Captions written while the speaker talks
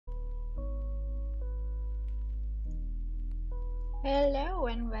Hello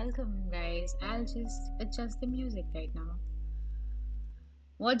and welcome, guys. I'll just adjust the music right now.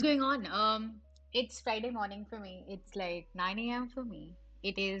 What's going on? It's Friday morning for me. It's like 9 a.m. for me.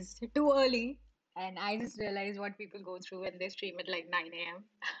 It is too early, and I just realized what people go through when they stream at like 9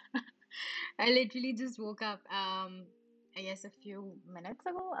 a.m. I literally just woke up, I guess a few minutes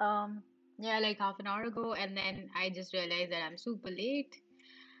ago. Yeah, like half an hour ago, and then I just realized that I'm super late.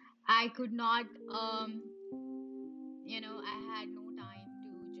 I could not, I had no time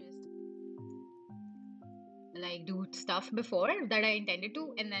to just like do stuff before that I intended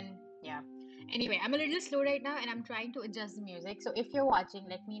to, and then yeah. Anyway, I'm a little slow right now and I'm trying to adjust the music. So if you're watching,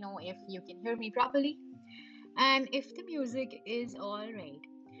 let me know if you can hear me properly and if the music is all right.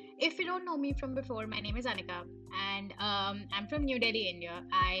 If you don't know me from before, my name is Anika and I'm from New Delhi, India.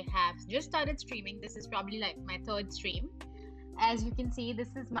 I have just started streaming. This is probably like my third stream. As you can see,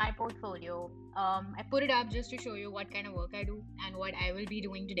 this is my portfolio. I put it up just to show you what kind of work I do and what I will be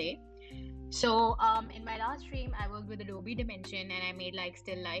doing today. So, in my last stream, I worked with Adobe Dimension and I made like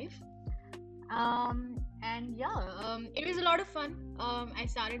still life. And yeah, it was a lot of fun. I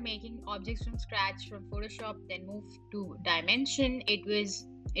started making objects from scratch from Photoshop, then moved to Dimension. It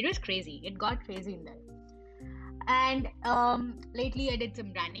was crazy. It got crazy in there. And lately, I did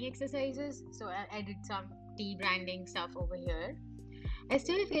some branding exercises. So I did some tea branding stuff over here. I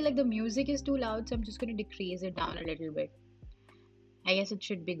still feel like the music is too loud, so I'm just going to decrease it down a little bit. I guess it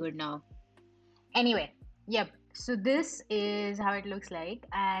should be good now. Anyway, yep. So this is how it looks like,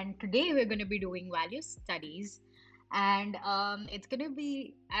 and today we're going to be doing value studies, and it's going to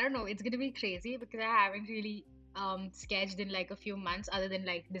be I don't know, it's going to be crazy because I haven't really sketched in like a few months, other than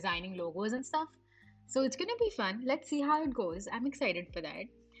like designing logos and stuff. So it's going to be fun. Let's see how it goes. I'm excited for that.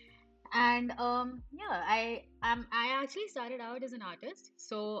 And yeah, I actually started out as an artist.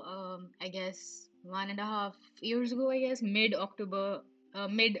 So I guess 1.5 years ago, I guess mid October.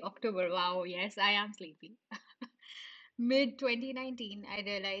 Wow, yes, I am sleepy. Mid 2019, I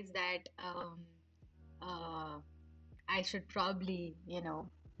realized that uh, I should probably,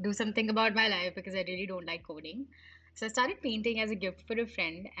 do something about my life because I really don't like coding. So I started painting as a gift for a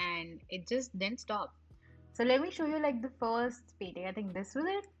friend, and it just didn't stop. So let me show you like the first painting. I think this was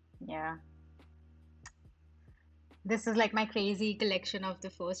it. Yeah. This is like my crazy collection of the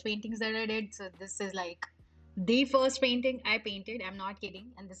first paintings that I did. So this is like the first painting I painted. I'm not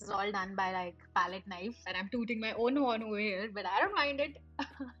kidding. And this is all done by like palette knife. And I'm tooting my own horn over here, but I don't mind it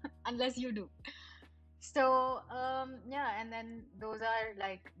unless you do. So yeah, and then those are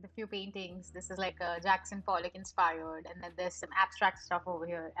like the few paintings. This is like a Jackson Pollock inspired, and then there's some abstract stuff over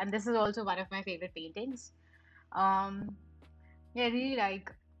here. And this is also one of my favorite paintings. Um, yeah, I really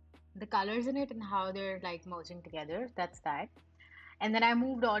like the colors in it and how they're like merging together. That's that. And then I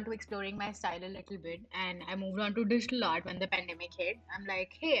moved on to exploring my style a little bit, and I moved on to digital art when the pandemic hit. I'm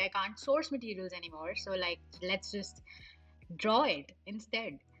like, hey, I can't source materials anymore, so like, let's just draw it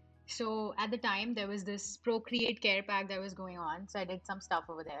instead. So at the time, there was this Procreate care pack that was going on, so I did some stuff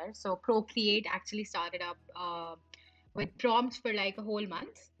over there. So Procreate actually started up with prompts for like a whole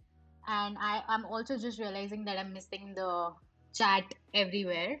month, and I'm also just realizing that I'm missing the chat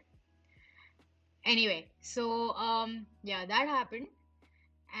everywhere. Anyway, so yeah, that happened,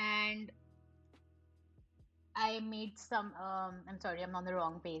 and I made some I'm sorry, I'm on the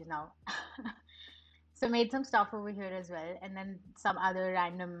wrong page now. So made some stuff over here as well, and then some other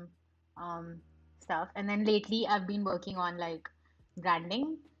random um stuff. And then lately I've been working on like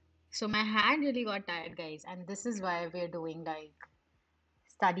branding. So my hand really got tired, guys, and this is why we're doing like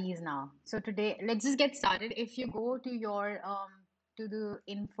studies now. So today, let's just get started. If you go to the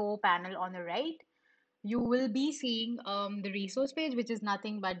info panel on the right, you will be seeing the resource page, which is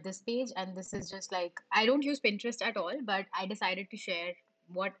nothing but this page. And this is just like, I don't use Pinterest at all, but I decided to share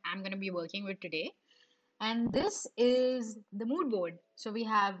what I'm going to be working with today. And this is the mood board. So we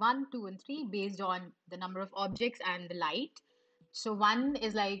have one, two, and three based on the number of objects and the light. So one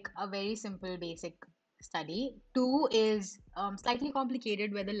is like a very simple basic study. Two is slightly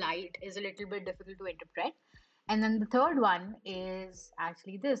complicated where the light is a little bit difficult to interpret. And then the third one is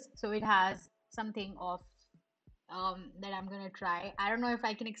actually this. So it has something of that I'm gonna try. I don't know if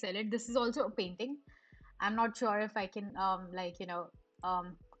I can excel it. This is also a painting. I'm not sure if I can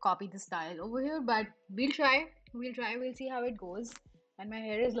copy the style over here, but we'll try. We'll try. We'll see how it goes. And my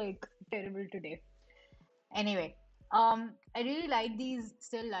hair is like terrible today. Anyway, I really like these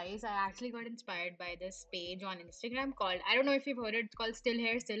still lives. I actually got inspired by this page on Instagram called, I don't know if you've heard it, it's called Still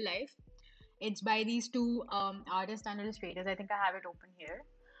Hair, Still Life. It's by these two artists and illustrators. I think I have it open here.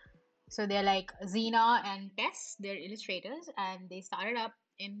 So they're like Zena and Tess, they're illustrators, and they started up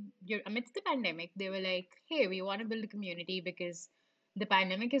amidst the pandemic, they were like, "Hey, we want to build a community because the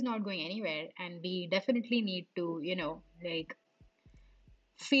pandemic is not going anywhere, and we definitely need to, like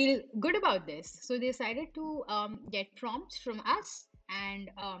feel good about this." So they decided to get prompts from us, and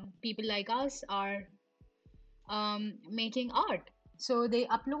people like us are making art. So they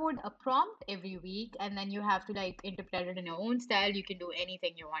upload a prompt every week, and then you have to like interpret it in your own style. You can do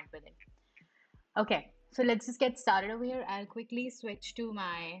anything you want with it. Okay, so let's just get started over here. I'll quickly switch to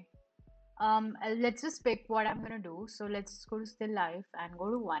my let's just pick what I'm gonna do. So let's go to still life and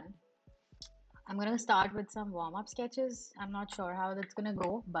go to one. I'm gonna start with some warm-up sketches. I'm not sure how that's gonna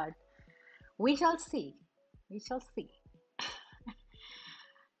go, but we shall see. We shall see.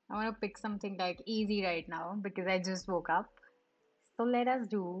 I want to pick something like easy right now because I just woke up. So let us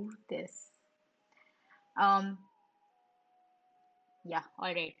do this. Um, yeah,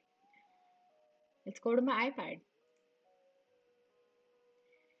 all right. Let's go to my iPad.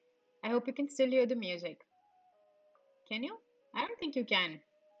 I hope you can still hear the music. Can you? I don't think you can.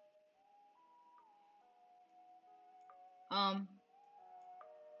 Um,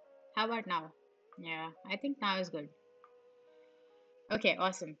 how about now? Yeah, I think now is good. Okay,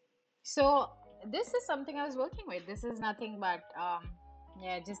 awesome. So this is something I was working with. This is nothing but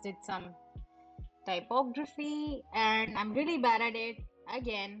yeah, just did some typography and I'm really bad at it.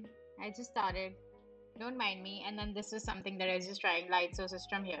 Again, I just started. Don't mind me. And then this is something that I was just trying light sources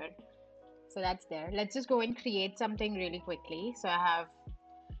from here. So that's there. Let's just go and create something really quickly. So I have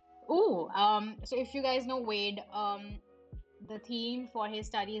so if you guys know Wade, the theme for his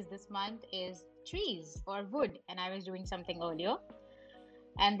studies this month is trees or wood, and I was doing something earlier.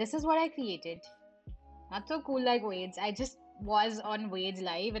 And this is what I created. Not so cool like Wade's. I just was on Wade's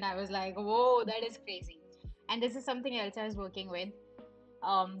live and I was like, whoa, that is crazy. And this is something else I was working with,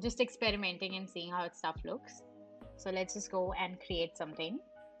 just experimenting and seeing how stuff looks. So let's just go and create something.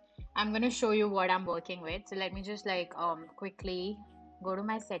 I'm gonna show you what I'm working with. So let me just like quickly go to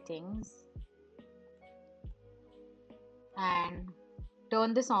my settings and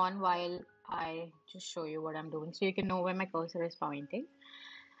turn this on while I just show you what I'm doing so you can know where my cursor is pointing.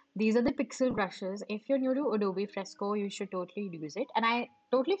 These are the pixel brushes. If you're new to Adobe Fresco, you should totally use it. And I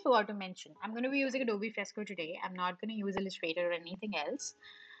totally forgot to mention, I'm going to be using Adobe Fresco today. I'm not going to use Illustrator or anything else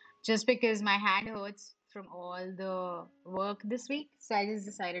just because my hand hurts from all the work this week. So I just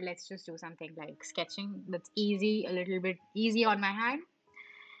decided let's just do something like sketching that's easy, a little bit easy on my hand.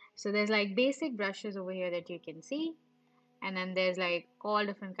 So there's like basic brushes over here that you can see. And then there's like all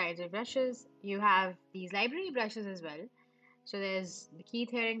different kinds of brushes. You have these library brushes as well. So there's the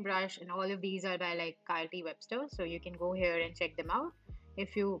Keith Haring brush, and all of these are by like Kyle T. Webster. So you can go here and check them out.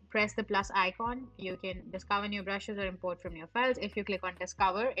 If you press the plus icon, you can discover new brushes or import from your files. If you click on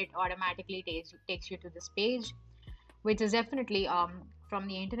discover, it automatically takes you to this page, which is definitely from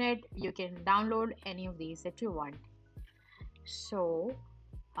the internet. You can download any of these that you want. So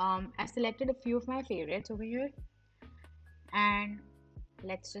I selected a few of my favorites over here, and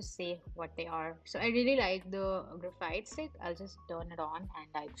let's just say what they are. So I really like the graphite stick. I'll just turn it on and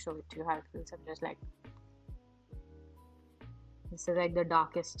like show it to you how it feels. I'm just like, this is like the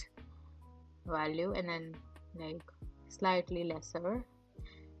darkest value, and then like slightly lesser.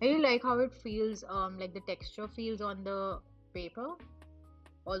 I really like how it feels, like the texture feels on the paper.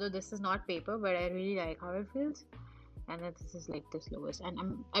 Although this is not paper, but I really like how it feels. And then this is like the slowest,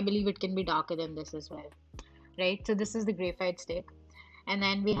 and I believe it can be darker than this as well, right? So this is the graphite stick. And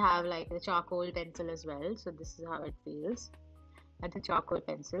then we have like the charcoal pencil as well. So this is how it feels at the charcoal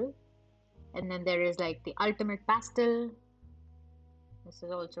pencil. And then there is like the ultimate pastel. This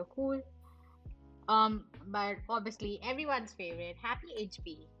is also cool. But obviously everyone's favorite, Happy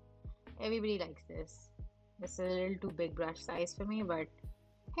HP. Everybody likes this. This is a little too big brush size for me, but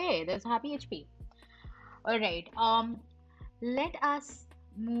hey, there's Happy HP. All right. Let us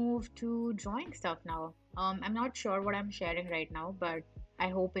move to drawing stuff now. I'm not sure what I'm sharing right now, but I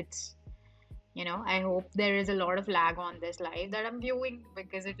hope it's I hope there is a lot of lag on this live that I'm viewing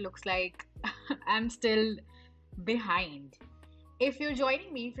because it looks like I'm still behind. If you're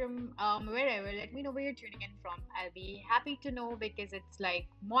joining me from wherever, let me know where you're tuning in from. I'll be happy to know because it's like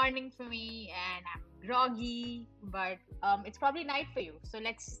morning for me and I'm groggy, but it's probably night for you. So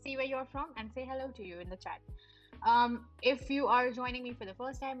let's see where you're from and say hello to you in the chat. If you are joining me for the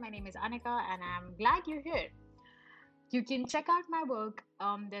first time, my name is Anika and I'm glad you're here. You can check out my work.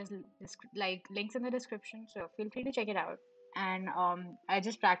 There's like links in the description, so feel free to check it out. And I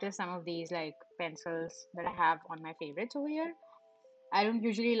just practice some of these like pencils that I have on my favorites over here. I don't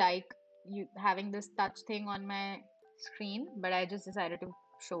usually like you having this touch thing on my screen, but I just decided to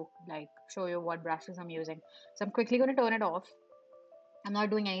show you what brushes I'm using. So I'm quickly going to turn it off. I'm not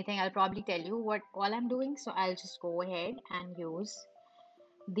doing anything. I'll probably tell you what all I'm doing. So I'll just go ahead and use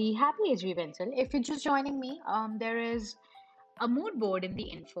the Happy HB pencil. If you're just joining me, there is a mood board in the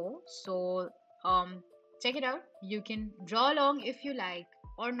info. So um, check it out. You can draw along if you like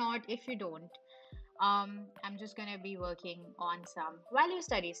or not if you don't. I'm just gonna be working on some value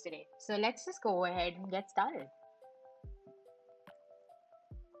studies today. So let's just go ahead and get started.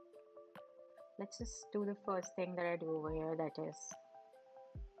 Let's just do the first thing that I do over here, that is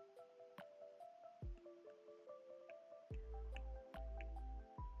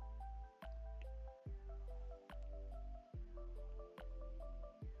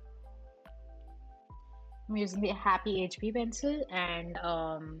I'm using the Happy HB pencil and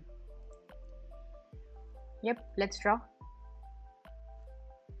yep, let's draw.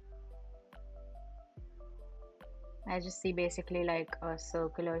 I just see basically like a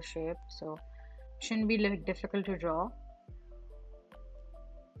circular shape, so shouldn't be like difficult to draw.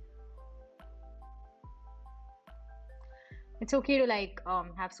 It's okay to like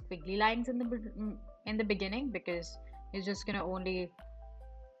have squiggly lines in the in the beginning because you're just gonna only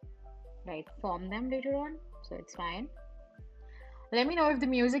like form them later on, so it's fine. Let me know if the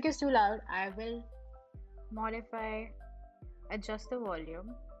music is too loud. I will modify, adjust the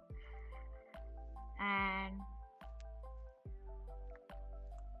volume, and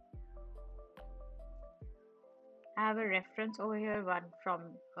I have a reference over here, one from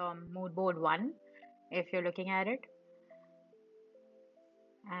mood board one, if you're looking at it,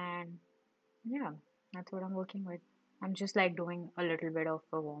 and yeah, that's what I'm working with. I'm just like doing a little bit of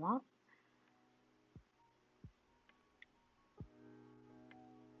a warm up.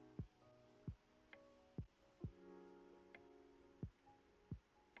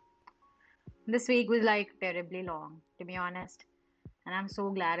 This week was like terribly long, to be honest. And I'm so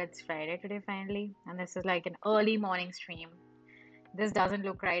glad it's Friday today finally. And this is like an early morning stream. This doesn't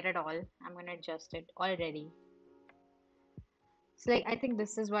look right at all. I'm gonna adjust it already. So like I think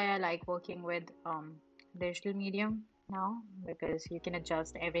this is why I like working with digital medium now because you can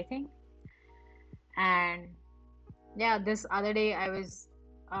adjust everything. And yeah, this other day I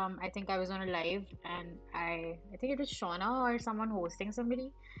think I was on a live and I think it was Shauna or someone hosting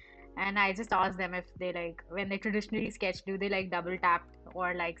somebody. And I just asked them if they like, when they traditionally sketch, do they like double tap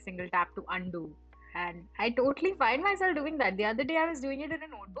or like single tap to undo? And I totally find myself doing that. The other day I was doing it in a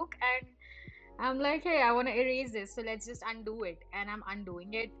notebook and I'm like, hey, I want to erase this, so let's just undo it. And I'm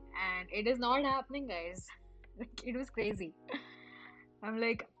undoing it and it is not happening, guys. Like, it was crazy. I'm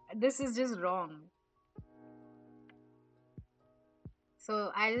like, this is just wrong.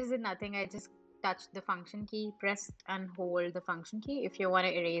 So I just did nothing. I just touched the function key, pressed and hold the function key if you want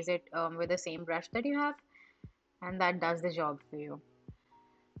to erase it with the same brush that you have, and that does the job for you.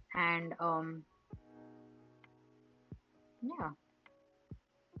 And yeah,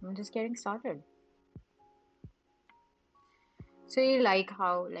 I'm just getting started. So you like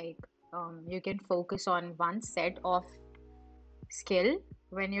how like you can focus on one set of skill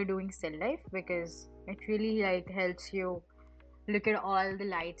when you're doing still life because it really like helps you look at all the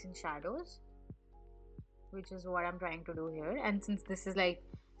lights and shadows, which is what I'm trying to do here. And since this is like,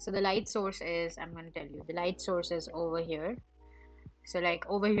 so the light source is, I'm going to tell you, the light source is over here. So like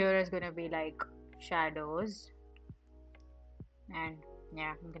over here is going to be like shadows, and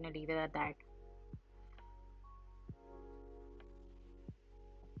yeah, I'm going to leave it at that.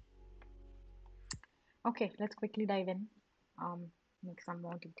 Okay, let's quickly dive in. Make some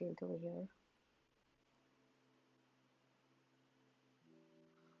more details over here.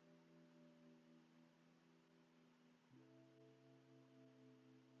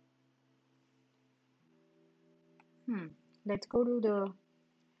 Hmm. Let's go to the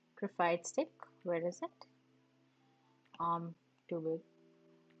graphite stick. Where is it? Too big.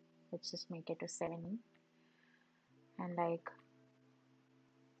 Let's just make it a 7 and like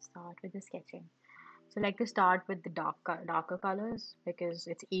start with the sketching. So like to start with the darker colors because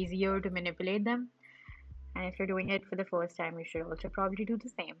it's easier to manipulate them. And if you're doing it for the first time, you should also probably do the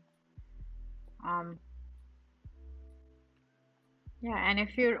same. Um, yeah, and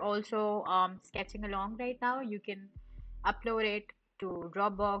if you're also sketching along right now, you can upload it to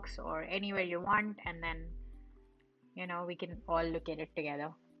Dropbox or anywhere you want, and then we can all look at it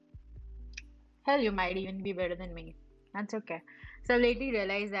together. Hell, you might even be better than me. That's okay. So I've lately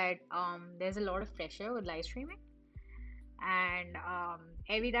realized that there's a lot of pressure with live streaming. And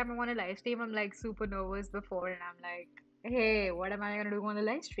every time I want to live stream, I'm like super nervous before, and I'm like, hey, what am I gonna do on the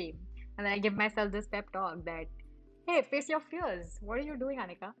live stream? And then I give myself this pep talk that, hey, face your fears. What are you doing,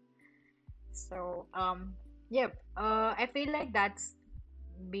 Anika? So, yep. I feel like that's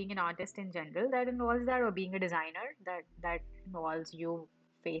being an artist in general that involves that, or being a designer that involves you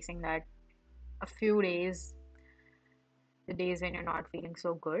facing that a few days, the days when you're not feeling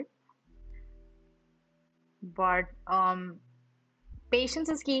so good. But patience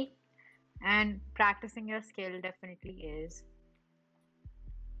is key, and practicing your skill definitely is.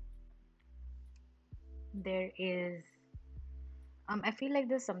 There is, I feel like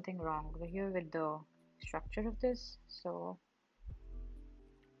there's something wrong over here with the structure of this. So,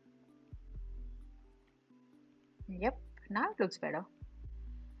 yep, now it looks better.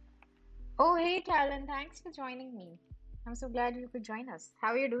 Oh, hey, Callan, thanks for joining me. I'm so glad you could join us. How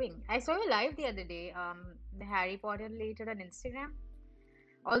are you doing? I saw you live the other day, the Harry Potter related on Instagram.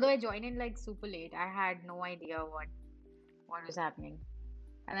 Although I joined in like super late, I had no idea what was happening.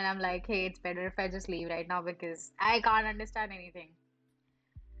 And then I'm like, hey, it's better if I just leave right now because I can't understand anything.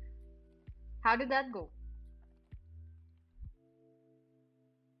 How did that go?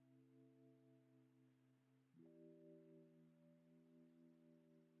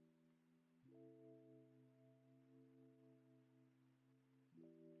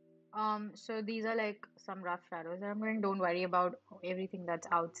 So these are like some rough shadows that I'm doing. Don't worry about everything that's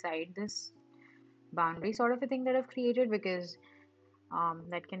outside this boundary sort of a thing that I've created because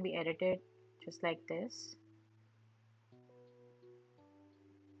that can be edited just like this.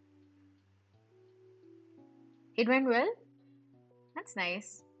 It went well. That's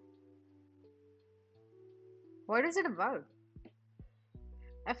nice. What is it about?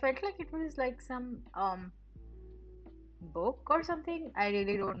 I felt like it was like some book or something. I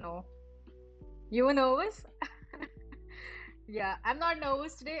really don't know. You were nervous? Yeah, I'm not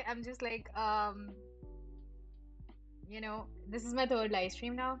nervous today. I'm just like this is my third live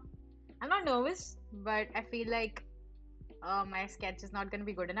stream now. I'm not nervous, but I feel like my sketch is not going to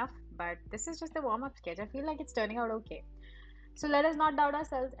be good enough. But this is just a warm-up sketch. I feel like it's turning out okay. So let us not doubt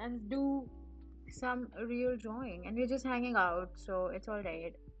ourselves and do some real drawing. And we're just hanging out, so it's all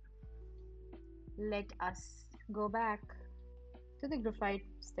right. Let us go back to the graphite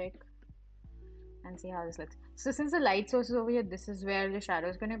stick and see how this looks. So since the light source is over here, this is where the shadow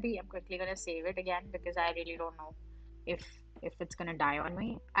is going to be. I'm quickly going to save it again because I really don't know if if it's going to die on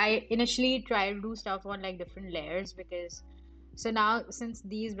me. I initially tried to do stuff on like different layers because so now since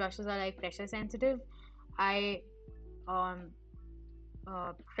these brushes are like pressure sensitive, I um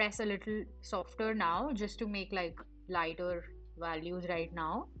press a little softer now just to make like lighter values right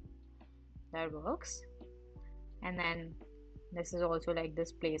now. That works. And then this is also like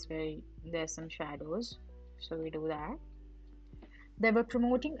this place where there's some shadows. So we do that. They were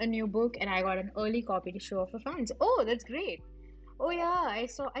promoting a new book and I got an early copy to show off for fans. Oh, that's great. Oh yeah, I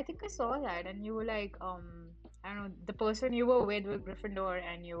think I saw that and you were like, I don't know, the person you were with was Gryffindor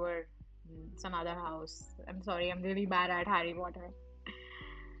and you were some other house. I'm sorry, I'm really bad at Harry Potter.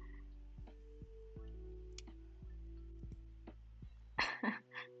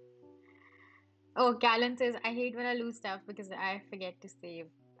 Oh, Callan says, I hate when I lose stuff because I forget to save.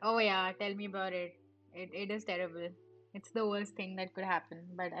 Oh yeah, tell me about it. It is terrible. It's the worst thing that could happen,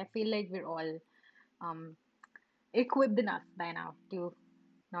 but I feel like we're all um equipped enough by now to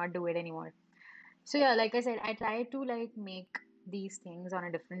not do it anymore. So yeah, like I said, I try to like make these things on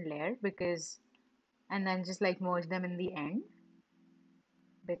a different layer because and then just like merge them in the end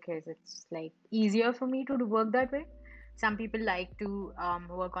because it's like easier for me to work that way. Some people like to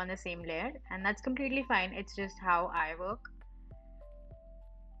work on the same layer, and that's completely fine. It's just how I work.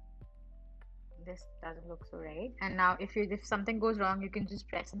 This doesn't look so right. And now if something goes wrong, you can just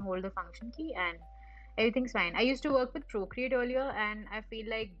press and hold the function key and everything's fine. I used to work with Procreate earlier and I feel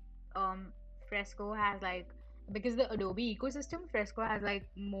like um Fresco has like because the Adobe ecosystem, Fresco has like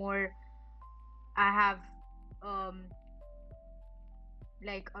more I have um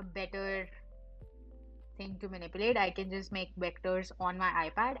like a better thing to manipulate. I can just make vectors on my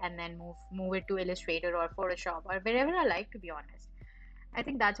iPad and then move it to Illustrator or Photoshop or wherever I like to be honest. I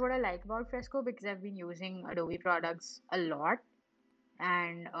think that's what I like about Fresco because I've been using Adobe products a lot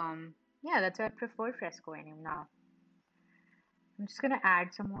and yeah, that's why I prefer Fresco anymore now. I'm just gonna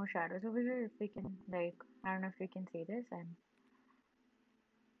add some more shadows over here if we can like I don't know if we can see this and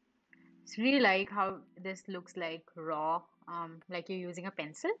it's really like how this looks like raw like you're using a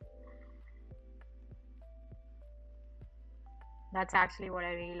pencil. That's actually what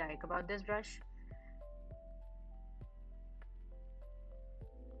I really like about this brush.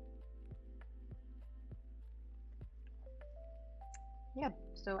 Yeah,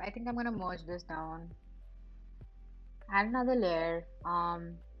 so I think I'm gonna merge this down, add another layer,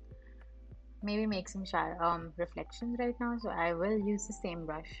 maybe make some reflections right now. So I will use the same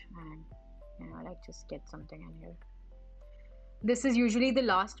brush and like just get something in here. This is usually the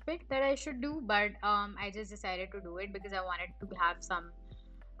last bit that I should do, but I just decided to do it because I wanted to have some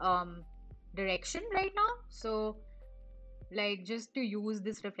um, direction right now. So, like, just to use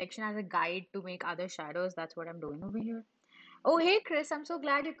this reflection as a guide to make other shadows, that's what I'm doing over here. Oh, hey, Chris, I'm so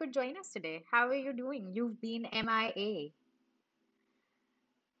glad you could join us today. How are you doing? You've been MIA.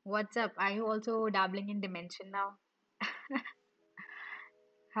 What's up? Are you also dabbling in dimension now?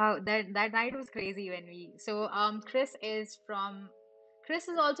 How that night was crazy when we so Chris is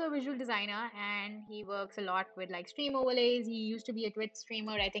also a visual designer and he works a lot with like stream overlays. He used to be a Twitch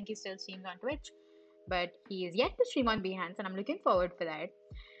streamer. I think he still streams on Twitch, but he is yet to stream on Behance, and I'm looking forward for that.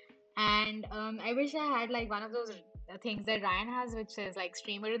 And I wish I had like one of those things that Ryan has, which is like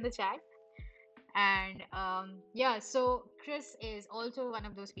streamer in the chat. And yeah, so Chris is also one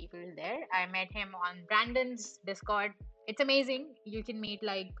of those people there. I met him on Brandon's Discord. It's amazing. You can meet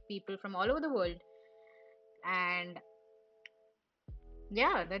like people from all over the world. And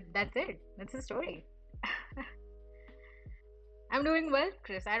yeah, that's it. That's the story. I'm doing well,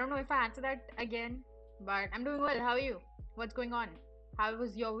 Chris. I don't know if I answer that again, but I'm doing well. How are you? What's going on? How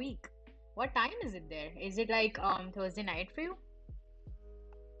was your week? What time is it there? Is it like Thursday night for you?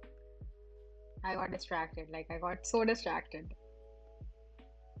 I got distracted. Like I got so distracted.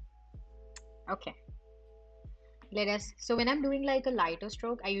 Okay. Let us. So when I'm doing like a lighter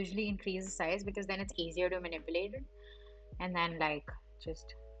stroke, I usually increase the size because then it's easier to manipulate it, and then like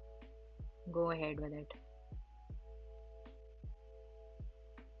just go ahead with it.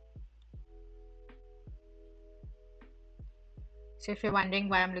 So if you're wondering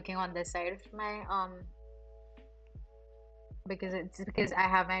why I'm looking on this side of my because it's because I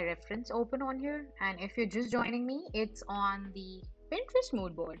have my reference open on here, and if you're just joining me, it's on the Pinterest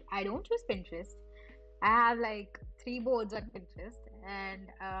mood board. I don't use Pinterest. I have like three boards on Pinterest, and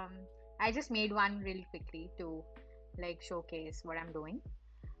I just made one really quickly to like showcase what I'm doing.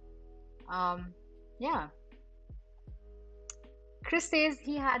 Um, yeah. Chris says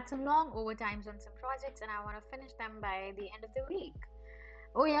he had some long overtimes on some projects and I want to finish them by the end of the week.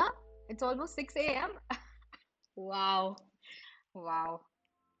 Oh, yeah? It's almost 6 a.m. Wow. Wow.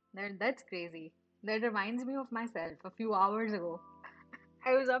 That's crazy. That reminds me of myself a few hours ago.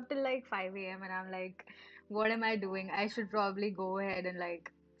 I was up till like 5 a.m. and I'm like, what am I doing? I should probably go ahead and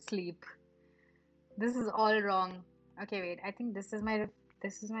like sleep. This is all wrong. Okay, wait. I think this is my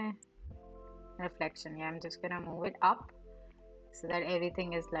reflection. Yeah, I'm just gonna move it up so that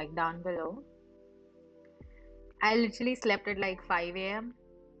everything is like down below. I literally slept at like 5 a.m.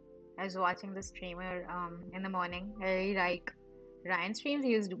 I was watching the streamer in the morning. I really like Ryan streams.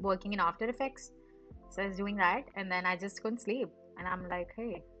 He was working in After Effects. So I was doing that and then I just couldn't sleep. And I'm like,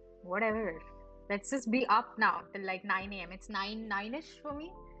 hey, whatever. Let's just be up now till like 9 a.m. It's 9-ish for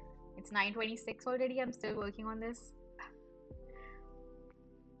me. It's 9:26 already. I'm still working on this.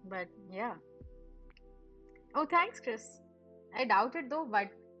 But yeah. Oh, thanks, Chris. I doubt it though, but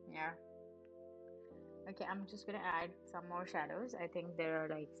yeah. Okay, I'm just gonna add some more shadows. I think there are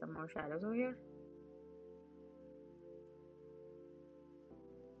like some more shadows over here.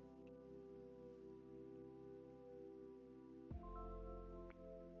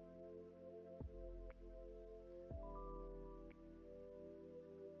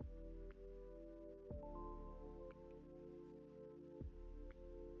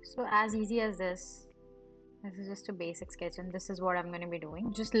 So as easy as this. This is just a basic sketch, and this is what I'm going to be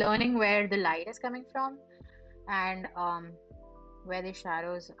doing. Just learning where the light is coming from and where the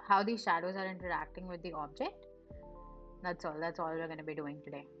shadows, how these shadows are interacting with the object. That's all. That's all we're going to be doing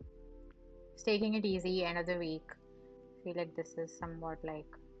today. Just taking it easy, end of the week. Feel like this is somewhat like,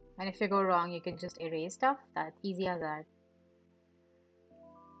 and if you go wrong, you can just erase stuff. That easy as that.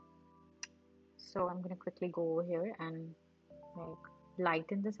 So I'm going to quickly go over here and like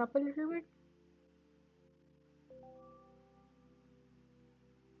lighten this up a little bit.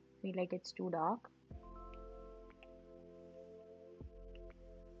 Feel like it's too dark.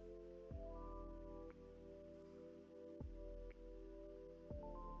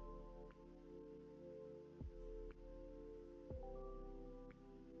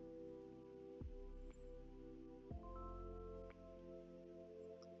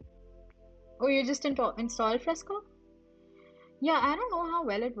 Oh, you just install Fresco? Yeah, I don't know how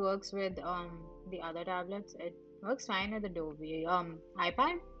well it works with the other tablets. It works fine with Adobe.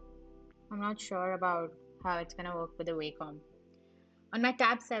 iPad, I'm not sure about how it's gonna work with the Wacom. On my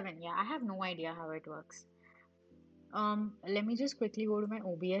Tab 7, yeah, I have no idea how it works. Let me just quickly go to my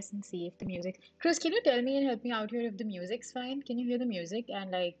OBS and see if the music. Chris, can you tell me and help me out here if the music's fine? Can you hear the music and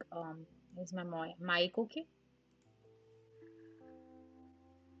like is my mic okay?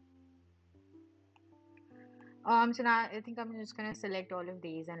 So now I think I'm just gonna select all of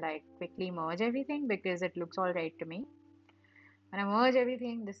these and like quickly merge everything because it looks all right to me. When I merge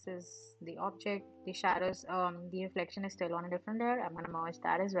everything, this is the object, the shadows, the reflection is still on a different layer. I'm gonna merge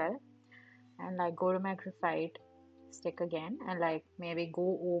that as well and like go to my graphite stick again and like maybe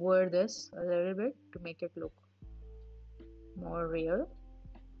go over this a little bit to make it look more real.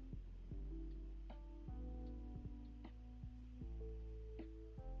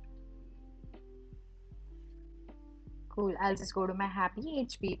 Cool. I'll just go to my Happy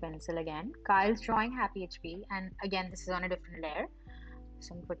HP pencil again. Kyle's drawing Happy HP, and again, this is on a different layer.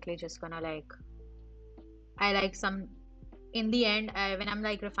 So I'm quickly just gonna like, I like some, in the end, when I'm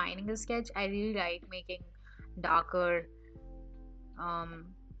like refining the sketch, I really like making darker um,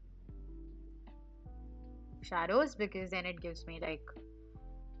 shadows because then it gives me like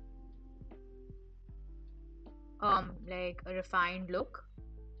a refined look.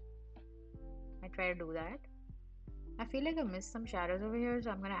 I try to do that. I feel like I missed some shadows over here, so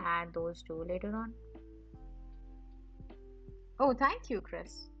I'm gonna add those too later on. Oh, thank you,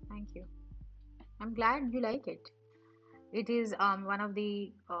 Chris. Thank you. I'm glad you like it. It is one of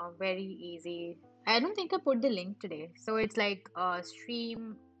the very easy. I don't think I put the link today. So it's like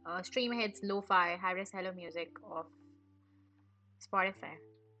stream hits lo-fi high-res hello music of Spotify.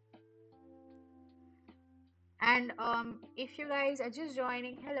 And if you guys are just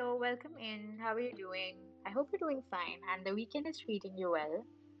joining, hello, welcome in. How are you doing? I hope you're doing fine and the weekend is treating you well.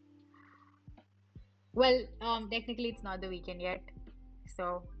 Well, technically it's not the weekend yet.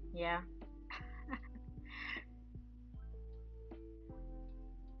 So, yeah.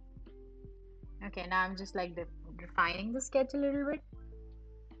 Okay, now I'm just like refining the sketch a little bit.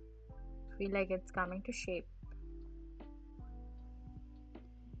 Feel like it's coming to shape.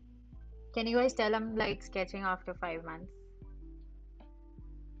 Can you guys tell I'm like sketching after 5 months?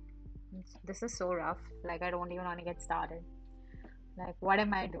 This is so rough. Like, I don't even want to get started. Like, what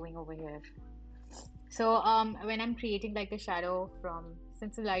am I doing over here? So, when I'm creating like a shadow from,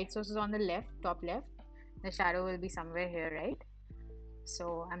 since the light source is on the left, top left, the shadow will be somewhere here, right?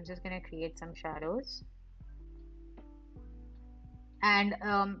 So, I'm just gonna create some shadows. And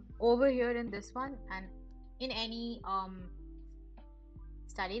over here in this one, and in any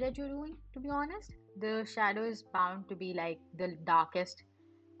study that you're doing, to be honest, the shadow is bound to be like the darkest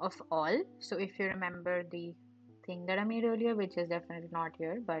of all. So if you remember the thing that I made earlier, which is definitely not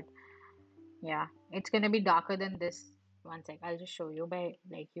here, but yeah, it's gonna be darker than this. One sec, I'll just show you by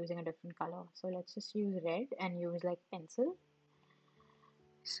like using a different color. So let's just use red and use like pencil.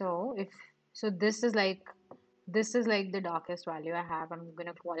 So if so this is like the darkest value I have. I'm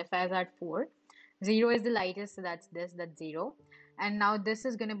gonna qualify as at 4. 0 is the lightest, so that's 0. And now this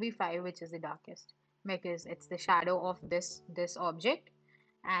is gonna be 5, which is the darkest because it's the shadow of this object,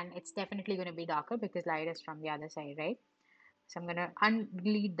 and it's definitely gonna be darker because light is from the other side, right? So I'm gonna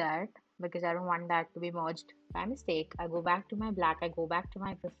undelete that because I don't want that to be merged by mistake. I go back to my black, I go back to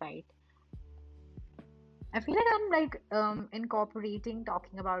my graphite. I feel like I'm like incorporating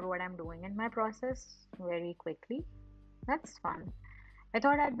talking about what I'm doing in my process very quickly. That's fun. I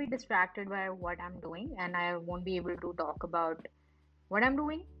thought I'd be distracted by what I'm doing and I won't be able to talk about what I'm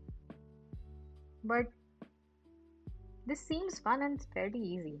doing, but this seems fun and it's fairly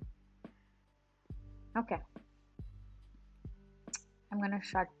easy. Okay, I'm gonna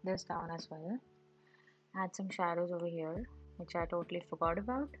shut this down as well. Add some shadows over here, which I totally forgot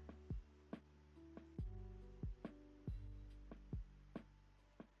about.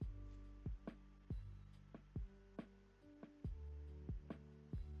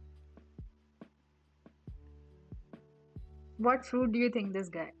 What fruit do you think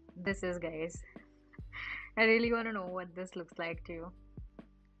this is, guys? I really want to know what this looks like to you.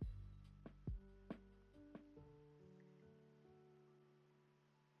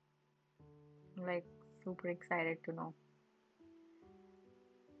 I'm like super excited to know.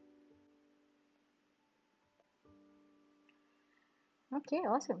 Okay,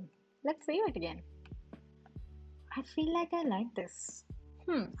 awesome. Let's save it again. I feel like I like this.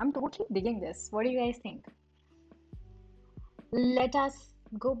 I'm totally digging this. What do you guys think? Let us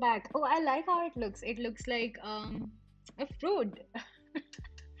go back. Oh, I like how it looks. It looks like a fruit.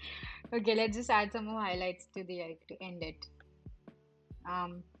 Okay, let's just add some more highlights to the to end it.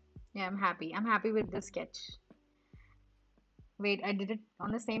 Um, yeah, I'm happy. I'm happy with the sketch. Wait, I did it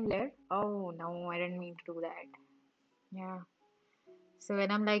on the same layer? Oh no, I didn't mean to do that. Yeah. So when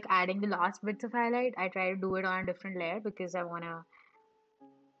I'm like adding the last bits of highlight, I try to do it on a different layer because I wanna,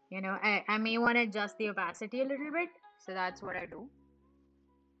 I may wanna adjust the opacity a little bit. So that's what I do.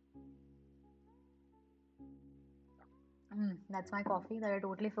 That's my coffee that I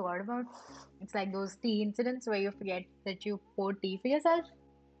totally forgot about. It's like those tea incidents where you forget that you pour tea for yourself.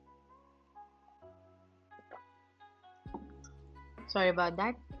 Sorry about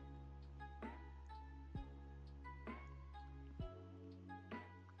that.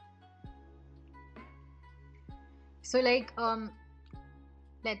 So like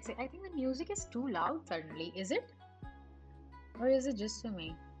let's say I think the music is too loud suddenly. Is it? Or is it just for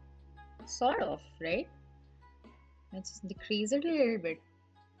me? Sort of, right? Let's just decrease it a little bit.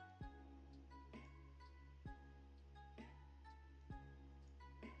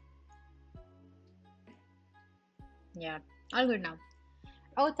 Yeah, all good now.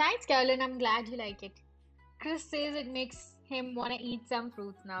 Oh, thanks, Carolyn. I'm glad you like it. Chris says it makes him want to eat some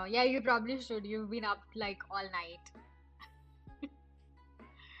fruits now. Yeah, you probably should. You've been up like all night.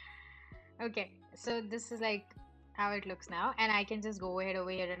 Okay, so this is like how it looks now, and I can just go ahead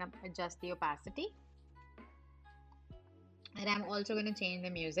over here and adjust the opacity. And I'm also going to change the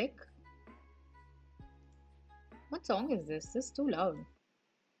music. What song is this? This is too loud.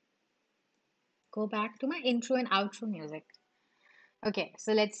 Go back to my intro and outro music. Okay,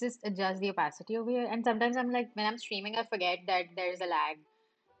 so let's just adjust the opacity over here. And sometimes I'm like, when I'm streaming, I forget that there's a lag.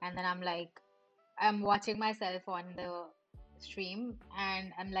 And then I'm like, I'm watching myself on the stream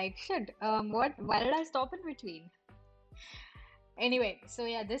and I'm like, shit, what? Why did I stop in between? Anyway, so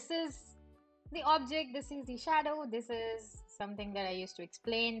yeah, this is the object, this is the shadow, this is something that I used to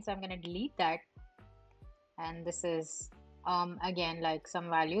explain. So I'm gonna delete that. And this is again like some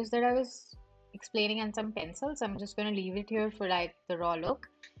values that I was explaining and some pencils. I'm just gonna leave it here for like the raw look.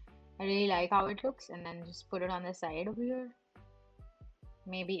 I really like how it looks, and then just put it on the side over here.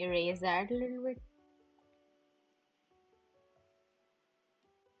 Maybe erase that a little bit.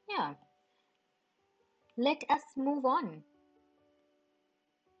 Yeah, let us move on.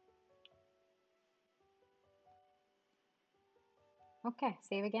 Okay,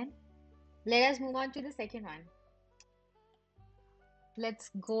 save again. Let us move on to the second one.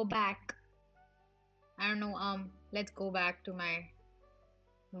 Let's go back. I don't know, let's go back to my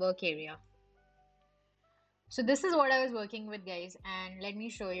work area. So this is what I was working with, guys, and let me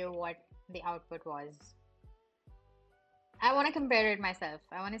show you what the output was. I want to compare it myself.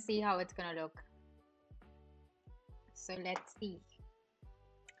 I want to see how it's gonna look. So let's see.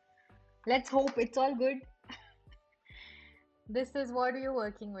 Let's hope it's all good. This is what you're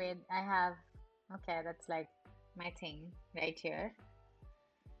working with. I have, okay, that's like my thing right here.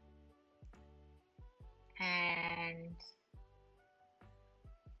 And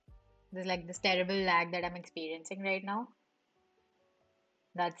there's like this terrible lag that I'm experiencing right now.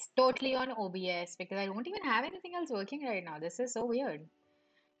 That's totally on OBS because I don't even have anything else working right now. This is so weird.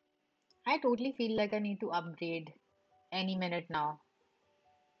 I totally feel like I need to upgrade any minute now.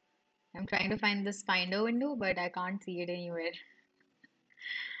 I'm trying to find this finder window, but I can't see it anywhere.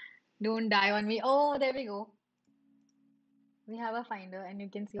 Don't die on me. Oh, there we go. We have a finder, and you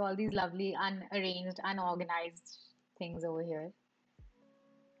can see all these lovely, unarranged, unorganized things over here.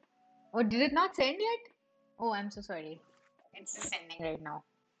 Oh, did it not send yet? Oh, I'm so sorry. It's just sending right now.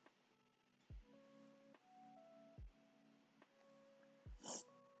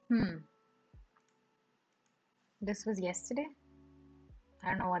 Hmm. This was yesterday? I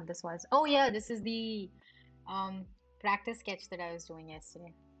don't know what this was. Oh, yeah, this is the um practice sketch that I was doing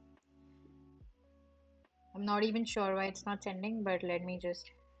yesterday. I'm not even sure why it's not sending, but let me just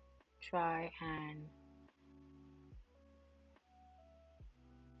try and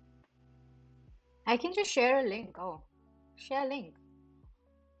I can just share a link. Oh, share link.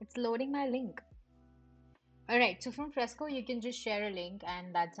 It's loading my link. All right, so from Fresco, you can just share a link,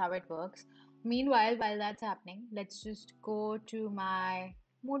 and that's how it works. Meanwhile, while that's happening, let's just go to my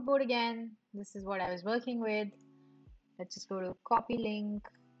mood board again. This is what I was working with. Let's just go to copy link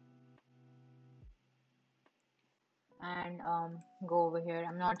and go over here.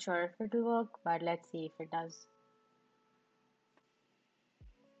 I'm not sure if it'll work, but let's see if it does.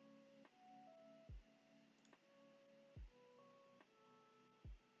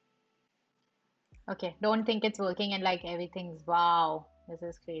 Okay, don't think it's working and like everything's wow. This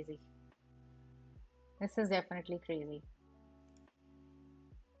is crazy. This is definitely crazy.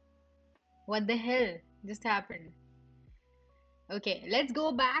 What the hell just happened? Okay, let's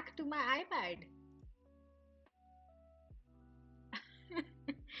go back to my iPad.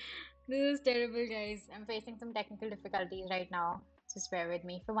 This is terrible, guys. I'm facing some technical difficulties right now. Just bear with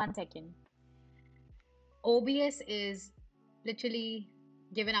me for 1 second. OBS is literally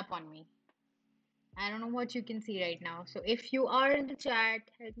given up on me. I don't know what you can see right now. So if you are in the chat,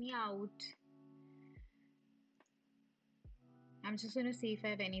 help me out. I'm just gonna see if I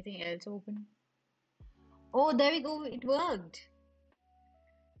have anything else open. Oh, there we go. It worked.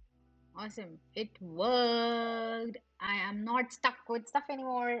 Awesome. It worked. I am not stuck with stuff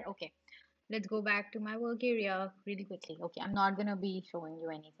anymore. Okay, let's go back to my work area really quickly. Okay, I'm not gonna be showing you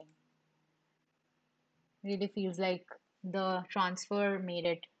anything. Really feels like the transfer made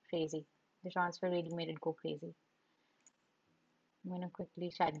it crazy. The transfer really made it go crazy. I'm gonna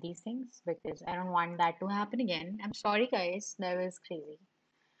quickly shut these things because I don't want that to happen again. I'm sorry, guys. That was crazy.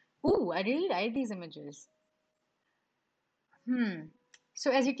 Ooh, I really like these images. Hmm.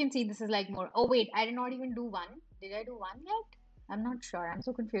 So as you can see, this is like more. Oh wait, I did not even do one. Did I do one yet? I'm not sure. I'm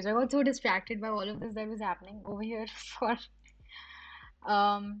so confused. I got so distracted by all of this that was happening over here for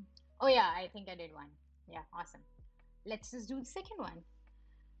um oh yeah, I think I did one. Yeah, awesome. Let's just do the second one.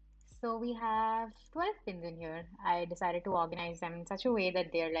 So we have 12 pins in here. I decided to organize them in such a way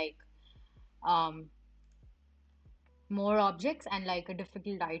that they're like um more objects and like a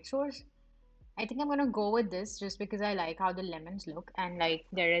difficult light source. I think I'm gonna go with this just because I like how the lemons look and like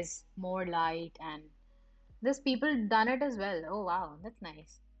there is more light and this people done it as well. Oh wow, that's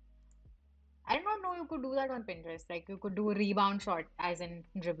nice. I did not know you could do that on Pinterest. Like you could do a rebound shot as in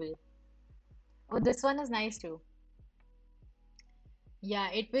dribble. Oh, this one is nice too. Yeah,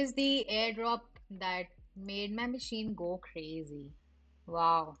 it was the airdrop that made my machine go crazy.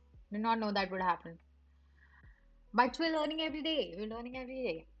 Wow. Did not know that would happen. But we're learning every day. We're learning every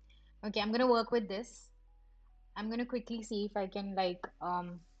day. Okay, I'm gonna work with this. I'm gonna quickly see if I can like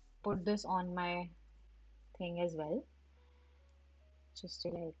put this on my thing as well, just to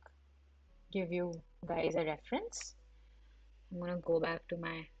like give you guys a reference. I'm gonna go back to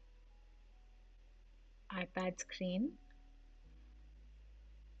my iPad screen,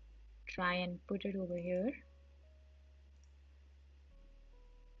 try and put it over here.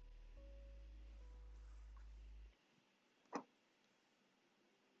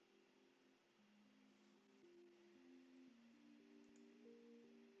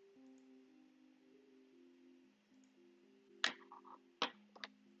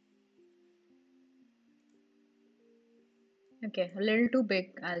 Okay, a little too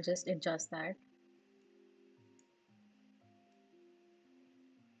big. I'll just adjust that.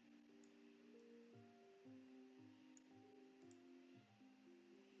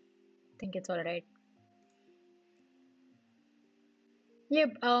 I think it's all right.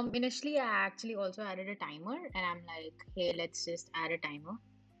 Yep, initially I actually also added a timer and I'm like, hey, let's just add a timer.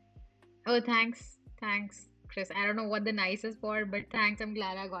 Oh, thanks. Thanks, Chris. I don't know what the nice is for, but thanks. I'm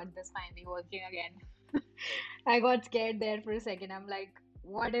glad I got this finally working again. I got scared there for a second. I'm like,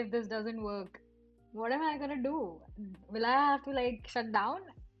 what if this doesn't work? What am I gonna do? Will I have to like shut down?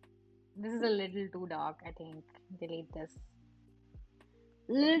 This is a little too dark, I think. Delete this.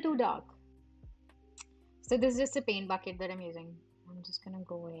 Little too dark. So this is just a paint bucket that I'm using. I'm just gonna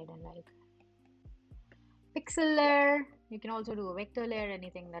go ahead and like pixel layer. You can also do a vector layer,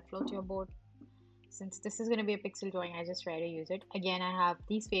 anything that floats your boat. Since this is gonna be a pixel drawing, I just try to use it. Again, I have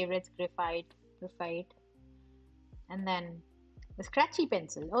these favorites, graphite, and then the scratchy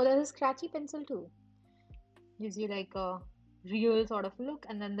pencil. Oh, there's a scratchy pencil too. Gives you like a real sort of look.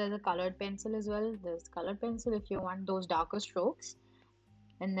 And then there's a colored pencil as well. There's colored pencil if you want those darker strokes.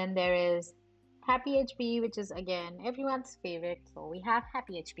 And then there is Happy HP, which is again everyone's favorite. So we have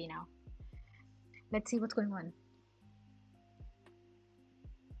Happy HP now. Let's see what's going on.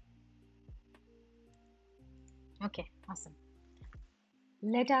 Okay, awesome.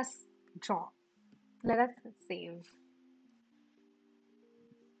 Let us draw. Let us save.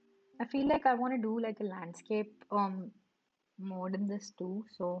 I feel like I want to do like a landscape mode in this too.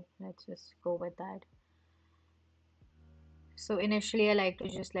 So let's just go with that. So initially I like to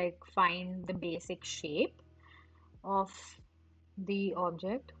just like find the basic shape of the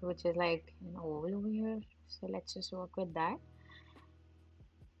object, which is like an oval over here. So let's just work with that.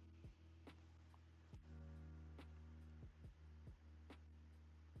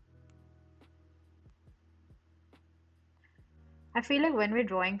 I feel like when we're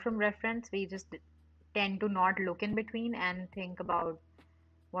drawing from reference, we just tend to not look in between and think about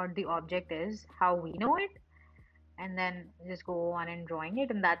what the object is, how we know it, and then just go on and drawing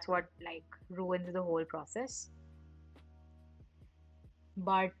it, and that's what like ruins the whole process.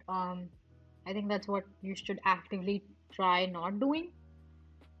 But I think that's what you should actively try not doing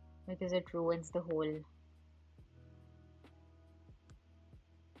because it ruins the whole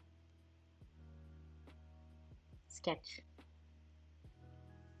sketch.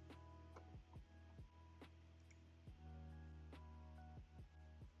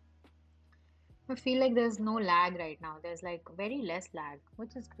 I feel like there's no lag right now. There's like very less lag,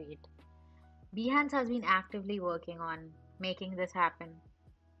 which is great. Behance has been actively working on making this happen.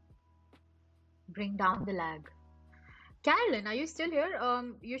 Bring down the lag. Carolyn, are you still here?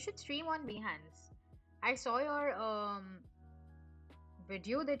 You should stream on Behance. I saw your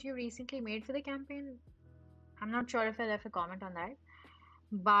video that you recently made for the campaign. I'm not sure if I left a comment on that,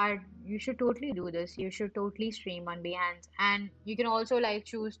 but you should totally do this. You should totally stream on Behance, and you can also like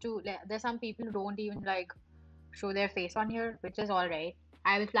choose to. There's some people who don't even like show their face on here, which is all right.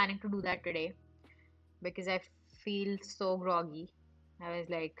 I was planning to do that today because I feel so groggy. I was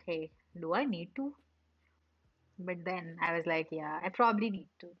like, hey, do I need to? But then I was like, yeah, I probably need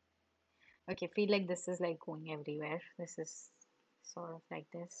to. Okay, feel like this is like going everywhere. This is sort of like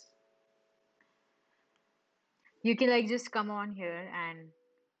this. You can like just come on here and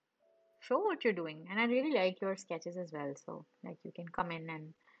show what you're doing. And I really like your sketches as well. So like you can come in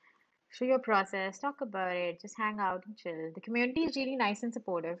and show your process, talk about it, just hang out and chill. The community is really nice and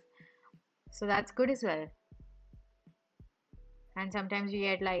supportive. So that's good as well. And sometimes you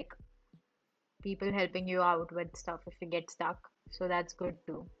get like people helping you out with stuff if you get stuck. So that's good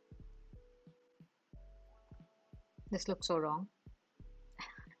too. This looks so wrong.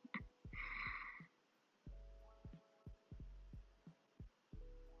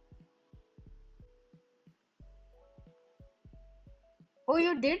 Oh,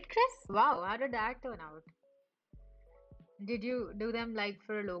 you did, Chris? Wow, how did that turn out? Did you do them like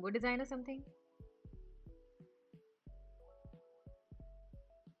for a logo design or something?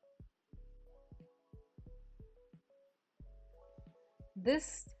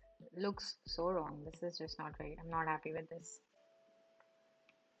 This looks so wrong. This is just not right. I'm not happy with this.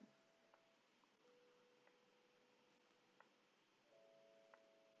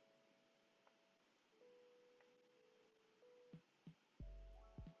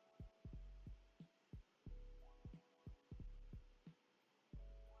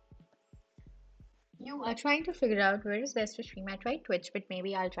 You are trying to figure out where is best to stream. I tried Twitch, but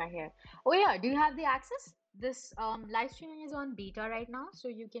maybe I'll try here. Oh yeah, do you have the access? This live streaming is on beta right now, so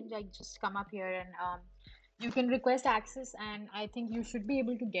you can like just come up here and you can request access, and I think you should be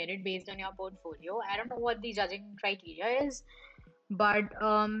able to get it based on your portfolio. I don't know what the judging criteria is, but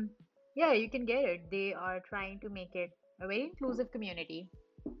yeah, you can get it. They are trying to make it a very inclusive community.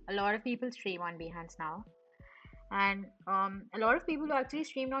 A lot of people stream on Behance now. And a lot of people who actually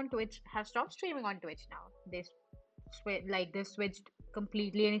streamed on Twitch have stopped streaming on Twitch now. They switched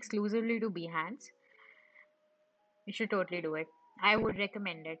completely and exclusively to Behance. You should totally do it. I would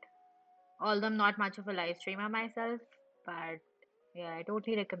recommend it. Although I'm not much of a live streamer myself, but yeah, I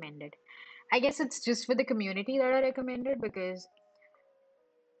totally recommend it. I guess it's just for the community that I recommend it because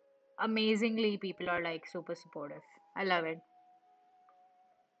amazingly people are like super supportive. I love it.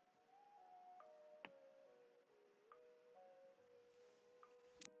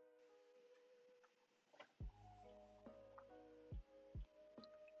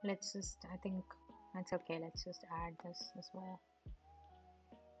 I think that's okay. Let's just add this as well.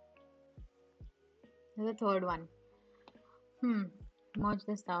 There's a third one. Hmm. Merge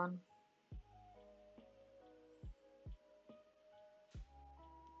this down.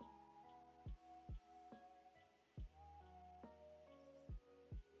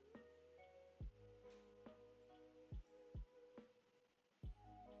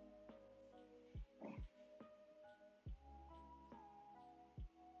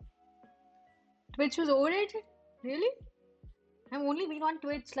 Twitch was overrated? Really? I've only been on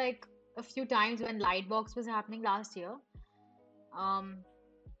Twitch like a few times when Lightbox was happening last year. Um,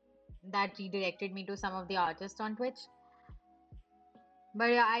 that redirected me to some of the artists on Twitch. But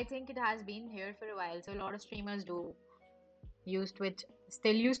yeah, I think it has been here for a while. So a lot of streamers do use Twitch,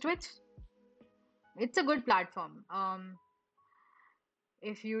 still use Twitch. It's a good platform.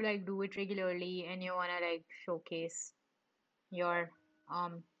 If you like do it regularly and you wanna like showcase your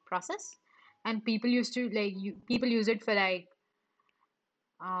process, and people used to like people use it for like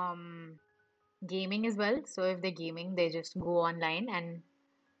um gaming as well. So if they're gaming, they just go online and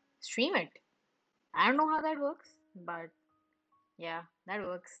stream it. I don't know how that works, but yeah, that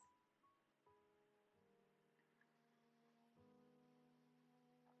works.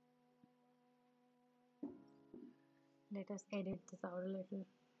 Let us edit this out a little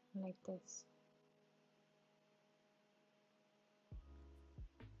like this.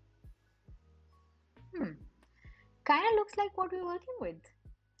 Hmm, kind of looks like what we're working with.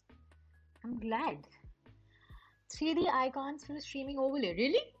 I'm glad. 3D icons for the streaming overlay.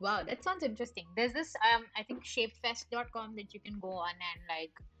 Really? Wow, that sounds interesting. There's this I think shapefest.com that you can go on and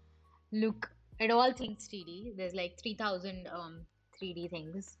like look at all things 3D. There's like 3000 3D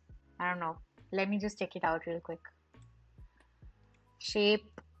things. I don't know. Let me just check it out real quick. Shape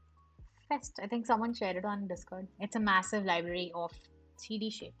Fest. I think someone shared it on Discord. It's a massive library of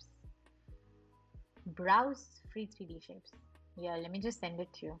 3D shapes. Browse free 3D shapes. Yeah, let me just send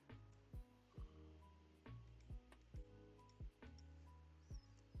it to you.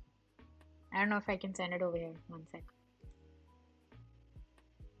 I don't know if I can send it over here. One sec.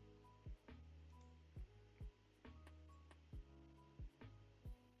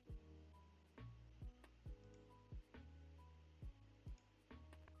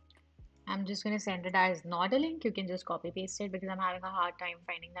 I'm just gonna send it as not a link. You can just copy paste it because I'm having a hard time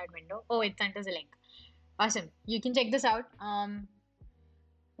finding that window. Oh, it sent as a link. Awesome. You can check this out.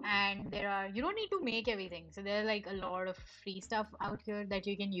 And there are you don't need to make everything. So there's like a lot of free stuff out here that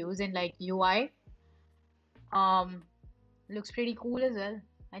you can use in like UI. Um, looks pretty cool as well.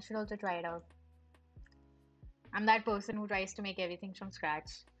 I should also try it out. I'm that person who tries to make everything from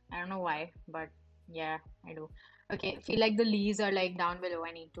scratch. I don't know why, but yeah, I do. Okay, feel like the leaves are like down below.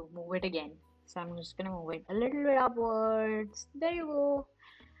 I need to move it again. So I'm just gonna move it a little bit upwards. There you go.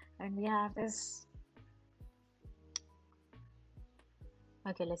 And we have this.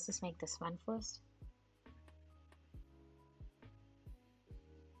 Okay, let's just make this one first.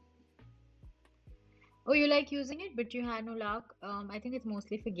 Oh, you like using it, but you had no luck. I think it's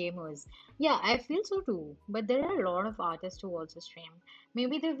mostly for gamers. Yeah, I feel so too. But there are a lot of artists who also stream.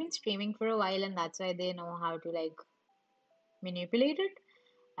 Maybe they've been streaming for a while and that's why they know how to like manipulate it.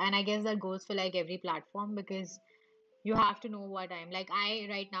 And I guess that goes for like every platform because you have to know what time. Like I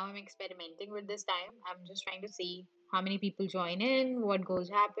right now I'm experimenting with this time. I'm just trying to see how many people join in, what goes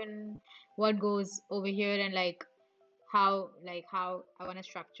happen, what goes over here and like how I want to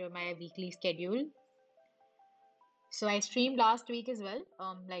structure my weekly schedule. So I streamed last week as well,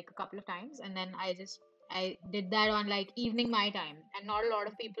 like a couple of times, and then I did that on like evening my time, and not a lot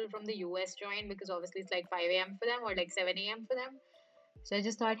of people from the US joined because obviously it's like 5 a.m. for them or like 7 a.m. for them. So I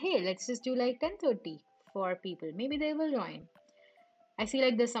just thought, hey, let's just do like 10:30 for people. Maybe they will join. I see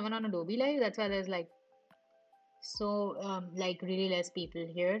like there's someone on Adobe Live. That's why there's like really less people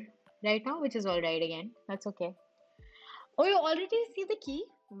here right now, which is all right again. That's okay. Oh, you already see the key?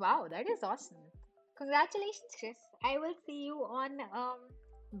 Wow, that is awesome. Congratulations, Chris. I will see you on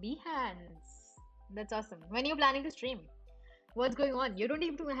Behance. That's awesome. When you're planning to stream, what's going on? You don't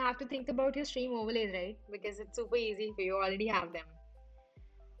even have to think about your stream overlays, right? Because it's super easy. You already have them.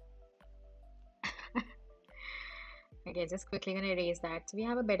 Okay, just quickly gonna erase that so we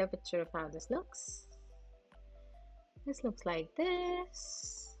have a better picture of how this looks. This looks like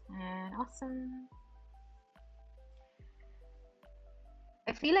this, and awesome.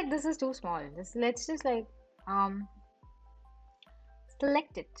 I feel like this is too small. Just let's just like um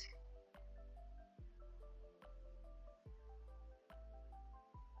select it.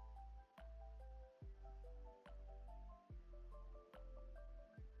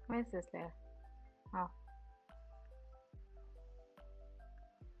 Where's this layer? Oh,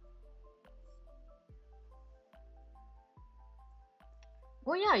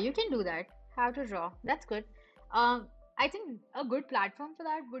 oh yeah, you can do that. How to draw. That's good. I think a good platform for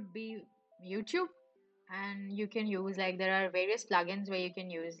that would be YouTube. And you can use like there are various plugins where you can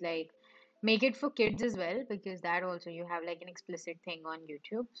use like make it for kids as well because that also you have like an explicit thing on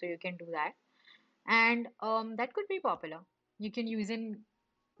YouTube. So you can do that. And that could be popular. You can use in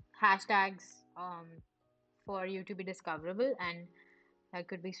hashtags for you to be discoverable and that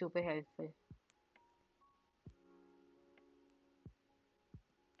could be super helpful.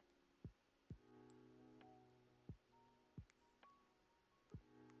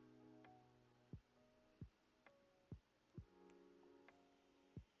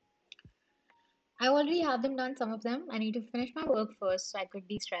 I already have them done, some of them. I need to finish my work first so I could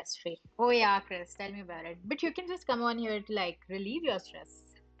be stress free. Oh, yeah, Chris, tell me about it. But you can just come on here to like relieve your stress.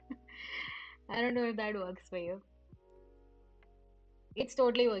 I don't know if that works for you. It's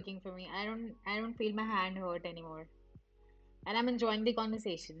totally working for me. I don't feel my hand hurt anymore. And I'm enjoying the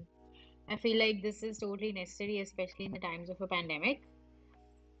conversation. I feel like this is totally necessary, especially in the times of a pandemic.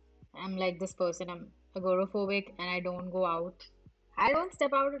 I'm like this person, I'm agoraphobic and I don't go out. I don't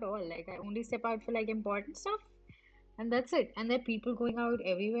step out at all. Like I only step out for like important stuff. And that's it. And there are people going out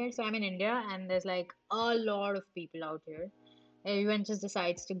everywhere. So I'm in India and there's like a lot of people out here. Everyone just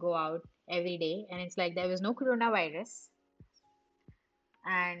decides to go out every day. And it's like there was no coronavirus.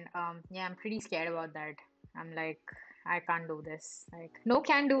 And yeah, I'm pretty scared about that. I'm like, I can't do this. Like, no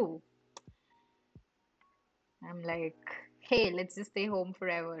can do. I'm like, hey, let's just stay home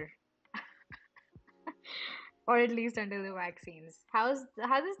forever. Or at least until the vaccines. How's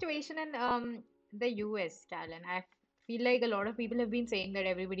the situation in the US, Callan? I feel like a lot of people have been saying that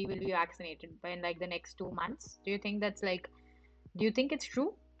everybody will be vaccinated by in like the next 2 months. Do you think it's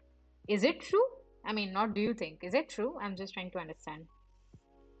true? Is it true? I mean, not do you think? Is it true? I'm just trying to understand.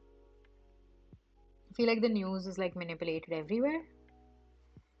 feel like the news is like manipulated everywhere.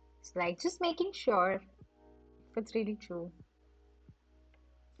 It's like just making sure if it's really true.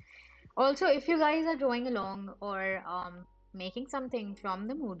 Also, if you guys are drawing along or making something from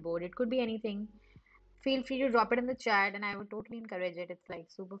the mood board, it could be anything. Feel free to drop it in the chat, and I would totally encourage it. It's like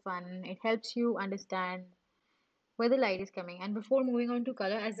super fun. It helps you understand where the light is coming. And before moving on to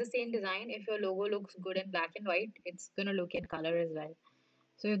color, as the same design, if your logo looks good in black and white, it's gonna look in color as well.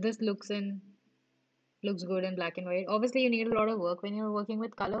 So if this looks good in black and white, obviously you need a lot of work when you're working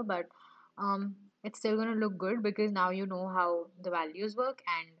with color, but it's still gonna look good because now you know how the values work.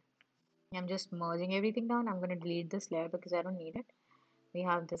 And I'm just merging everything down. I'm gonna delete this layer because I don't need it. We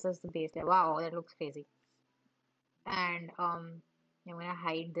have this as the base layer. Wow, that looks crazy. And I'm gonna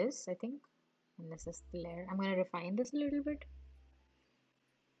hide this, I think. And this is the layer. I'm gonna refine this a little bit.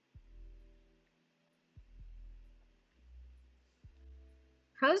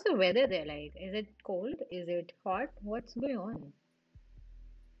 How's the weather there like? Is it cold? Is it hot? What's going on?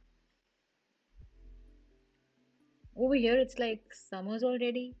 Over here, it's like summer's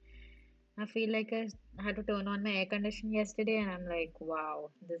already. I feel like I had to turn on my air conditioning yesterday, and I'm like, wow,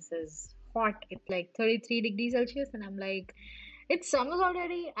 this is hot. It's like 33 degrees Celsius, and I'm like, it's summer's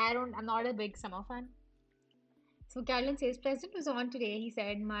already. I'm not a big summer fan. So Carolyn says, President was on today. He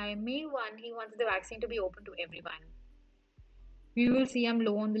said, my main one, he wants the vaccine to be open to everyone. We will see. I'm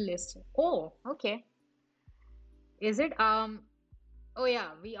low on the list. Oh, okay. Is it? Oh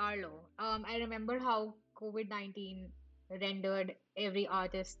yeah, we are low. I remember how COVID-19 rendered every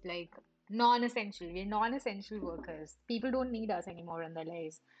artist like non-essential. We're non-essential workers. People don't need us anymore in their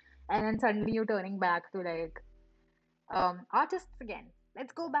lives. And then suddenly you're turning back to like artists again.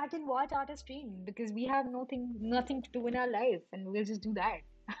 Let's go back and watch artists stream because we have nothing to do in our life and we'll just do that.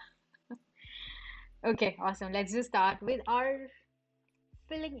 Okay, awesome. Let's just start with our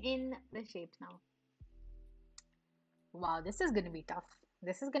filling in the shapes now. Wow, this is gonna be tough.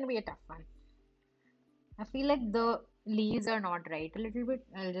 This is gonna be a tough one. I feel like the leaves are not right a little bit.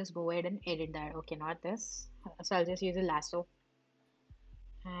 I'll just go ahead and edit that. Okay, not this. So I'll just use a lasso.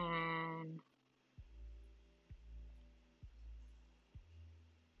 And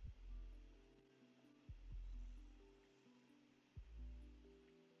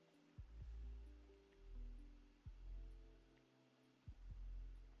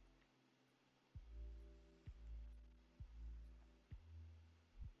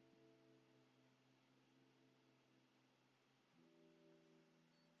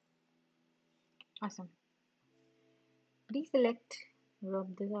awesome. Deselect,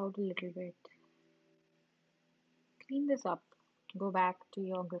 rub this out a little bit. Clean this up. Go back to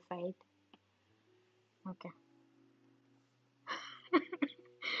your graphite. Okay.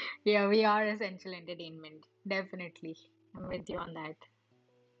 Yeah, we are essential entertainment. Definitely. I'm with you on that.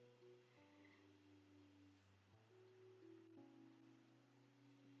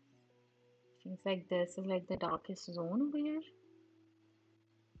 Seems like this is like the darkest zone over here.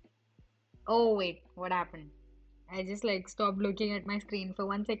 Oh, wait, what happened? I just like stopped looking at my screen for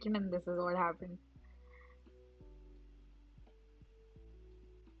 1 second and this is what happened.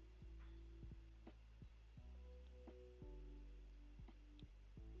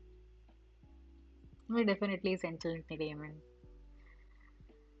 We're definitely essential entertainment.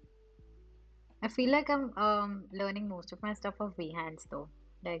 I feel like I'm learning most of my stuff off Behance though.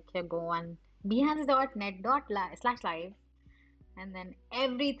 Like you go on behance.net/live and then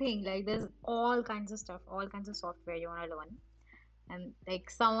everything like there's all kinds of stuff, all kinds of software you want to learn. And like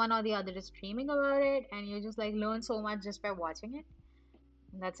someone or the other is streaming about it and you just like learn so much just by watching it.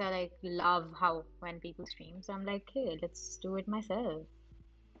 And that's why I like love how when people stream. So I'm like, hey, let's do it myself.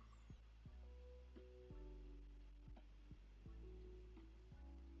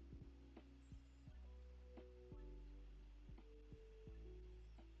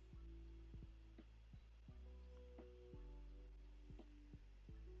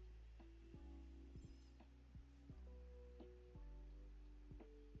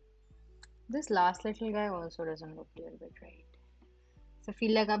 This last little guy also doesn't look a little bit right. So I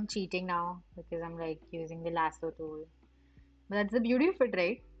feel like I'm cheating now because I'm like using the lasso tool. But that's the beauty of it,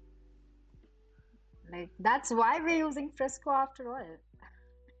 right? Like that's why we're using Fresco after all.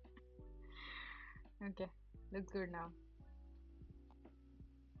 Okay, looks good now.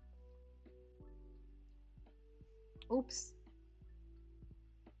 Oops.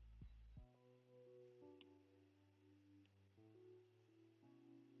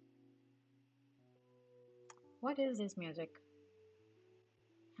 What is this music?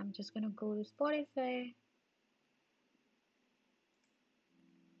 I'm just gonna go to Spotify.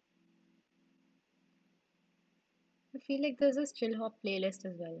 I feel like there's a chill hop playlist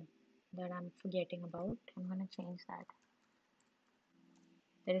as well. that I'm forgetting about. I'm gonna change that.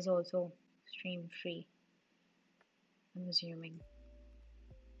 That is also stream free, I'm assuming.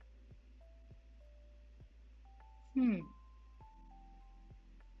 Hmm.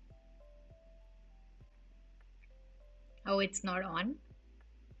 Oh, it's not on.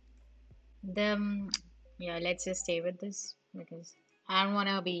 Then, yeah, let's just stay with this because I don't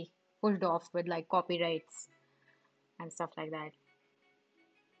wanna be pushed off with like copyrights and stuff like that.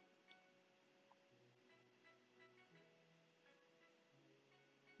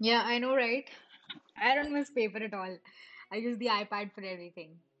 Yeah, I know, right? I don't miss paper at all. I use the iPad for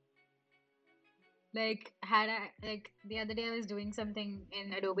everything. Like had I like the other day I was doing something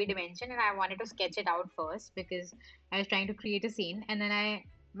in Adobe Dimension and I wanted to sketch it out first because I was trying to create a scene and then I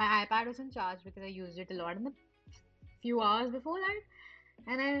my iPad was in charge because I used it a lot in the few hours before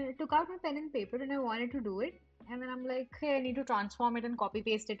that and I took out my pen and paper and I wanted to do it and then I'm like, hey, I need to transform it and copy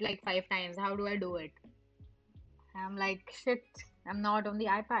paste it like 5 times. How do I do it? And I'm like, shit, I'm not on the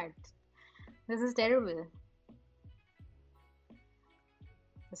iPad. This is terrible.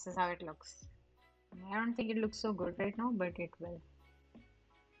 This is how it looks. I don't think it looks so good right now, but it will.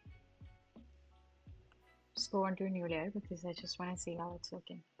 Just go on to a new layer because I just want to see how it's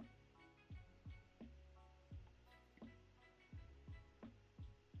looking.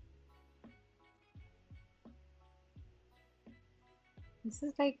 This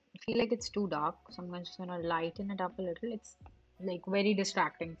is like, I feel like it's too dark, so I'm just gonna lighten it up a little. It's like very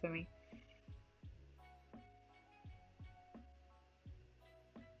distracting for me.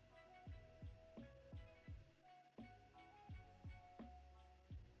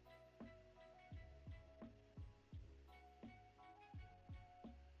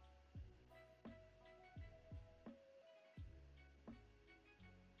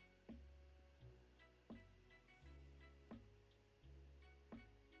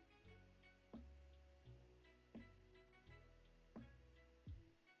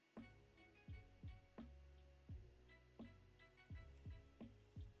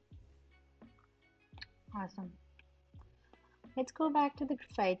 Awesome. Let's go back to the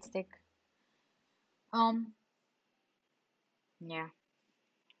graphite stick. Um, yeah,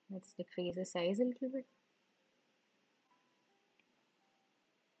 let's decrease the size a little bit.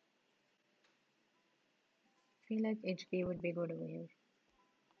 I feel like HB would be good over here.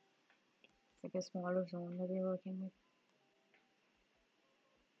 It's like a smaller zone that we're working with.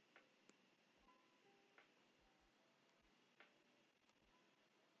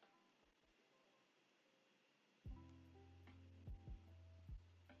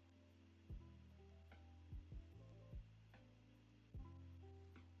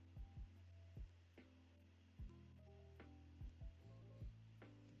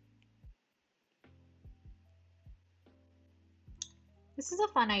 This is a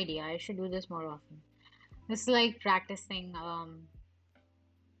fun idea. I should do this more often. This is like practicing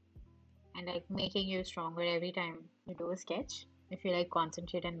and like making you stronger every time you do a sketch. If you like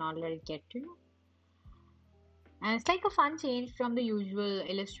concentrate and not let it get to you. And it's like a fun change from the usual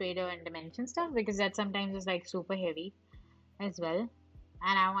Illustrator and Dimension stuff because that sometimes is like super heavy as well.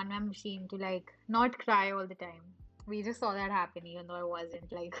 And I want my machine to like not cry all the time. We just saw that happen even though I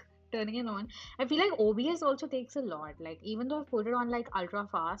wasn't like turning it on. I feel like OBS also takes a lot. Like even though I put it on like ultra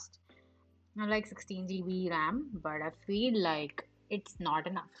fast, not like 16 GB RAM, but I feel like it's not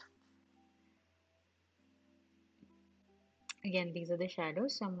enough. Again, these are the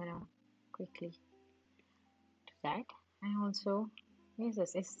shadows, so I'm gonna quickly do that. And also, where is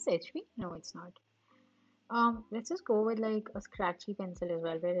this? Is this HB? No, it's not. Let's just go with like a scratchy pencil as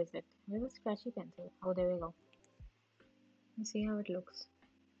well. Where is it? Where's the scratchy pencil? Oh, there we go. Let's see how it looks.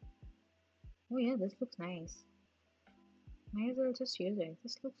 Oh yeah, this looks nice. Might as well just use it.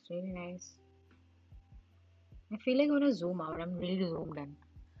 This looks really nice. I feel like I want to zoom out. I'm really zoomed in.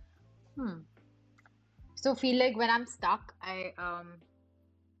 Hmm. So feel like when I'm stuck,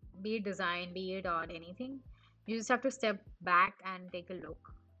 be it design, be it art, anything, you just have to step back and take a look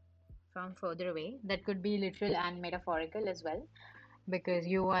from further away. That could be literal and metaphorical as well. Because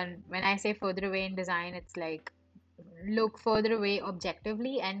you want, when I say further away in design, it's like look further away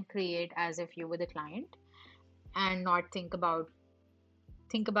objectively and create as if you were the client and not think about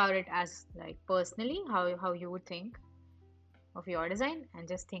it as like personally how you would think of your design and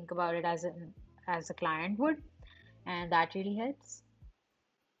just think about it as a client would and that really helps.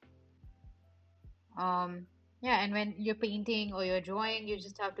 um yeah, and when you're painting or you're drawing you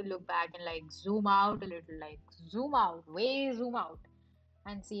just have to look back and like zoom out a little, like zoom out, way zoom out,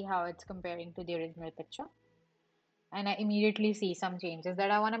 and see how it's comparing to the original picture. And I immediately see some changes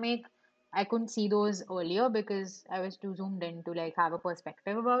that I want to make. I couldn't see those earlier because I was too zoomed in to like have a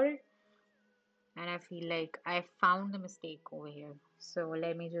perspective about it. and I feel like I found the mistake over here. So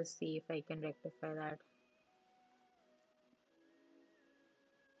let me just see if I can rectify that.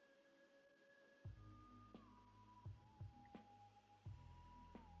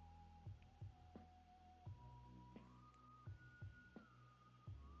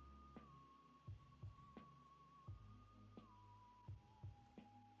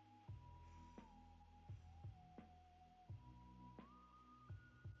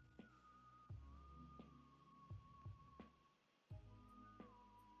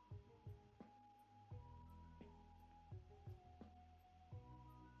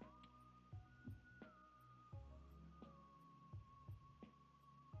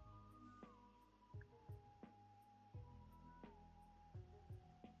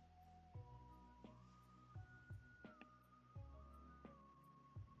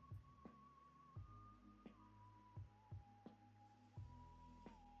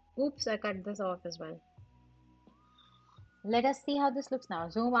 Oops, I cut this off as well. Let us see how this looks now.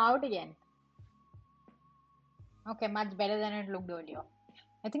 Zoom out again. Okay, much better than it looked earlier.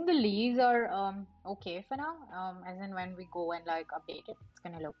 I think the leaves are okay for now. As in when we go and like update it, it's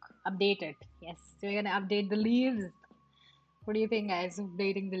gonna look updated. Yes, so we're gonna update the leaves. What do you think, guys?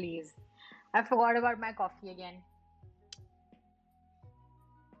 Updating the leaves. I forgot about my coffee again.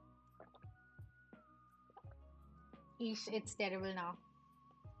 Eesh, it's terrible now.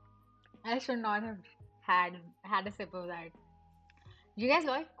 I should not have had a sip of that. Do you guys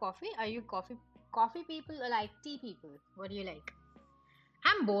like coffee? Are you coffee people or like tea people? What do you like?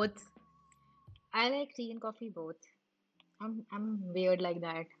 I'm both. I like tea and coffee both. I'm weird like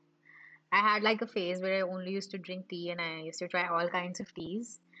that. I had like a phase where I only used to drink tea and I used to try all kinds of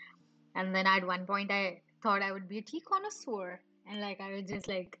teas. And then at one point I thought I would be a tea connoisseur and like I would just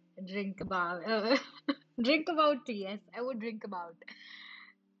like drink about drink about tea. Yes, I would drink about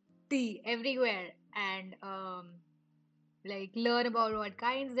tea everywhere and like learn about what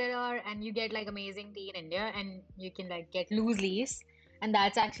kinds there are, and you get like amazing tea in India and you can like get loose leaves, and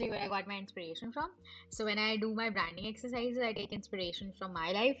that's actually where I got my inspiration from. So when I do my branding exercises, I take inspiration from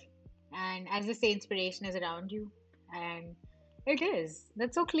my life, and as they say, inspiration is around you, and it is.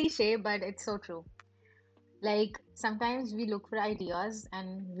 That's so cliche, but it's so true. Like sometimes we look for ideas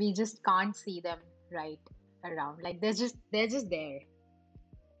and we just can't see them right around. Like they're just there.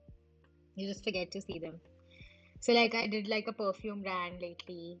 You just forget to see them. So like I did like a perfume brand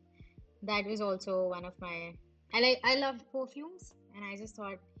lately. That was also one of my I love perfumes and I just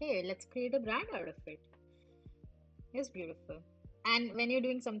thought, hey, let's create a brand out of it. It's beautiful. And when you're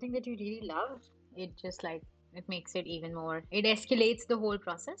doing something that you really love, it just like it makes it even more. It escalates the whole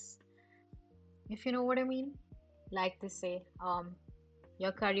process, if you know what I mean. Like to say,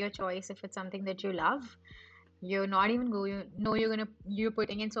 your career choice, if it's something that you love, you're not even going know you're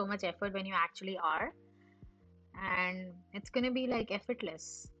putting in so much effort when you actually are, and it's gonna be like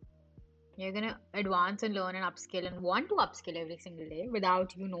effortless. You're gonna advance and learn and upskill and want to upskill every single day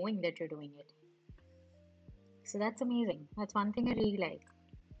without you knowing that you're doing it. So that's amazing. That's one thing I really like.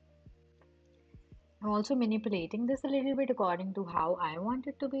 I'm also manipulating this a little bit according to how I want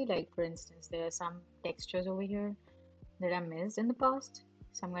it to be. Like, for instance, there are some textures over here that I missed in the past.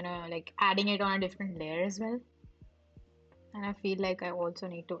 So I'm gonna like adding it on a different layer as well. And I feel like I also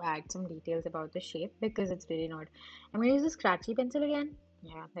need to add some details about the shape because it's really not. I'm gonna use the scratchy pencil again.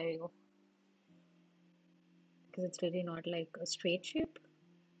 Yeah, there you go. Because it's really not like a straight shape.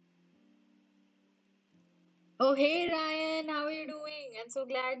 Oh, hey Ryan, how are you doing? I'm so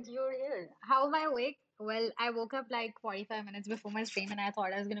glad you're here. How am I awake? Well, I woke up like 45 minutes before my stream and I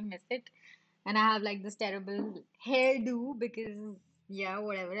thought I was gonna miss it. And I have like this terrible hairdo because, yeah,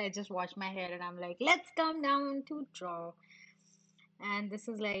 whatever. I just washed my hair and I'm like, let's come down to draw. And this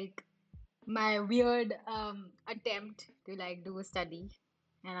is like my weird attempt to like do a study.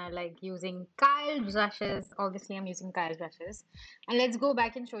 And I like using Kyle brushes. Obviously, I'm using Kyle brushes. And let's go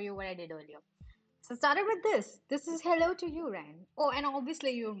back and show you what I did earlier. So started with this. This is hello to you, Ryan. Oh, and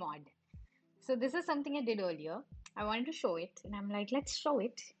obviously your mod. So this is something I did earlier. I wanted to show it, and I'm like, let's show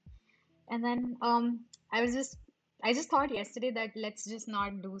it. And then I just thought yesterday that let's just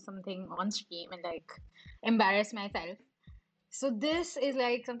not do something on stream and like embarrass myself. So this is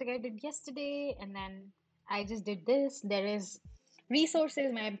like something I did yesterday, and then I just did this. There is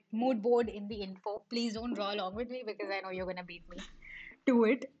resources, my mood board in the info. Please don't draw along with me because I know you're gonna beat me to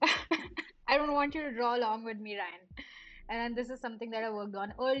it. I don't want you to draw along with me, Ryan. And then this is something that I worked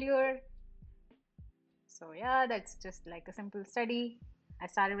on earlier. So yeah, that's just like a simple study. I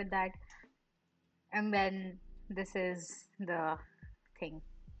started with that. And then this is the thing.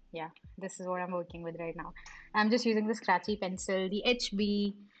 Yeah, this is what I'm working with right now. I'm just using the scratchy pencil, the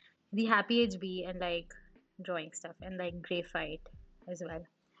HB the Happy HB and like drawing stuff and like graphite as well.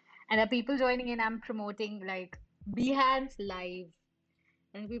 And the people joining in, I'm promoting like Behance Live.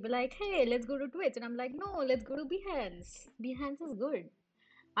 And people like, hey, let's go to Twitch. And I'm like, no, let's go to Behance. Behance is good.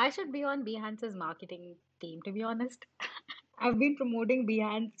 I should be on Behance's marketing team, to be honest. I've been promoting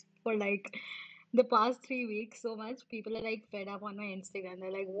Behance for like the past 3 weeks so much. People are like fed up on my Instagram.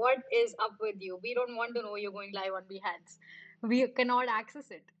 They're like, what is up with you? We don't want to know you're going live on Behance. We cannot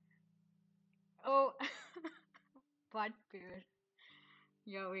access it. Oh, but pure.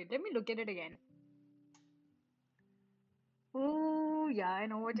 Yeah, wait, let me look at it again. Oh, yeah, I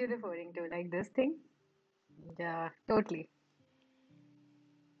know what you're referring to. Like this thing? Yeah, totally.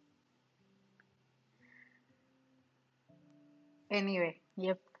 Anyway,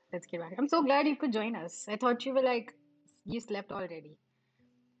 yep, let's get back. I'm so glad you could join us. I thought you were like, you slept already.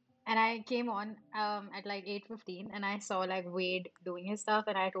 And I came on at like 8:15 and I saw like Wade doing his stuff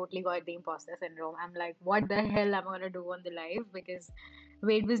and I totally got the imposter syndrome. I'm like, what the hell am I gonna do on the live? Because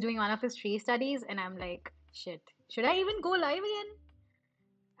Wade was doing one of his tree studies and I'm like, shit, should I even go live again?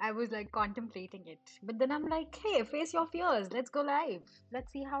 I was like contemplating it. But then I'm like, hey, face your fears. Let's go live.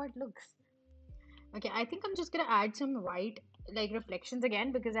 Let's see how it looks. Okay, I think I'm just gonna add some white like reflections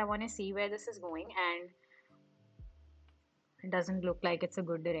again because I want to see where this is going and it doesn't look like it's a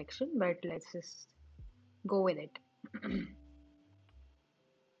good direction, but let's just go with it.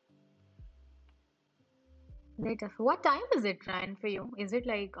 Later. What time is it, Ryan, for you? Is it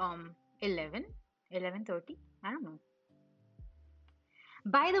like 11? 11:30? I don't know.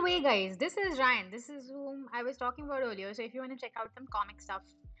 By the way, guys, this is Ryan. This is whom I was talking about earlier. So if you want to check out some comic stuff.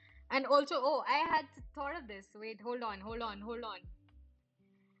 And also, oh, I had thought of this. Wait, hold on.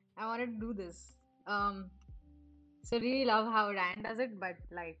 I wanted to do this. So really love how Ryan does it, but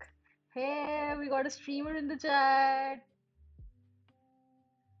like, hey, we got a streamer in the chat.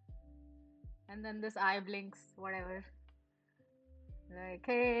 And then this eye blinks, whatever. Like,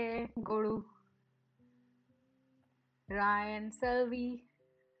 hey, go to Ryan Selvi.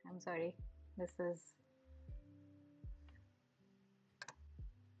 I'm sorry. This is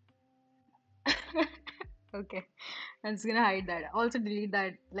okay. I'm just gonna hide that. Also delete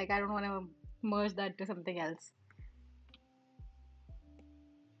that. Like I don't wanna merge that to something else.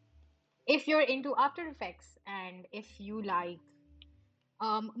 If you're into After Effects and if you like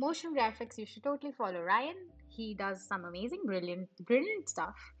motion graphics, you should totally follow Ryan. He does some amazing, brilliant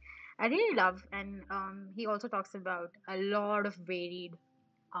stuff. I really love, and he also talks about a lot of varied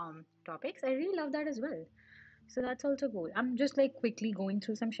topics. I really love that as well. So that's also cool. I'm just like quickly going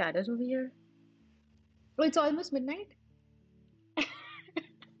through some shadows over here. Oh, it's almost midnight.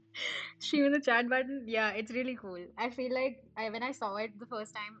 Stream in the chat button. Yeah, it's really cool. I feel like when I saw it the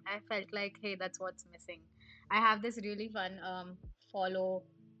first time, I felt like, hey, that's what's missing. I have this really fun follow.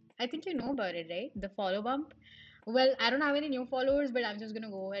 I think you know about it, right? The follow bump. Well, I don't have any new followers, but I'm just gonna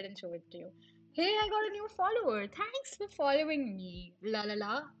go ahead and show it to you. Hey, I got a new follower. Thanks for following me. La la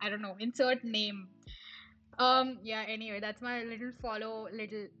la. I don't know. Insert name. Yeah, anyway, that's my little follow,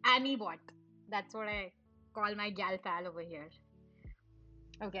 little Annie bot. That's what I call my gal pal over here.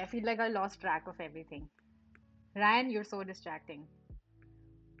 Okay, I feel like I lost track of everything. Ryan, you're so distracting.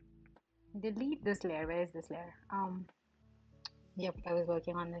 Delete this layer. Where is this layer? Yep, I was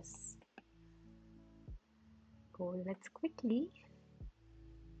working on this. Cool. Let's quickly.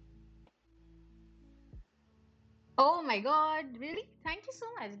 Oh my God, really? Thank you so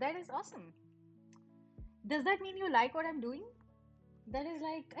much. That is awesome. Does that mean you like what I'm doing? That is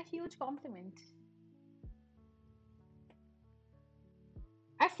like a huge compliment.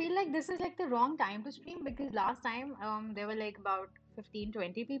 I feel like this is like the wrong time to stream because last time there were like about 15,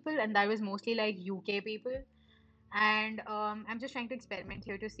 20 people and that was mostly like UK people. And I'm just trying to experiment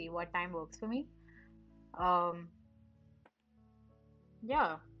here to see what time works for me. Um,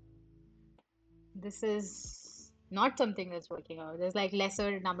 yeah, this is not something that's working out. There's like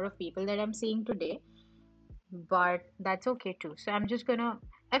lesser number of people that I'm seeing today, but that's okay too. So I'm just gonna,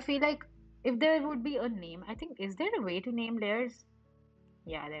 I feel like if there would be a name, I think, is there a way to name layers?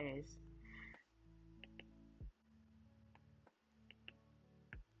 Yeah, there is.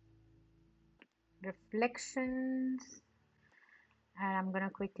 Reflections. And I'm gonna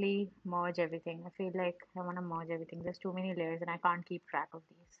quickly merge everything. I feel like I wanna merge everything. There's too many layers and I can't keep track of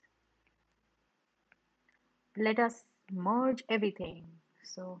these. Let us merge everything.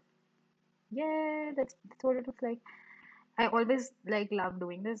 So yeah, that's what it looks like. I always like love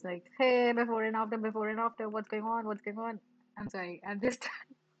doing this, like, hey, before and after, what's going on? What's going on? I'm sorry, I'm just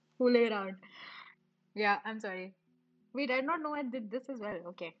fooling around. Yeah, I'm sorry. Wait, I did not know I did this as well.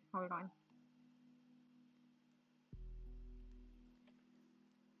 Okay, hold on.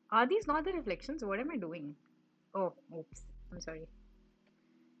 Are these not the reflections? What am I doing? Oh, oops. I'm sorry.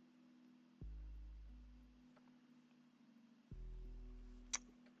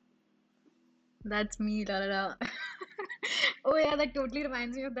 That's me, la la la. Oh yeah, that totally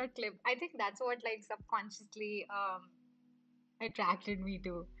reminds me of that clip. I think that's what like subconsciously attracted me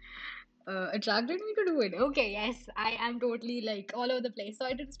to do it. Okay, yes, I am totally like all over the place.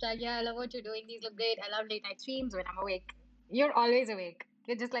 Sorry to distract. Yeah, I love what you're doing. These look great. I love late night streams when I'm awake. You're always awake.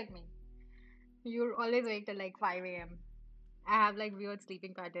 You're just like me. You're always awake till like 5 a.m. I have like weird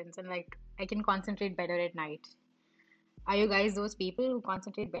sleeping patterns and like I can concentrate better at night. Are you guys those people who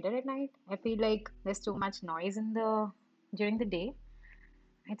concentrate better at night? I feel like there's too much noise in the during the day.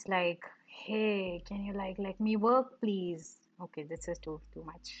 It's like, hey, can you like let me work, please? Okay, this is too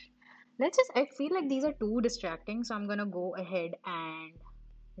much. Let's just. I feel like these are too distracting, so I'm gonna go ahead and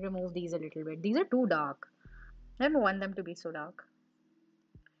remove these a little bit. These are too dark. I don't want them to be so dark.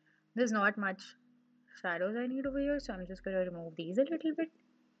 There's not much shadows I need over here, so I'm just gonna remove these a little bit.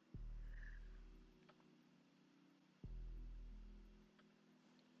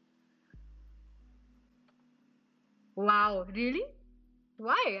 Wow, really?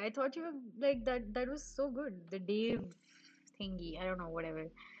 Why? I thought you were like that. That was so good. The Dave thingy. I don't know, whatever.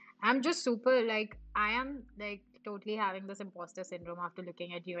 I'm just super like I am like totally having this imposter syndrome after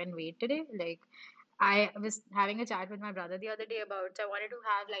looking at you and Wade today. Like I was having a chat with my brother the other day about I wanted to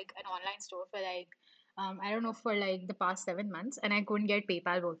have like an online store for like I don't know for like the past 7 months and I couldn't get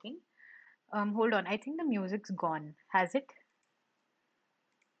PayPal working. Hold on. I think the music's gone. Has it?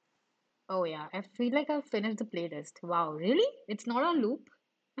 Oh yeah. I feel like I've finished the playlist. Wow, really? It's not on loop?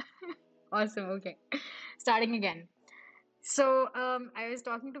 Awesome. Okay. Starting again. So, I was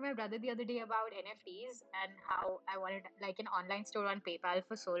talking to my brother the other day about NFTs and how I wanted like an online store on PayPal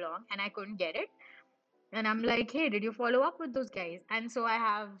for so long and I couldn't get it. And I'm like, hey, did you follow up with those guys? And so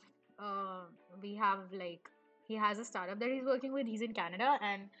uh, we have like, he has a startup that he's working with. He's in Canada,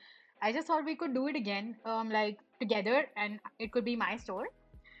 and I just thought we could do it again, like together, and it could be my store.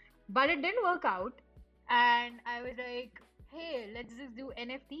 But it didn't work out. And I was like, hey, let's just do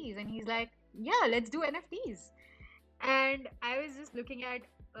NFTs. And he's like, yeah, let's do NFTs. And I was just looking at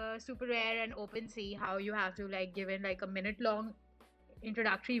Super Rare and OpenSea, how you have to like give in like a minute long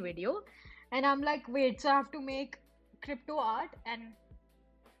introductory video. And I'm like, wait, so I have to make crypto art and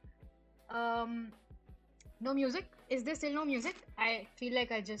um, no music? Is there still no music? I feel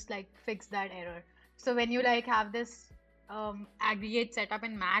like I just like fixed that error. So when you like have this aggregate setup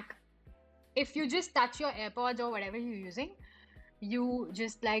in Mac, if you just touch your AirPods or whatever you're using, you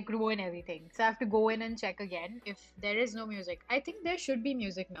just like ruin everything. So I have to go in and check again if there is no music. I think there should be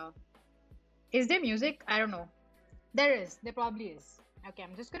music now. Is there music? I don't know. There is. There probably is. Okay,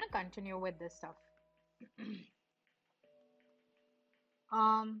 I'm just gonna continue with this stuff.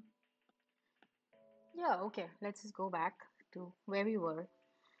 Um, yeah, okay. Let's just go back to where we were.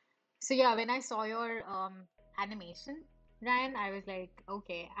 So yeah, when I saw your animation, Ryan, I was like,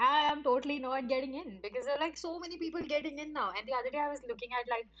 okay, I am totally not getting in because there are like so many people getting in now. And the other day I was looking at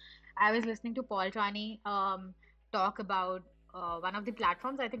like I was listening to Paul Trani talk about one of the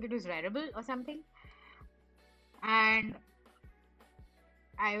platforms, I think it was Rarible or something. And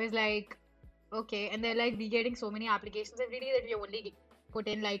I was like, okay, and they're like we getting so many applications every day that we only put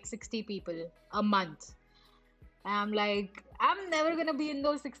in like 60 people a month. I'm like, I'm never gonna be in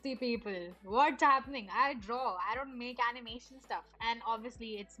those 60 people. What's happening? I draw, I don't make animation stuff. And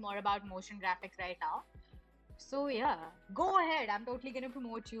obviously, it's more about motion graphics right now. So, yeah, go ahead. I'm totally gonna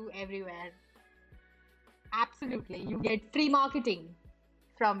promote you everywhere. Absolutely. You get free marketing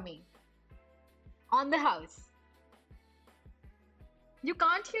from me on the house. You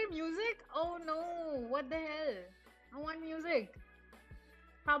can't hear music? Oh no, what the hell? I want music.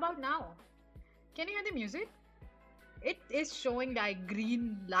 How about now? Can you hear the music? It is showing like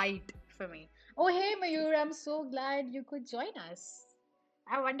green light for me. Oh, hey, Mayur, I'm so glad you could join us.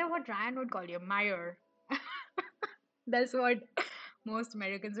 I wonder what Ryan would call you, Mayor. That's what most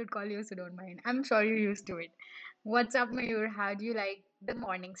Americans would call you, so don't mind. I'm sure you're used to it. What's up, Mayur? How do you like the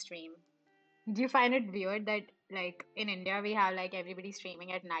morning stream? Do you find it weird that, like, in India, we have like everybody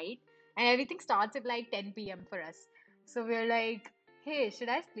streaming at night and everything starts at like 10 p.m. for us? So we're like, hey, should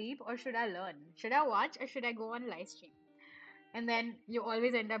I sleep or should I learn? Should I watch or should I go on live stream? And then you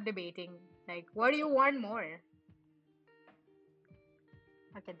always end up debating, like, what do you want more?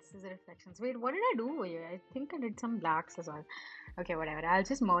 Okay, this is the reflections. Wait, what did I do here? I think I did some blacks as well. Okay, whatever. I'll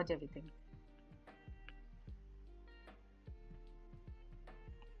just merge everything.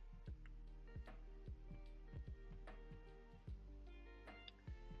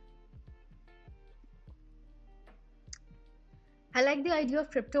 I like the the idea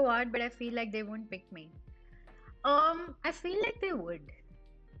of crypto art, but I feel like they won't pick me. I feel like they would.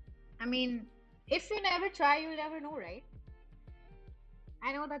 I mean, if you never try, you'll never know, right?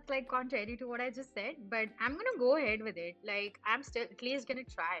 I know that's like contrary to what I just said, but I'm gonna go ahead with it. Like, I'm still at least gonna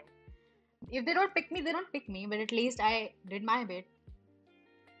try. If they don't pick me, they don't pick me, but at least I did my bit.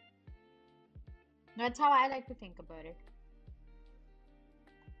 That's how I like to think about it.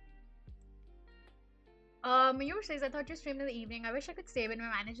 Mayur says, I thought you streamed in the evening. I wish I could stay, but my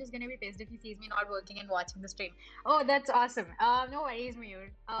manager's gonna be pissed if he sees me not working and watching the stream. Oh, that's awesome. No worries, Mayur.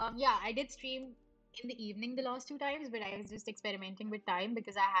 Yeah, I did stream in the evening the last two times, but I was just experimenting with time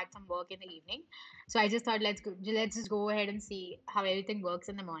because I had some work in the evening. So I just thought let's just go ahead and see how everything works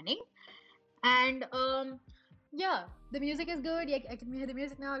in the morning. And yeah, the music is good. Yeah, I can hear the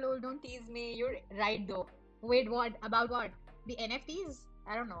music now. Lol, don't tease me. You're right though. Wait, what? About what? The NFTs?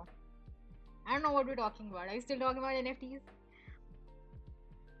 I don't know. I don't know what we're talking about. Are you still talking about NFTs?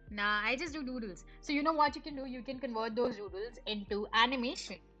 Nah, I just do doodles. So you know what you can do? You can convert those doodles into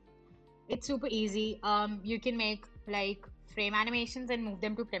animation. It's super easy. You can make like frame animations and move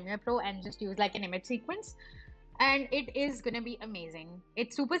them to Premiere Pro and just use like an image sequence, and it is gonna be amazing.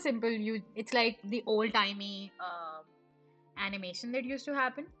 It's super simple. It's like the old timey animation that used to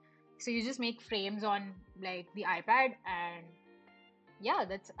happen. So you just make frames on like the iPad, and yeah,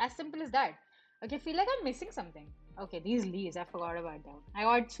 that's as simple as that. Okay, I feel like I'm missing something. Okay, these leaves, I forgot about them. I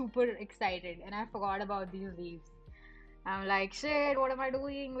got super excited and I forgot about these leaves. I'm like, shit, what am I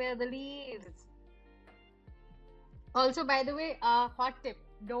doing? Where are the leaves? Also, by the way, hot tip,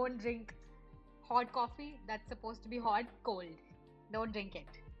 don't drink hot coffee that's supposed to be hot cold. Don't drink it.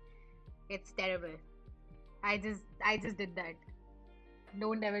 It's terrible. I just did that.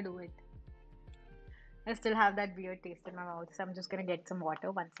 Don't ever do it. I still have that weird taste in my mouth, so I'm just gonna get some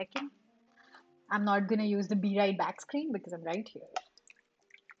water. 1 second. I'm not gonna use the be right back screen because I'm right here.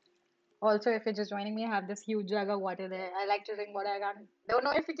 Also, if you're just joining me, I have this huge jug of water there. I like to drink water. I don't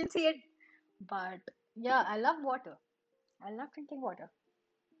know if you can see it, but yeah, I love water. I love drinking water.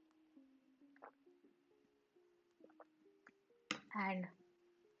 And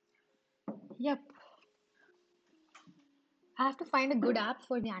yep, I have to find a good app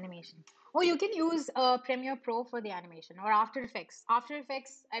for the animation. Oh, you can use Premiere Pro for the animation or After Effects. After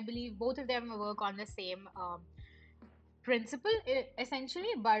Effects, I believe both of them work on the same principle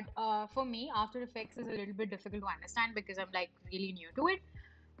essentially, but for me, After Effects is a little bit difficult to understand because I'm like really new to it.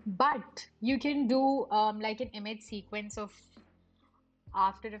 But you can do like an image sequence of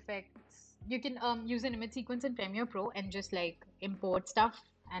After Effects. You can use an image sequence in Premiere Pro and just like import stuff,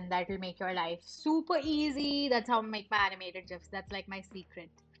 and that will make your life super easy. That's how I make my animated GIFs. That's like my secret.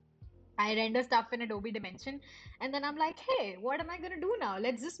 I render stuff in Adobe Dimension, and then I'm like, hey, what am I gonna do now?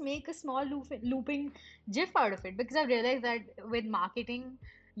 Let's just make a small looping GIF out of it because I've realized that with marketing,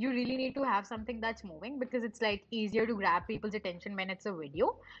 you really need to have something that's moving because it's like easier to grab people's attention when it's a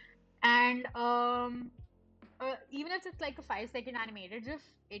video. And even if it's like a 5 second animated GIF,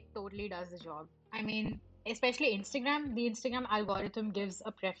 it totally does the job. I mean, especially Instagram, the Instagram algorithm gives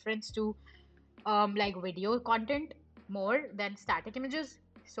a preference to like video content more than static images.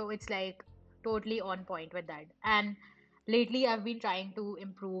 So it's like totally on point with that. And lately, I've been trying to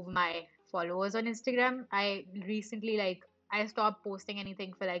improve my followers on Instagram. I recently like I stopped posting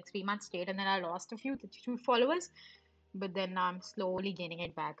anything for like 3 months straight, and then I lost a few followers. But then now I'm slowly gaining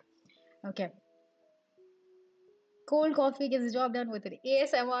it back. Okay. Cold coffee gets the job done with it.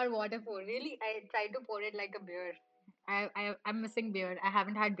 ASMR water pour. Really, I tried to pour it like a beer. I'm missing beer. I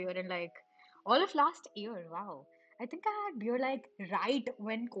haven't had beer in like all of last year. Wow. I think I had beer like right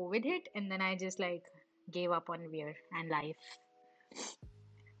when COVID hit, and then I just like gave up on beer and life.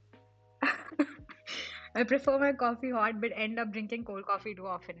 I prefer my coffee hot, but end up drinking cold coffee too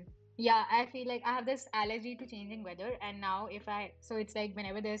often. Yeah, I feel like I have this allergy to changing weather, and now if I so it's like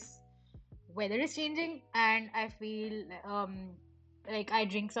whenever this weather is changing and I feel like I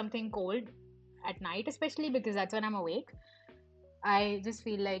drink something cold at night, especially because that's when I'm awake. I just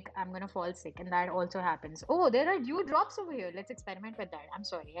feel like I'm gonna fall sick, and that also happens. Oh, there are dew drops over here. Let's experiment with that. I'm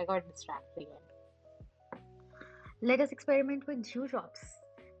sorry, I got distracted again. Let us experiment with dew drops.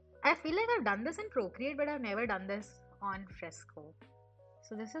 I feel like I've done this in Procreate, but I've never done this on Fresco.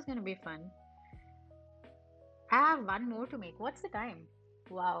 So this is gonna be fun. I have one more to make. What's the time?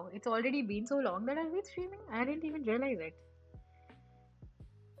 Wow, it's already been so long that I've been streaming. I didn't even realize it.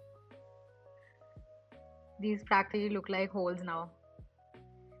 These practically look like holes now.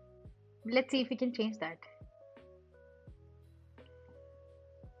 Let's see if we can change that.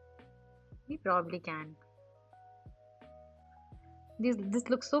 We probably can. This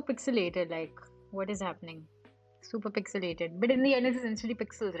looks so pixelated, like what is happening? Super pixelated. But in the end, it's essentially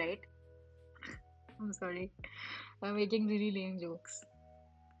pixels, right? I'm sorry. I'm making really lame jokes.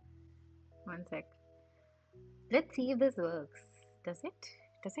 One sec. Let's see if this works. Does it?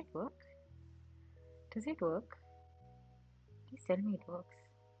 Does it work? Does it work? Please tell me it works.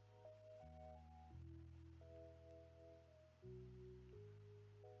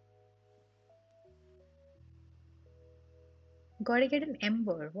 Gotta get an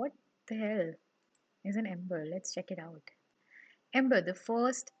ember. What the hell is an ember? Let's check it out. Ember, the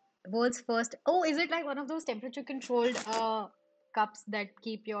first world's first. Oh, is it like one of those temperature controlled cups that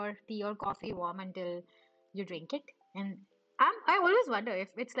keep your tea or coffee warm until you drink it? And I always wonder if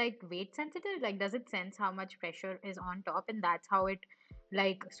it's like weight sensitive. Like, does it sense how much pressure is on top, and that's how it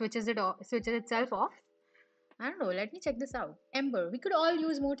like switches itself off? I don't know. Let me check this out. Ember, we could all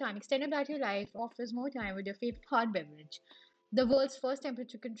use more time. Extended battery life offers more time with your favorite hot beverage. The world's first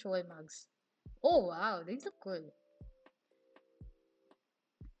temperature control mugs. Oh wow, these look cool.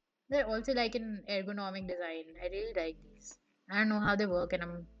 They're also like an ergonomic design. I really like these. I don't know how they work, and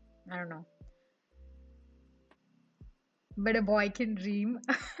I don't know. But a boy can dream.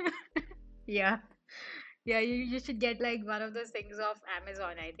 Yeah. Yeah, you should get like one of those things off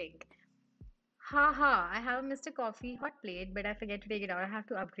Amazon, I think. Haha, I have a Mr. Coffee hot plate, but I forget to take it out. I have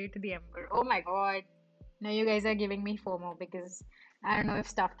to upgrade to the Ember. Oh my God. Now you guys are giving me FOMO because I don't know if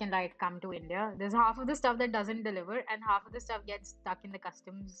stuff can like come to India. There's half of the stuff that doesn't deliver and half of the stuff gets stuck in the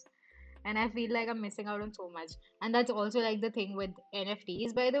customs, and I feel like I'm missing out on so much. And that's also like the thing with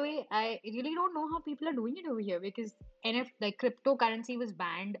NFTs, by the way. I really don't know how people are doing it over here because like cryptocurrency was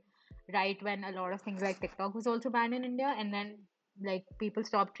banned right when a lot of things like TikTok was also banned in India, and then like people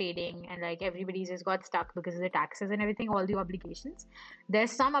stopped trading and like everybody just got stuck because of the taxes and everything, all the obligations.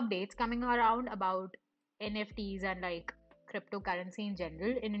 There's some updates coming around about NFTs and like cryptocurrency in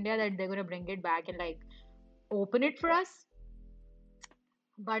general in India that they're gonna bring it back and like open it for us.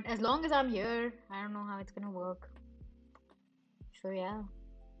 But as long as I'm here, I don't know how it's gonna work. So yeah,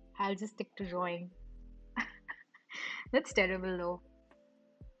 I'll just stick to drawing. That's terrible though.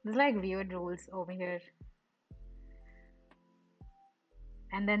 There's like weird rules over here.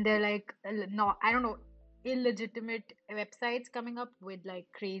 And then they're like, no, I don't know, illegitimate websites coming up with like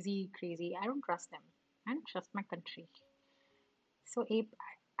crazy, crazy. I don't trust them. I don't trust my country. So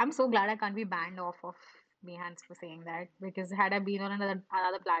I'm so glad I can't be banned off of Behance for saying that because had I been on another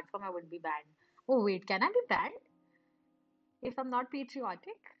platform, I would be banned. Oh wait, can I be banned if I'm not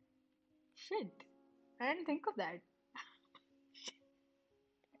patriotic? Shit. I didn't think of that.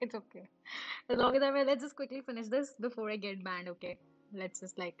 It's okay. As long as let's just quickly finish this before I get banned, okay? Let's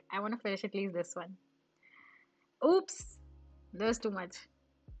just like, I want to finish at least this one. Oops, there's too much.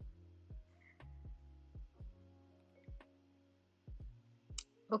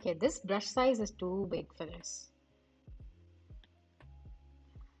 Okay, this brush size is too big for this.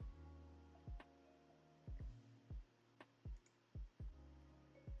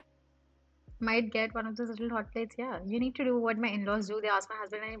 Might get one of those little hot plates. Yeah, you need to do what my in-laws do. They ask my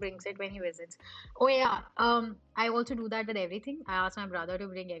husband and he brings it when he visits. Oh yeah, I also do that with everything. I ask my brother to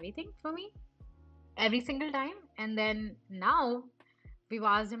bring everything for me every single time, and then now we've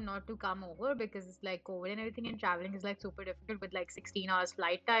asked him not to come over because it's like COVID and everything, and traveling is like super difficult with like 16 hours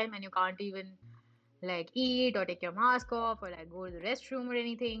flight time, and you can't even like eat or take your mask off or like go to the restroom or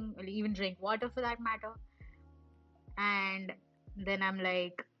anything, or even drink water for that matter. And then I'm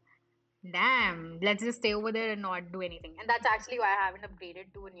like, damn, let's just stay over there and not do anything. And that's actually why I haven't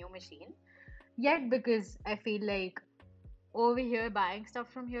upgraded to a new machine yet because I feel like over here buying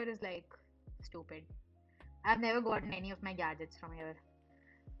stuff from here is like stupid. I've never gotten any of my gadgets from here.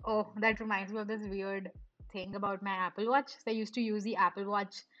 Oh, that reminds me of this weird thing about my Apple Watch. So I used to use the Apple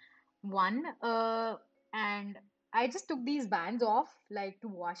Watch one, and I just took these bands off, like to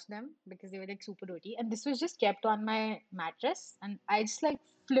wash them because they were like super dirty. And this was just kept on my mattress, and I just like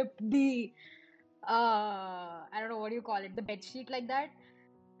flipped the, I don't know what do you call it, the bed sheet like that,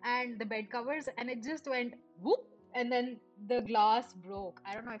 and the bed covers, and it just went whoop, and then the glass broke.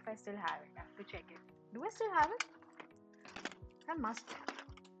 I don't know if I still have it. I have to check it. Do I still have it? I must.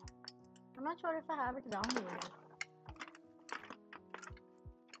 I'm not sure if I have it around here.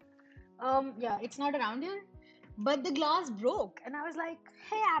 Yeah, it's not around here. But the glass broke, and I was like,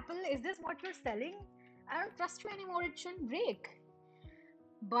 "Hey, Apple, is this what you're selling? I don't trust you anymore. It shouldn't break."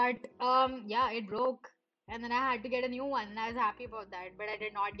 But yeah, it broke, and then I had to get a new one, and I was happy about that. But I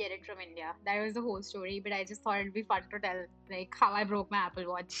did not get it from India. That was the whole story. But I just thought it'd be fun to tell, like how I broke my Apple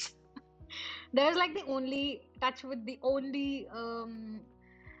Watch. That was like the only touch with the only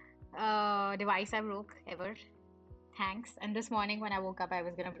device I broke ever. thanks. And this morning when I woke up, I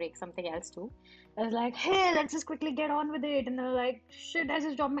was gonna break something else too. I was like, hey, let's just quickly get on with it. And then like, shit, I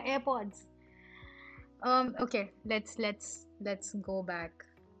just dropped my AirPods. Okay, let's go back.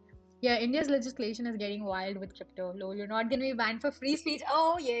 Yeah, India's legislation is getting wild with crypto. Lol, you're not gonna be banned for free speech.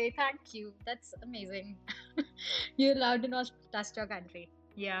 Oh yay, thank you. That's amazing. You're allowed to not trust your country.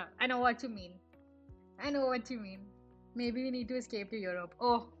 Yeah, I know what you mean. I know what you mean. Maybe we need to escape to Europe.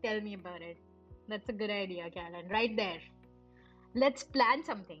 Oh, tell me about it. That's a good idea, Callan. Right there. Let's plan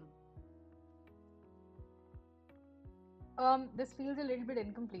something. This feels a little bit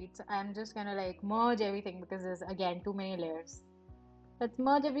incomplete, so I'm just gonna like merge everything because there's again too many layers. Let's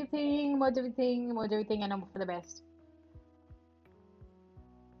merge everything, merge everything, merge everything, and hope for the best.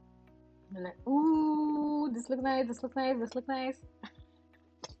 Like, ooh, this looks nice, this looks nice, this looks nice.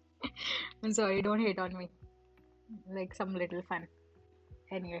 I'm sorry, don't hate on me. Like some little fun.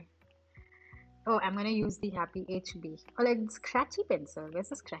 Anyway. Oh, I'm gonna use the Happy HB. Or like scratchy pencil. Where's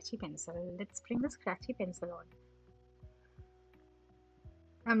the scratchy pencil? Let's bring the scratchy pencil on.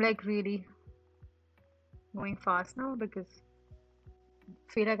 I'm like really going fast now because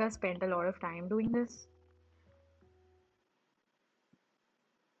I feel like I spent a lot of time doing this.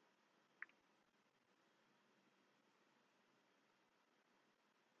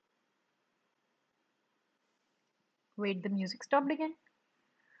 Wait, the music stopped again?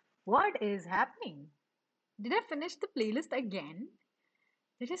 What is happening? Did I finish the playlist again?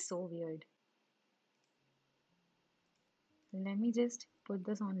 This is so weird. Let me just put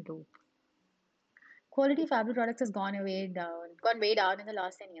this on loop. Quality fabric products has gone way down in the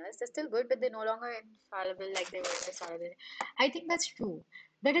last 10 years. They're still good, but they're no longer infallible like they were at the start of the. I think that's true.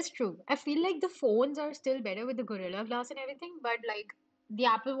 That is true. I feel like the phones are still better with the Gorilla Glass and everything, but like the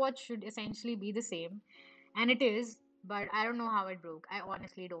Apple Watch should essentially be the same. And it is, but I don't know how it broke. I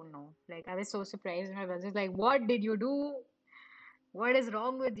honestly don't know. Like I was so surprised and my brother's like, what did you do? What is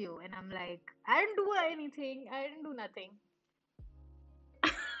wrong with you? And I'm like, I didn't do anything. I didn't do nothing.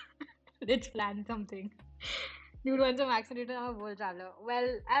 Let's plan something. Dude, once I'm vaccinated, I'm a world traveler. Well,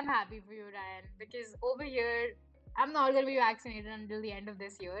 I'm happy for you, Ryan, because over here, I'm not gonna be vaccinated until the end of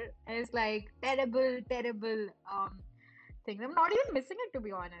this year. And it's like terrible, terrible things. I'm not even missing it to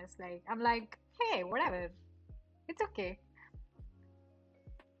be honest. Like I'm like, hey, whatever. It's okay.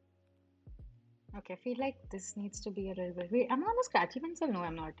 Okay, I feel like this needs to be a little bit. Wait, am I on the scratchy pencil? No,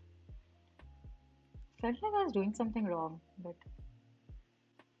 I'm not. Felt like I was doing something wrong, but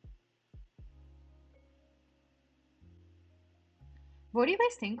what do you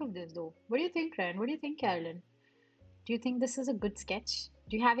guys think of this though? What do you think, Ryan? What do you think, Carolyn? Do you think this is a good sketch?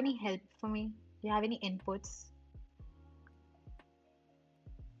 Do you have any help for me? Do you have any inputs?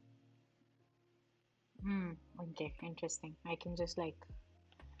 Hmm. Okay, interesting. I can just like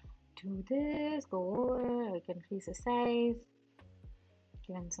do this, go over, I can increase the size,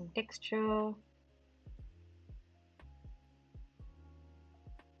 give in some texture,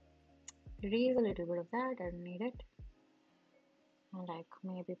 erase a little bit of that, I don't need it. And like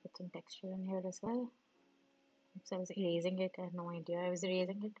maybe put some texture in here as well. Oops, I was erasing it. I had no idea I was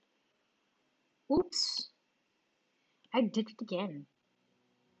erasing it. Oops, I did it again.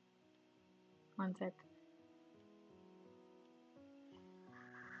 One sec.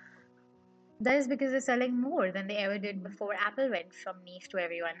 That is because they're selling more than they ever did before Apple went from niche to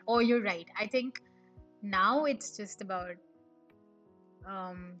everyone. Oh, you're right. I think now it's just about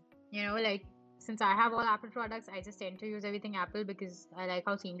like since I have all Apple products, I just tend to use everything Apple because I like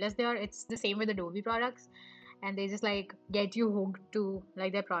how seamless they are. It's the same with Adobe products, and they just like get you hooked to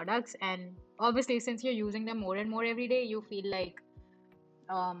like their products. And obviously, since you're using them more and more every day, you feel like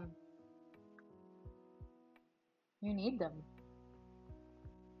um you need them.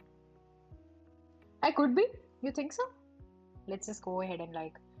 I could be. You think so? Let's just go ahead and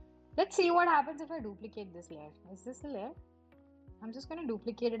like let's see what happens if I duplicate this layer. Is this a layer? I'm just gonna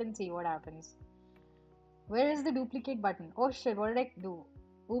duplicate it and see what happens. Where is the duplicate button? Oh shit, what did I do?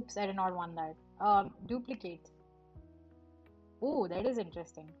 Oops, I did not want that. Duplicate. Oh, that is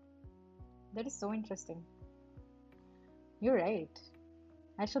interesting. That is so interesting. You're right.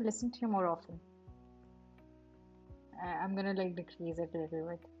 I should listen to you more often. I'm gonna like decrease it a little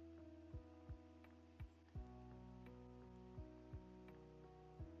bit.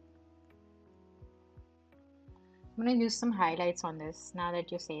 I'm gonna use some highlights on this now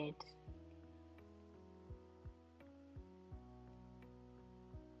that you say it.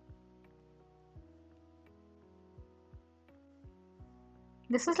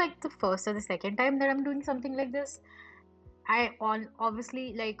 This is like the first or the second time that I'm doing something like this. I on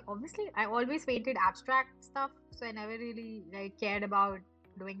obviously I always painted abstract stuff, so I never really like cared about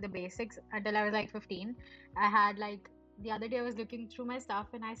doing the basics until I was like 15. I had like the other day I was looking through my stuff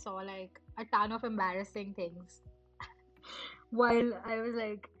and I saw like a ton of embarrassing things. While I was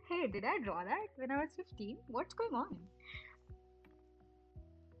like, hey, did I draw that when I was 15? What's going on?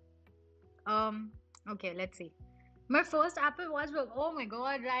 Um, okay, let's see. My first Apple Watch was, oh my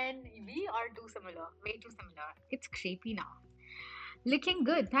God, Ryan, we are too similar, way too similar. It's creepy now. Looking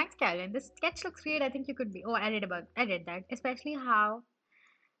good. Thanks, Karen. This sketch looks great. I think you could be. Oh, I read that. Especially how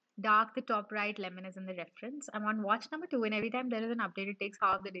dark the top right lemon is in the reference. I'm on watch number 2, and every time there is an update, it takes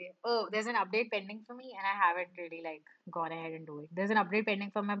half the day. Oh, there's an update pending for me, and I haven't really like gone ahead and do it. There's an update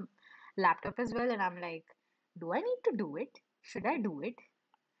pending for my laptop as well, and I'm like, do I need to do it? Should I do it?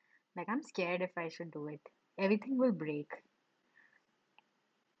 Like, I'm scared if I should do it. Everything will break.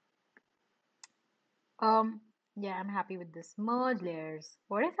 Um, yeah, I'm happy with this. Merge layers.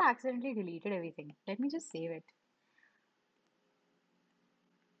 What if I accidentally deleted everything? Let me just save it.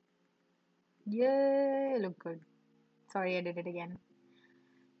 Yeah, look good. Sorry, I did it again.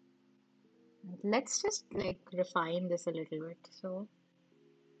 Let's just like refine this a little bit. So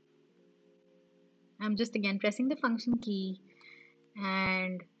I'm just again pressing the function key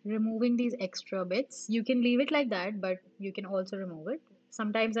and removing these extra bits. You can leave it like that, but you can also remove it.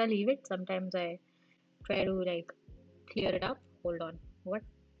 Sometimes I leave it, sometimes I try to like clear it up. Hold on. What?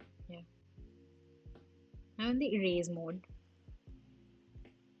 Yeah. I'm in the erase mode.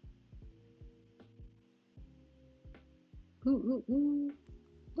 Ooh, ooh, ooh.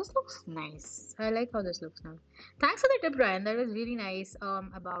 This looks nice. I like how this looks now. Thanks for the tip, Ryan. That was really nice.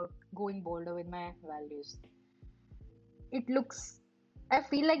 About going bolder with my values. It looks. I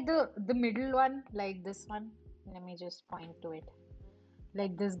feel like the middle one, like this one. Let me just point to it.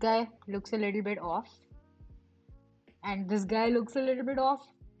 Like this guy looks a little bit off, and this guy looks a little bit off,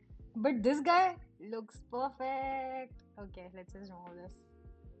 but this guy looks perfect. Okay, let's just remove this.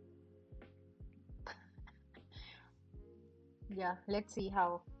 Yeah, let's see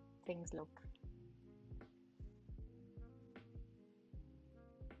how things look.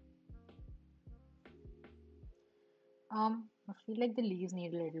 I feel like the leaves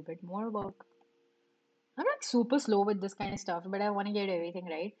need a little bit more work. I'm like super slow with this kind of stuff, but I want to get everything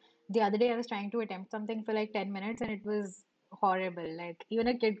right. The other day, I was trying to attempt something for like 10 minutes and it was horrible. Like, even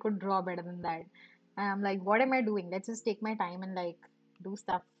a kid could draw better than that. And I'm like, what am I doing? Let's just take my time and like do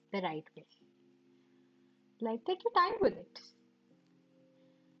stuff the right way. Like, take your time with it.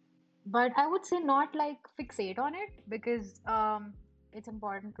 But I would say not like fixate on it because it's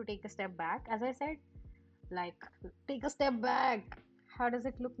important to take a step back, as I said. Like, take a step back. How does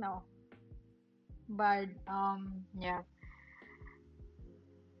it look now? But yeah.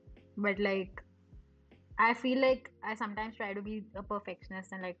 But like I feel like I sometimes try to be a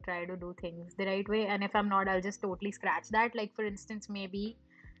perfectionist and like try to do things the right way. And if I'm not, I'll just totally scratch that. Like, for instance, maybe,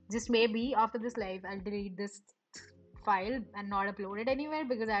 just maybe after this live, I'll delete this file and not upload it anywhere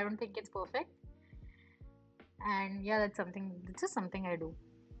because I don't think it's perfect. And yeah, that's just something I do.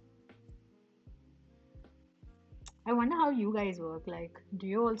 I wonder how you guys work. Like, do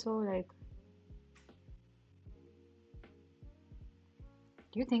you also like,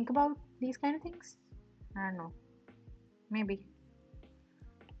 do you think about these kind of things? I don't know. Maybe.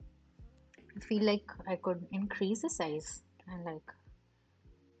 I feel like I could increase the size and like,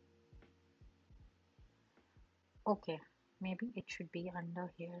 okay, maybe it should be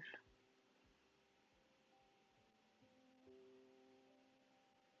under here.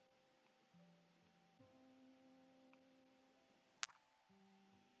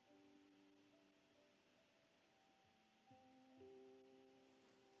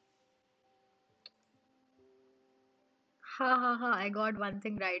 Ha ha ha, I got one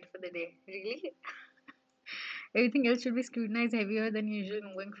thing right for the day. Really? Everything else should be scrutinized heavier than usual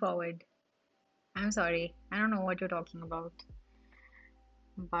moving forward. I'm sorry. I don't know what you're talking about.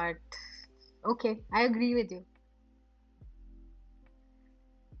 But okay, I agree with you.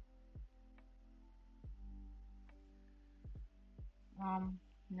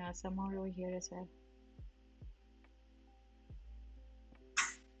 Yeah, somehow over here as well.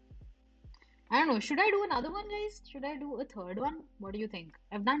 I don't know. Should I do another one, guys? Should I do a third one? What do you think?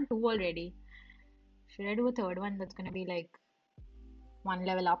 I've done two already. Should I do a third one that's gonna be like one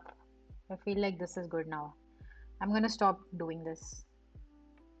level up? I feel like this is good now. I'm gonna stop doing this.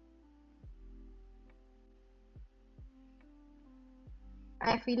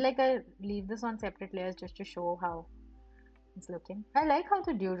 I feel like I leave this on separate layers just to show how it's looking. I like how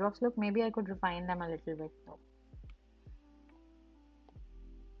the dewdrops look. Maybe I could refine them a little bit though.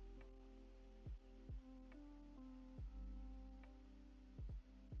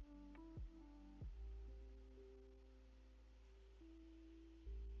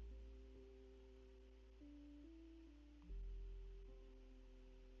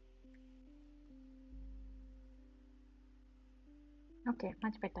 Okay,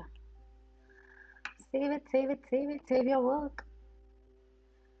 much better. Save it, save it, save it, save your work.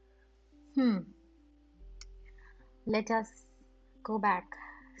 Hmm. Let us go back.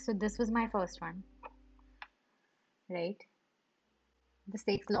 So this was my first one, right? This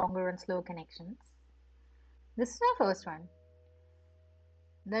takes longer on slow connections. This is my first one.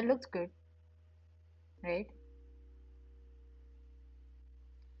 That looks good, right?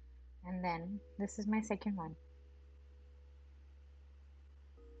 And then this is my second one.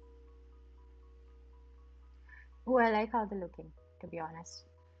 Oh, I like how they're looking, to be honest.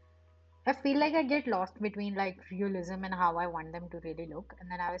 I feel like I get lost between like realism and how I want them to really look. And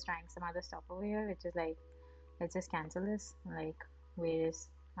then I was trying some other stuff over here, which is like, let's just cancel this, like various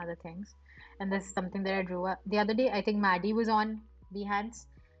other things. And this is something that I drew up the other day. I think Maddie was on Behance.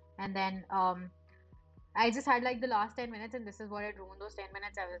 And then I just had like the last 10 minutes, and this is what I drew in those 10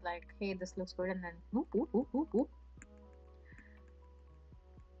 minutes. I was like, hey, this looks good. And then, whoop, whoop, whoop, whoop, whoop.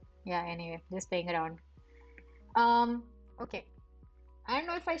 Yeah, anyway, just playing around. Okay. I don't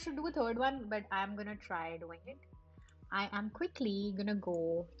know if I should do a third one, but I'm gonna try doing it. I am quickly gonna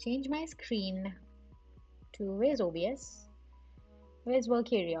go change my screen to where's OBS? Where's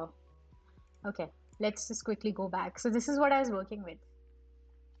work area? Okay, let's just quickly go back. So this is what I was working with,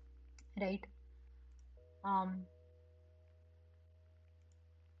 right? Um,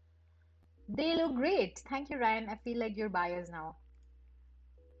 they look great. Thank you, Ryan. I feel like you're biased now.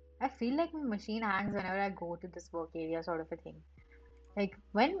 I feel like my machine hangs whenever I go to this work area sort of a thing. Like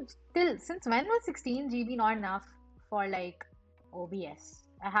when till since when was 16 GB not enough for like OBS?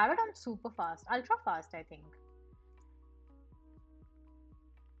 I have it on super fast, ultra fast, I think.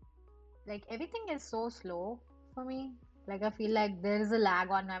 Like everything is so slow for me. Like I feel like there is a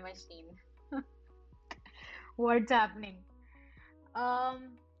lag on my machine. What's happening?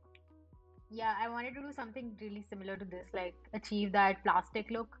 Um, yeah, I wanted to do something really similar to this, like achieve that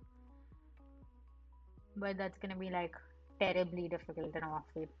plastic look, but that's gonna be like terribly difficult and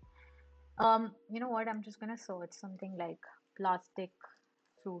awful. You know what? I'm just gonna search something like plastic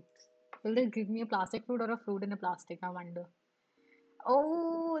fruits. Will they give me a plastic fruit or a fruit in a plastic? I wonder.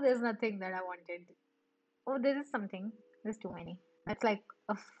 Oh, there's nothing that I wanted. Oh, there is something. There's too many. That's like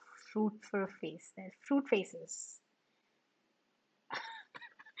a fruit for a face. There's fruit faces.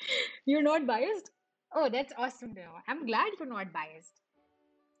 You're not biased? Oh, that's awesome to know. I'm glad you're not biased.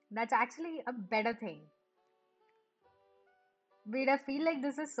 That's actually a better thing. Wait, I feel like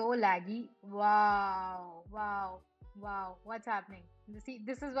this is so laggy. Wow, wow, wow. What's happening? See,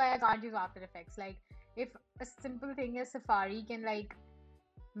 this is why I can't use After Effects. Like, if a simple thing as Safari can like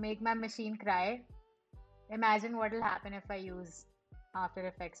make my machine cry, imagine what will happen if I use After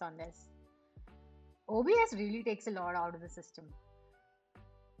Effects on this. OBS really takes a lot out of the system.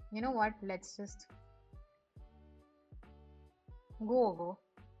 You know what? Let's just go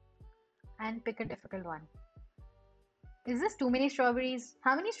and pick a difficult one. Is this too many strawberries?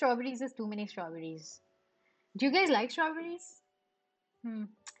 How many strawberries is too many strawberries? Do you guys like strawberries? Hmm.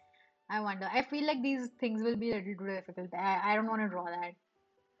 I wonder. I feel like these things will be a little too difficult. I don't want to draw that.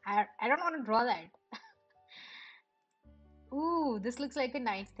 I don't want to draw that. Ooh, this looks like a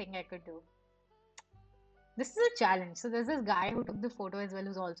nice thing I could do. This is a challenge. So there's this guy who took the photo as well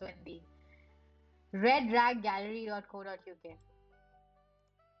who's also in the redraggallery.co.uk.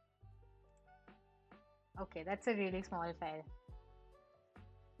 Okay, that's a really small file.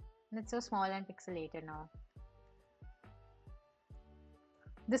 And it's so small and pixelated now.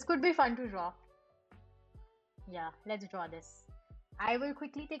 This could be fun to draw. Yeah, let's draw this. I will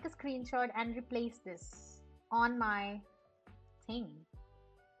quickly take a screenshot and replace this on my thing.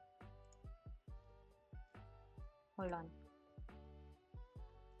 Hold on.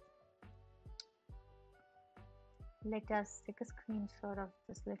 Let us take a screenshot of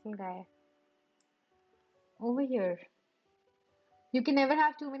this little guy. Over here. You can never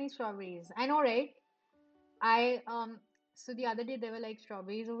have too many strawberries. I know, right? I so the other day there were like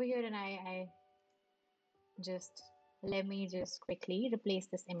strawberries over here and I just let me just quickly replace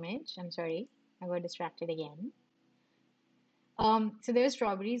this image. I'm sorry. I got distracted again. So there were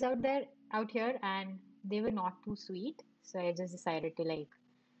strawberries out here and they were not too sweet. So I just decided to like,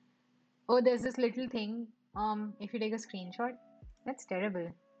 oh, there's this little thing. If you take a screenshot, that's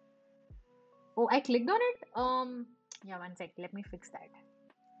terrible. Oh, I clicked on it. Yeah, one sec. Let me fix that.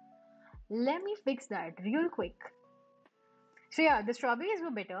 Let me fix that real quick. So yeah, the strawberries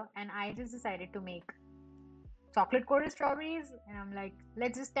were bitter, and I just decided to make chocolate coated strawberries. And I'm like,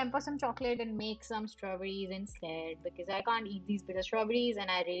 let's just temper some chocolate and make some strawberries instead because I can't eat these bitter strawberries, and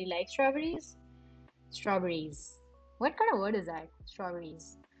I really like strawberries. Strawberries. What kind of word is that?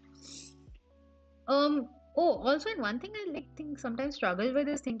 Strawberries. Oh, also, and one thing I like think sometimes struggle with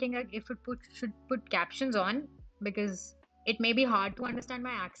is thinking like if it put should put captions on because it may be hard to understand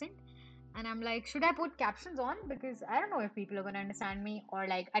my accent. And I'm like, should I put captions on? Because I don't know if people are gonna understand me or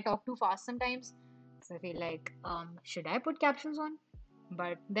like I talk too fast sometimes. So I feel like, should I put captions on?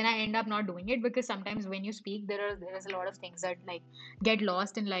 But then I end up not doing it because sometimes when you speak, there is a lot of things that like get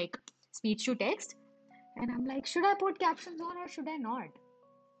lost in like speech to text. And I'm like, should I put captions on or should I not?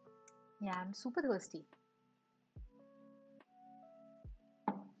 Yeah, I'm super thirsty.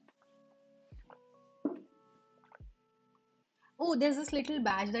 Oh, there's this little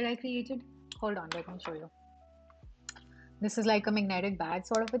badge that I created. Hold on, let me show you. This is like a magnetic badge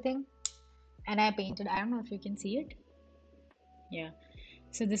sort of a thing. And I painted, I don't know if you can see it. Yeah.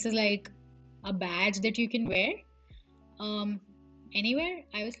 So this is like a badge that you can wear um anywhere.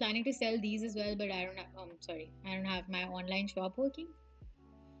 I was planning to sell these as well, but I don't have, sorry, I don't have my online shop working.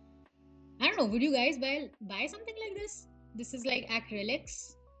 I don't know, would you guys buy something like this? This is like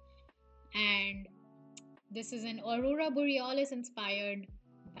acrylics and this is an aurora borealis inspired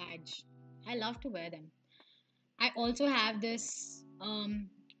badge. I love to wear them. I also have this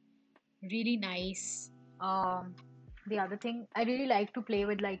really nice the other thing I really like to play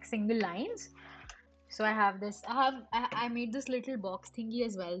with like single lines. So I have this I made this little box thingy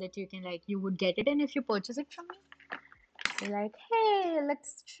as well that you can like you would get it in if you purchase it from me. So like, hey,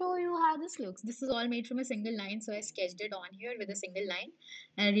 let's show you how this looks. This is all made from a single line, so I sketched it on here with a single line.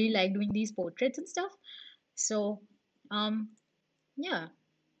 And I really like doing these portraits and stuff. So yeah,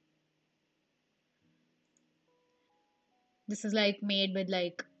 this is like made with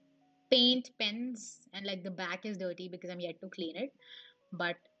like paint pens and like the back is dirty because I'm yet to clean it.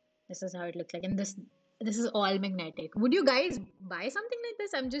 But this is how it looks like. And this is all magnetic. Would you guys buy something like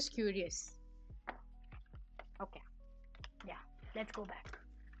this? I'm just curious. Okay. Yeah. Let's go back.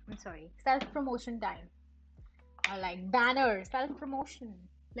 I'm sorry. Self-promotion time. Or like banner, self-promotion.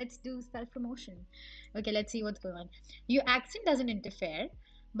 Let's do self-promotion. Okay, let's see what's going on. Your accent doesn't interfere,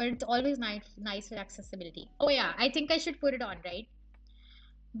 but it's always nice for accessibility. Oh yeah, I think I should put it on, right?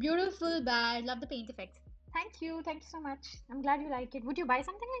 Beautiful bad. Love the paint effects. Thank you. Thank you so much. I'm glad you like it. Would you buy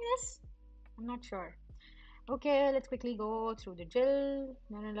something like this? I'm not sure. Okay, let's quickly go through the drill.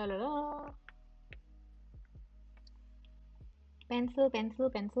 La, la, la, la, la. Pencil, pencil,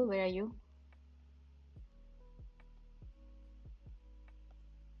 pencil. Where are you?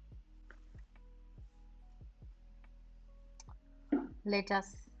 Let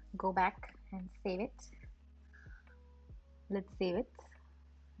us go back and save it. Let's save it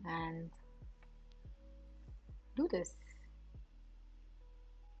and do this.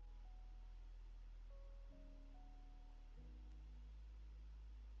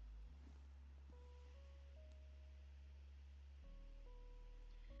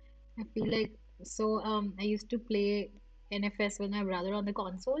 I feel like I used to play NFS with my brother on the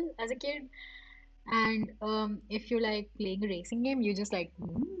console as a kid. And if you're like playing a racing game, you just like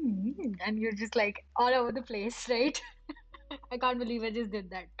and you're just like all over the place, right? I can't believe I just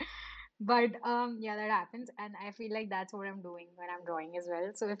did that. But yeah, that happens, and I feel like that's what I'm doing when I'm drawing as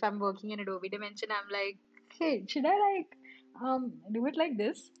well. So if I'm working in Adobe Dimension, I'm like, hey, should I like do it like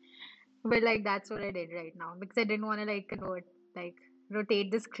this? But like that's what I did right now because I didn't want to like convert like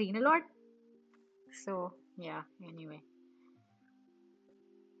rotate the screen a lot. So yeah, anyway.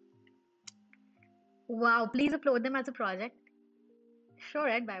 Wow, please upload them as a project. Sure,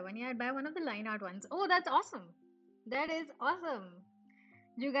 I'd buy one. Yeah, I'd buy one of the line art ones. Oh, that's awesome. That is awesome.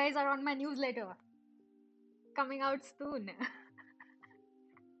 You guys are on my newsletter coming out soon.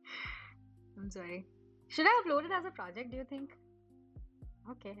 I'm sorry. Should I upload it as a project, do you think?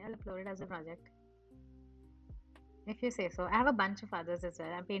 Okay, I'll upload it as a project. If you say so. I have a bunch of others as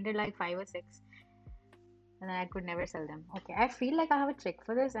well. I painted like five or six and then I could never sell them. Okay, I feel like I have a trick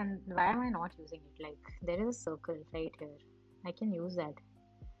for this and why am I not using it? Like, there is a circle right here. I can use that.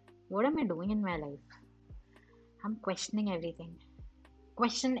 What am I doing in my life? I'm questioning everything.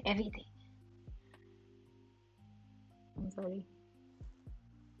 Question everything. I'm sorry.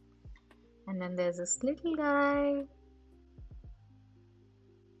 And then there's this little guy.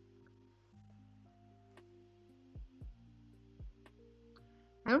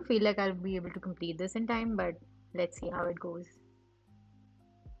 I don't feel like I'll be able to complete this in time, but let's see how it goes.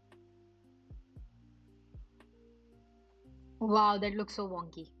 Wow, that looks so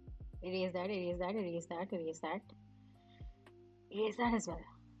wonky. Erase that, erase that, erase that, erase that, erase that as well.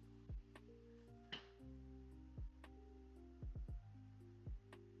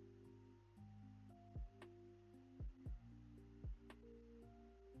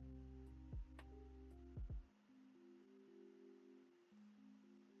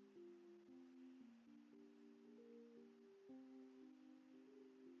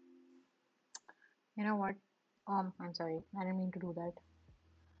 You know what? I'm sorry. I didn't mean to do that.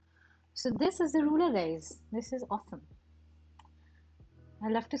 So this is the ruler, guys. This is awesome. I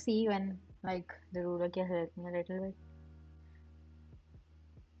love to see when like the ruler can help me a little bit.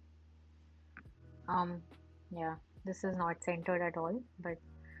 Um, yeah, this is not centered at all, but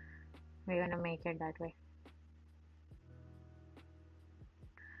we're gonna make it that way.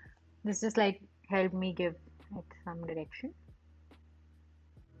 This just like help me give it some direction.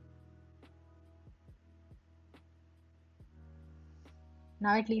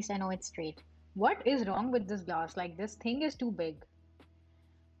 Now at least I know it's straight. What is wrong with this glass? Like this thing is too big.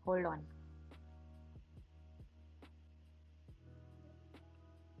 Hold on.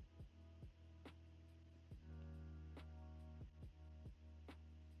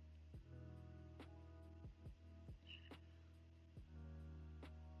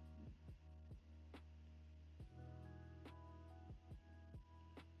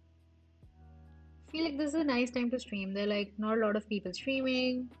 Feel like this is a nice time to stream. There are like not a lot of people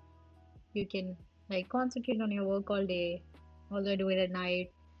streaming. You can like concentrate on your work all day, although do it at night.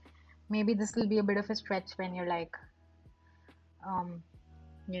 Maybe this will be a bit of a stretch when you're like, um,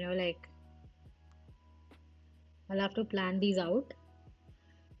 like I'll have to plan these out.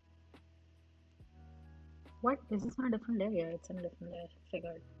 What? Is this on a different layer? Yeah, it's on a different layer.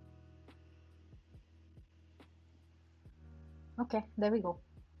 Figured. Okay, there we go.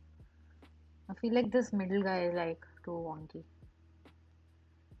 I feel like this middle guy is like too wonky.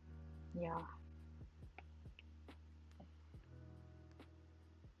 Yeah.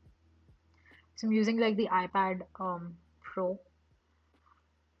 So I'm using like the iPad Pro.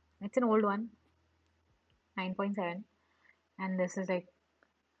 It's an old one, 9.7. And this is like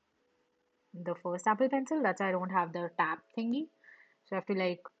the first Apple Pencil. That's why I don't have the tap thingy. So I have to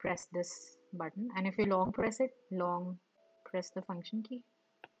like press this button. And if you long press it, long press the function key.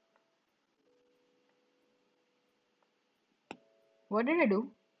 What did I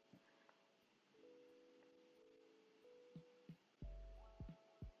do?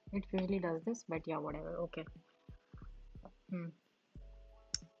 It really does this, but yeah, whatever. Okay. Hmm.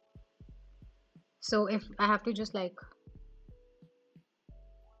 So if I have to just like,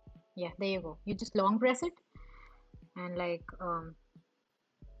 yeah, there you go. You just long press it and like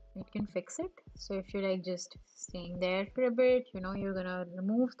it can fix it. So if you're like just staying there for a bit, you're gonna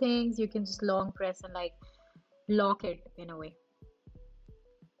remove things, you can just long press and like lock it in a way.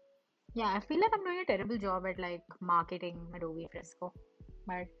 Yeah, I feel like I'm doing a terrible job at like marketing Adobe Fresco.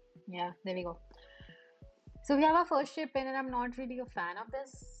 But yeah, there we go. So we have our first ship in, and I'm not really a fan of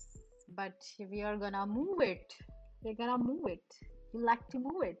this, but we are gonna move it. We're gonna move it. You like to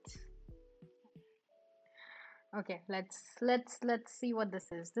move it. Okay, let's see what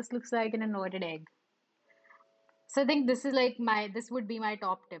this is. This looks like an inverted egg. So I think this is like this would be my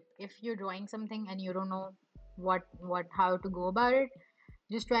top tip. If you're drawing something and you don't know what how to go about it,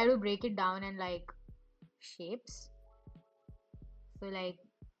 just try to break it down in like shapes. So like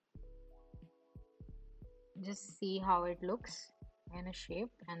just see how it looks in a shape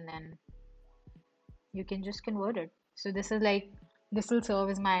and then you can just convert it. So this is like this will serve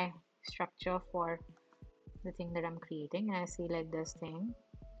as my structure for the thing that I'm creating. And I see like this thing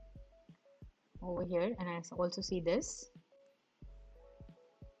over here and I also see this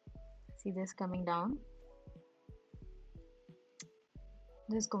coming down,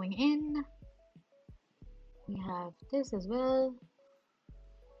 this going in. We have this as well.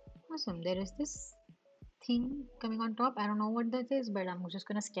 Awesome. There is this thing coming on top. I don't know what that is, but I'm just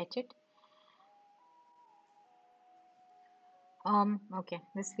gonna sketch it. Okay.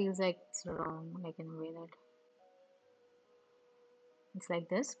 This feels like it's wrong, like in a way that it's like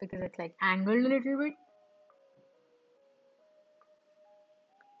this because it's like angled a little bit.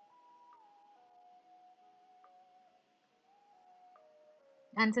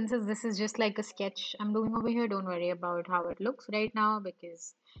 And since this is just like a sketch I'm doing over here, don't worry about how it looks right now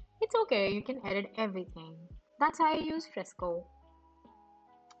because it's okay. You can edit everything. That's how I use Fresco.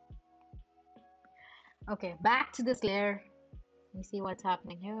 Okay, back to this layer. Let me see what's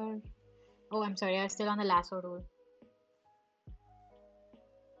happening here. Oh, I'm sorry, I'm still on the lasso tool.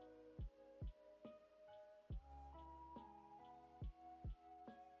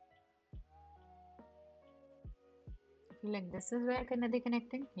 I feel like this is where kind of they're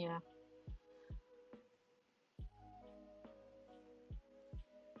connecting. Yeah.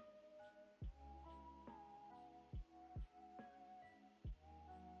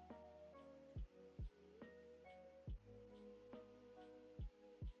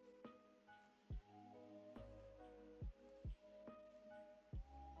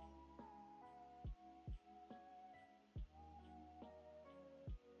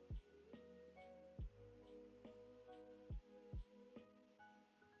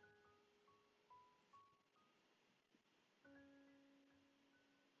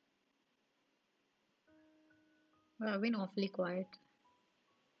 Well, I've been awfully quiet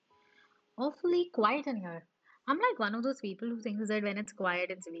in here. I'm like one of those people who thinks that when it's quiet,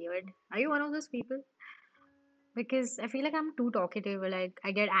 it's weird. Are you one of those people? Because I feel like I'm too talkative. Like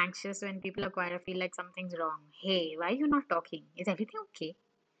I get anxious when people are quiet. I feel like something's wrong. Hey, why are you not talking? Is everything okay?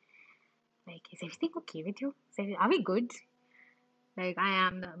 Like, is everything okay with you? Are we good? Like, I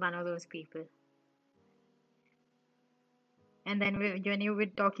am one of those people. And then when you were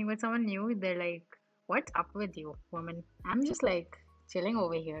talking with someone new, they're like, "What's up with you, woman?" I'm just like chilling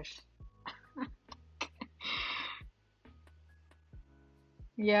over here.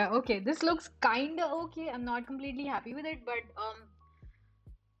 Yeah, okay. This looks kinda okay. I'm not completely happy with it, but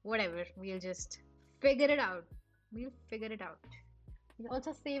whatever. We'll just figure it out. We'll figure it out. We'll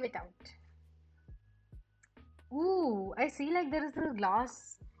also save it out. Ooh, I see like there is this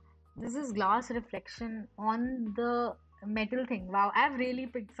glass. This is glass reflection on the metal thing. Wow, I've really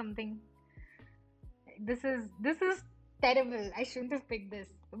picked something. This is terrible. I shouldn't have picked this.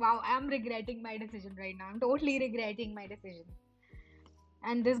 Wow, I'm regretting my decision right now. I'm totally regretting my decision.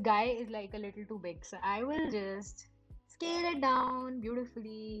 And this guy is like a little too big, so I will just scale it down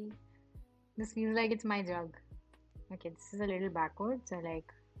beautifully. This feels like it's my jug. Okay, this is a little backwards, so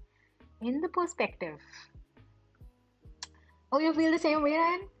like in the perspective. Oh, you feel the same way,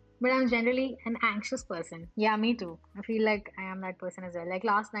 Ryan? But I'm generally an anxious person. Yeah, me too. I feel like I am that person as well. Like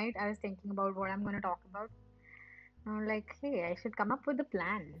last night, I was thinking about what I'm going to talk about. I'm like, hey, I should come up with a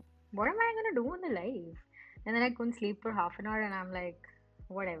plan. What am I going to do on the live? And then I couldn't sleep for half an hour, and I'm like,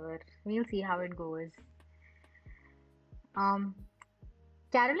 whatever. We'll see how it goes. Um,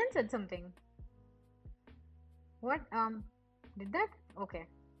 Carolyn said something. What? Did that? Okay.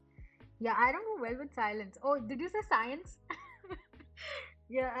 Yeah, I don't go well with silence. Oh, did you say science?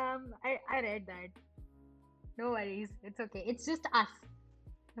 Yeah, I read that. No worries. It's okay. It's just us.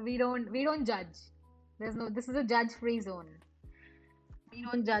 We don't judge. This is a judge-free zone. We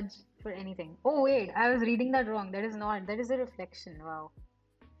don't judge for anything. Oh wait, I was reading that wrong. That is not. That is a reflection. Wow.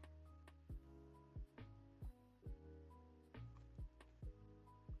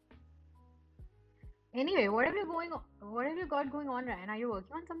 Anyway, what have you got going on, Ryan? Are you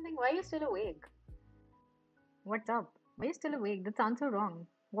working on something? Why are you still awake? What's up? Why are you still awake? That sounds so wrong.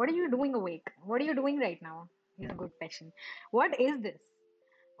 What are you doing awake? What are you doing right now? Is a good question. What is this?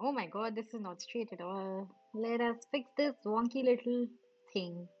 Oh my god, this is not straight at all. Let us fix this wonky little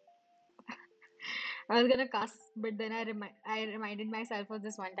thing. I was gonna cuss, but then I reminded myself of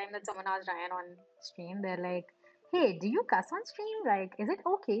this one time that someone asked Ryan on stream. They're like, "Hey, do you cuss on stream? Like, is it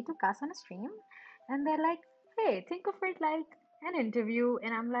okay to cuss on a stream?" And they're like, "Hey, think of it like an interview."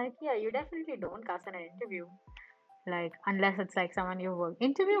 And I'm like, "Yeah, you definitely don't cuss in an interview. Like, unless it's like someone you work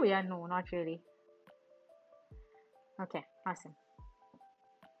interview. Yeah, no, not really. Okay, awesome.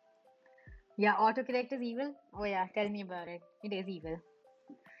 Yeah, autocorrect is evil. Oh yeah, tell me about it. It is evil.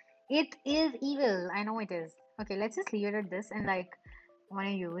 It is evil. I know it is. Okay, let's just leave it at this and like want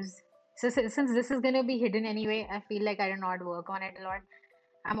to use. So since this is gonna be hidden anyway, I feel like I did not work on it a lot.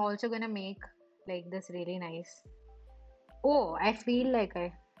 I'm also gonna make like this really nice. Oh, I feel like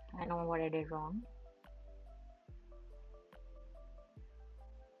I know what I did wrong.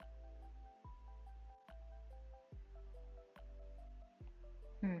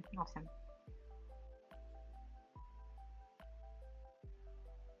 Awesome.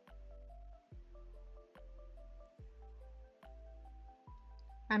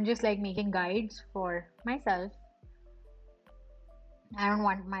 I'm just like making guides for myself. I don't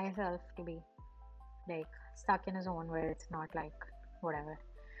want myself to be like stuck in a zone where it's not like whatever.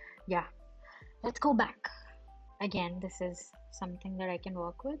 Yeah, let's go back. Again, this is something that I can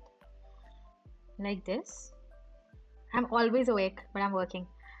work with like this. I'm always awake, but I'm working.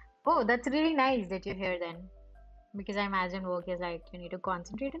 Oh, that's really nice that you're here then. Because I imagine work is like you need to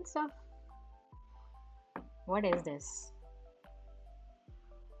concentrate and stuff. What is this?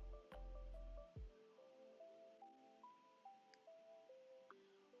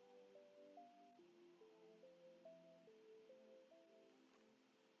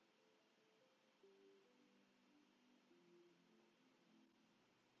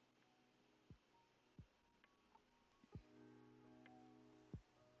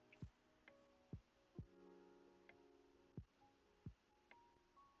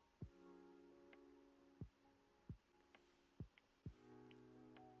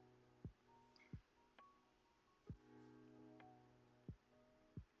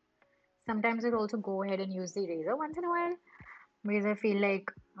 Sometimes I'll also go ahead and use the eraser once in a while because I feel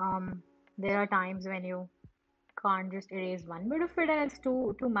like there are times when you can't just erase one bit of it and it's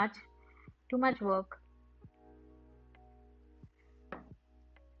too much work.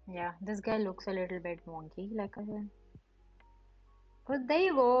 Yeah, this guy looks a little bit wonky, like I said. But there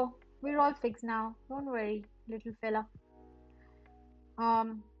you go. We're all fixed now. Don't worry, little fella.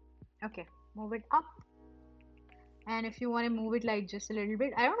 Um, okay, move it up. And if you want to move it like just a little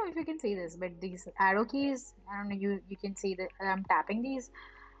bit, I don't know if you can see this, but these arrow keys, I don't know, you can see that I'm tapping these.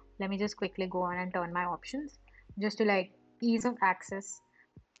 Let me just quickly go on and turn my options just to like ease of access.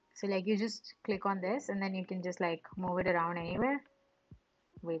 So like you just click on this and then you can just like move it around anywhere.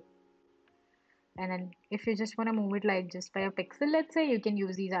 Wait. And then if you just want to move it like just by a pixel, let's say, you can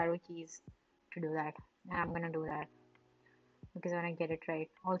use these arrow keys to do that. And I'm gonna do that because I want to get it right.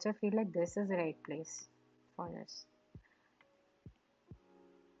 Also, I feel like this is the right place for this.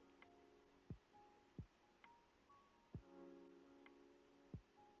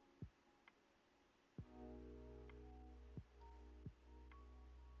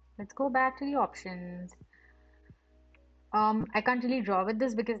 Let's go back to the options. I can't really draw with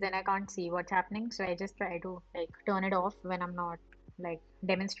this because then I can't see what's happening. So I just try to like turn it off when I'm not like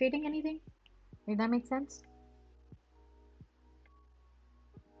demonstrating anything. If that makes sense.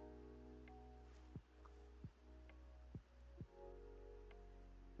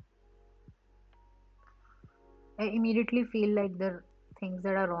 I immediately feel like there are things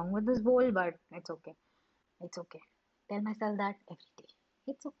that are wrong with this bowl, but it's okay. It's okay. Tell myself that every day.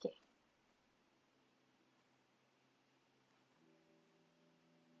 It's okay.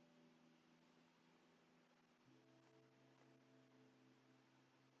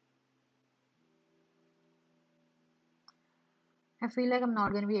 I feel like I'm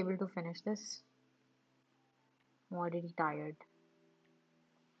not going to be able to finish this. I'm already tired.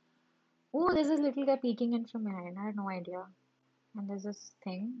 Oh, there's this little guy peeking in from behind. I had no idea. And there's this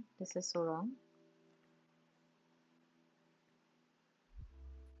thing. This is so wrong.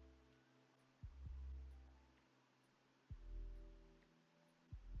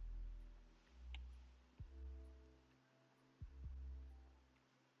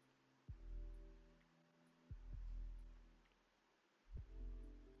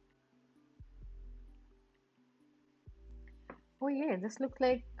 Oh, yeah, this looks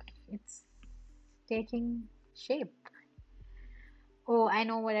like it's taking shape. Oh, I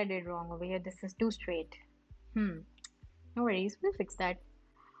know what I did wrong over here. This is too straight. Hmm. No worries. We'll fix that.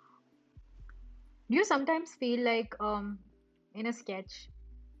 Do you sometimes feel like, in a sketch,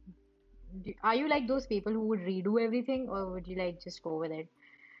 are you like those people who would redo everything or would you like just go with it?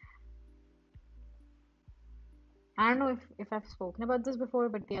 I don't know if I've spoken about this before,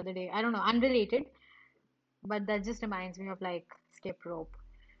 but the other day, I don't know, unrelated, but that just reminds me of like skip rope.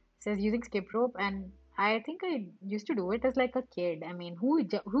 Says using skip rope, and I think I used to do it as like a kid. I mean, who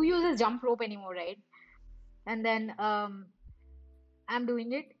uses jump rope anymore, right? And then I'm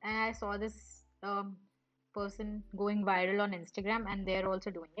doing it, and I saw this person going viral on Instagram, and they're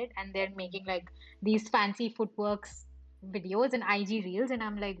also doing it, and they're making like these fancy footworks videos and IG reels, and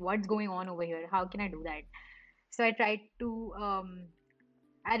I'm like, what's going on over here? How can I do that? So I tried to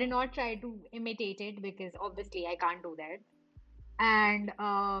I did not try to imitate it because obviously I can't do that. And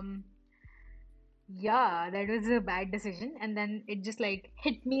yeah, that was a bad decision. And then it just like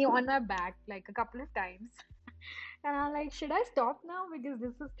hit me on my back like a couple of times. And I'm like, should I stop now? Because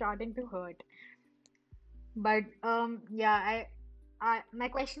this is starting to hurt. But yeah, my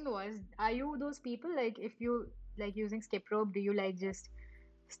question was, are you those people like if you like using skip rope, do you like just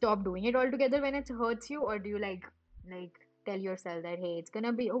stop doing it altogether when it hurts you, or do you like tell yourself that hey, it's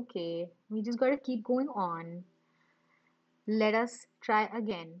gonna be okay. We just gotta keep going on. Let us try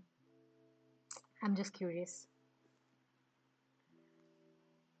again. I'm just curious.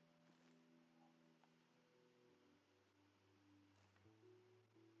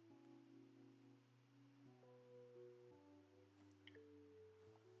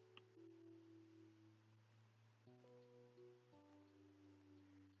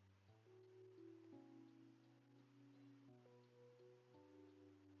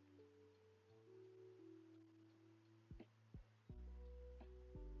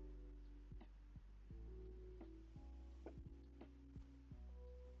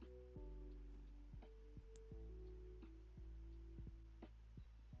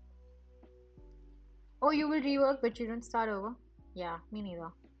 Oh, you will rework, but you don't start over. Yeah, me neither.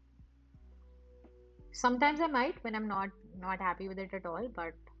 Sometimes I might when I'm not happy with it at all,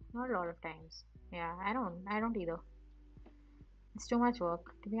 but not a lot of times. Yeah, I don't either. It's too much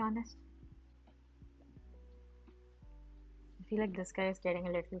work, to be honest. I feel like this guy is getting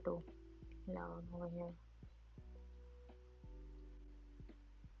a little too loud over here.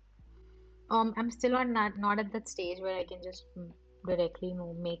 I'm still not at that stage where I can just directly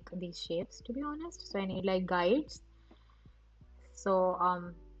make these shapes, to be honest. So I need like guides. So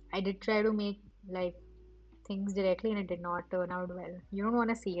I did try to make like things directly and it did not turn out well. You don't want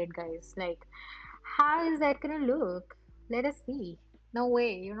to see it, guys. Like, how is that gonna look? Let us see. No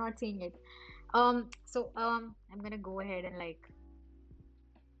way, you're not seeing it. I'm gonna go ahead and like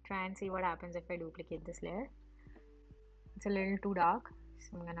try and see what happens if I duplicate this layer. It's a little too dark,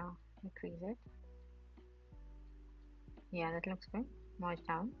 so I'm gonna increase it. Yeah, that looks good. Merge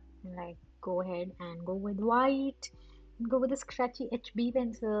down and like go ahead and go with white and go with a scratchy HB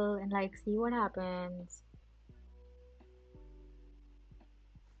pencil and like see what happens.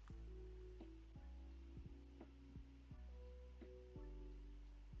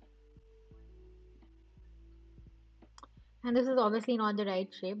 And this is obviously not the right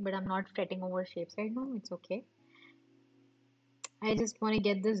shape, but I'm not fretting over shapes right now. It's okay. I just want to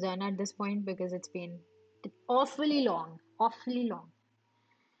get this done at this point because it's been awfully long,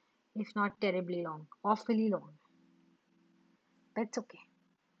 if not terribly long, awfully long. That's okay.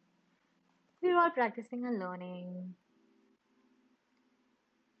 We're all practicing and learning.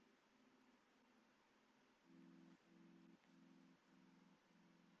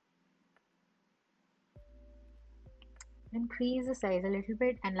 Increase the size a little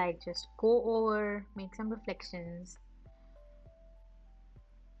bit and like just go over, make some reflections,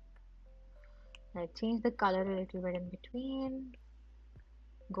 like change the color a little bit in between.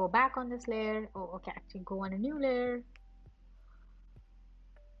 Go back on this layer. Oh, okay, actually go on a new layer.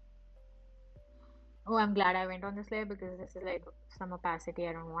 Oh, I'm glad I went on this layer because this is like some opacity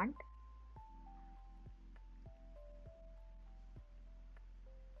I don't want.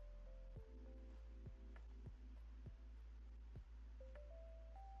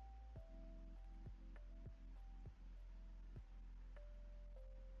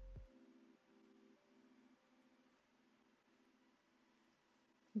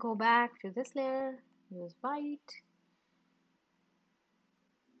 Go back to this layer, use white,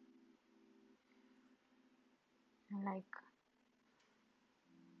 and like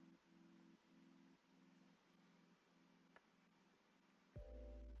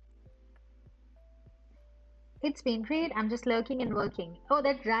it's been great. I'm just lurking and working. Oh,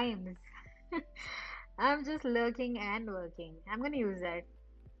 that rhymes. I'm just lurking and working. I'm gonna use that.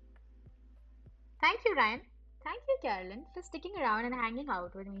 Thank you, Ryan. Thank you, Carolyn, for sticking around and hanging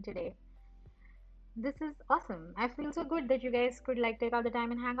out with me today. This is awesome. I feel so good that you guys could like take out the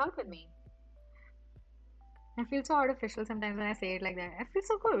time and hang out with me. I feel so artificial sometimes when I say it like that. I feel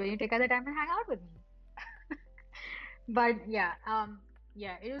so good when you take out the time and hang out with me. But yeah,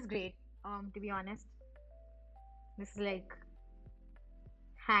 it was great. To be honest, this is like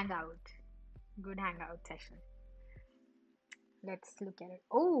hangout, good hangout session. Let's look at it.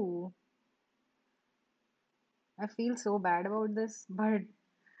 Oh, I feel so bad about this, but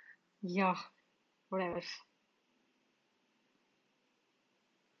yeah, whatever.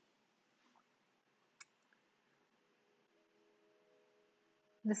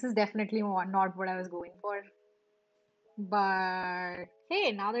 This is definitely not what I was going for. But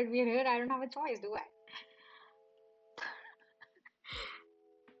hey, now that we're here, I don't have a choice, do I?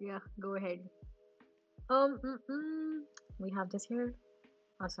 Yeah, go ahead. Um, mm, mm. We have this here.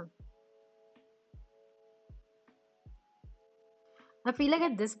 Awesome. I feel like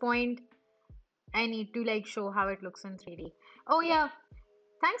at this point, I need to like show how it looks in 3D. Oh yeah.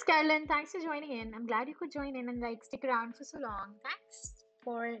 Thanks, Carolyn. Thanks for joining in. I'm glad you could join in and like stick around for so long. Thanks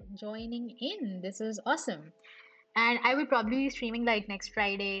for joining in. This is awesome. And I will probably be streaming like next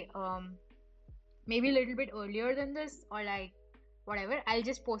Friday, maybe a little bit earlier than this, or like whatever. I'll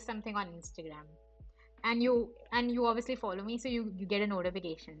just post something on Instagram. And you obviously follow me, so you get a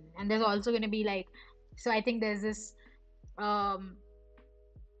notification. And there's also gonna be like, so I think there's this um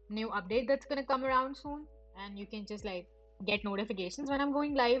new update that's gonna come around soon, and you can just like get notifications when I'm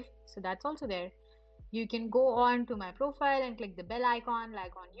going live. So that's also there. You can go on to my profile and click the bell icon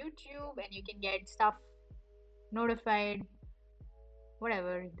like on YouTube, and you can get stuff notified,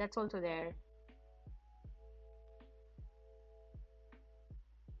 whatever. That's also there.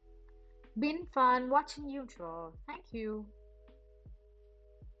 Been fun watching you draw. Thank you.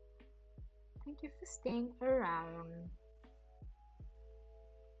 Thank you for staying around.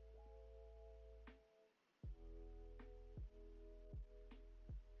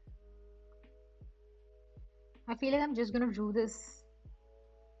 I feel like I'm just gonna do this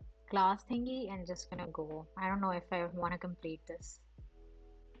class thingy and just gonna go. I don't know if I want to complete this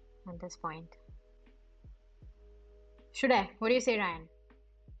at this point. Should I? What do you say, Ryan?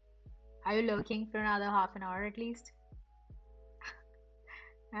 Are you lurking for another half an hour at least?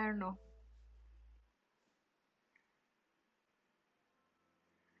 I don't know.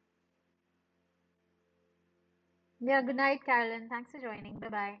 Yeah, good night, Carolyn. Thanks for joining. Bye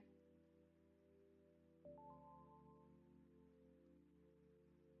bye.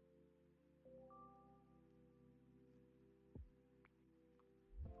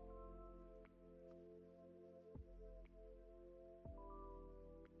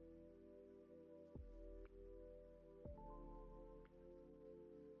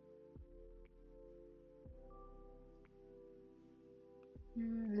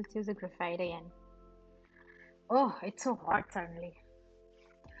 Let's use a graphite again. Oh, it's so hot suddenly.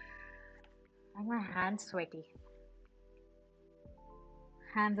 And my hands sweaty.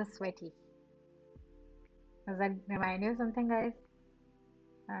 Hands are sweaty. Does that remind you of something, guys?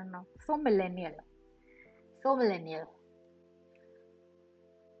 I don't know. So millennial. So millennial.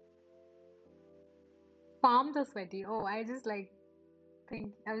 Palms are sweaty. Oh, I just like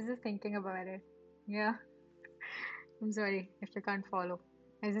think. I was just thinking about it. Yeah. I'm sorry if you can't follow.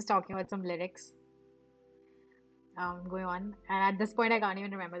 I was just talking about some lyrics going on, and at this point, I can't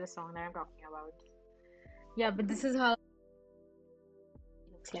even remember the song that I'm talking about. Yeah, but this is how it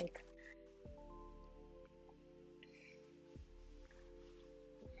looks like.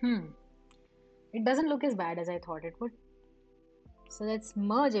 Hmm. It doesn't look as bad as I thought it would. So let's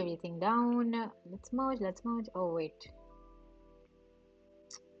merge everything down. Let's merge. Let's merge. Oh wait.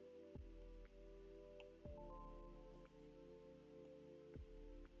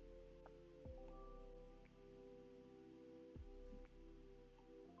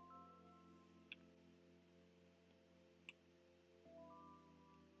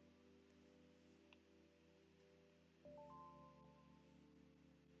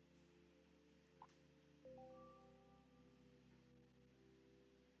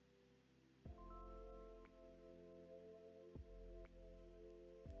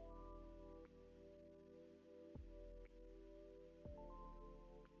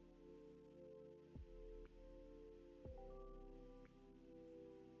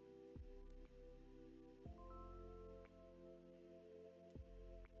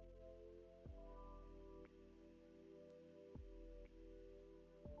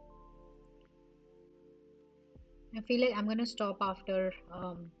 I feel like I'm gonna stop after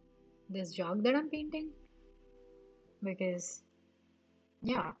this jug that I'm painting because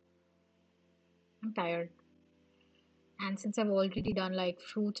yeah, I'm tired. And since I've already done like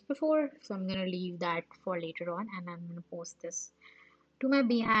fruits before, so I'm gonna leave that for later on and I'm gonna post this to my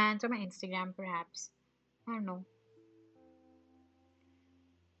Behance or my Instagram perhaps. I don't know.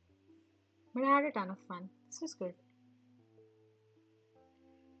 But I had a ton of fun. This was good.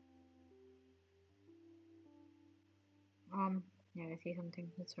 Yeah, I see something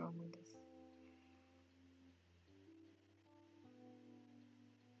that's wrong with this.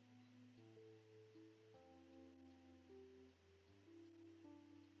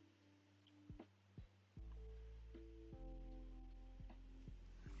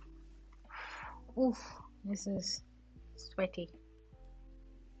 Oof, this is sweaty.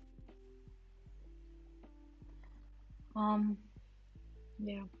 Um,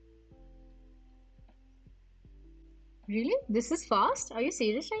 yeah. Really? This is fast? Are you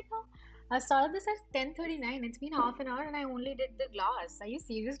serious right now? I started this at 10:39. It's been half an hour and I only did the glass. Are you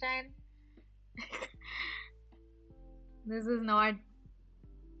serious, Dan? This is not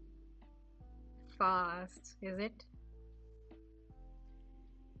fast, is it?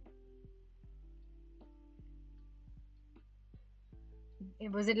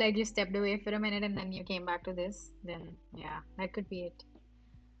 Was it like you stepped away for a minute and then you came back to this? Then, yeah, that could be it.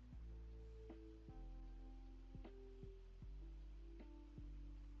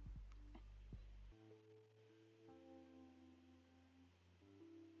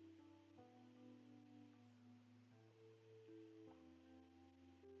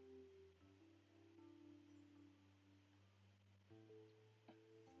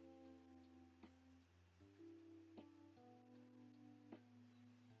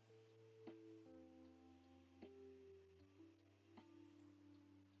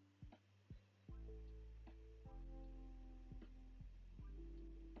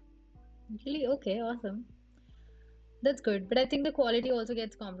 Really? Okay, awesome. That's good. But I think the quality also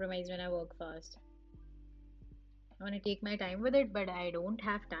gets compromised when I work fast. I want to take my time with it, but I don't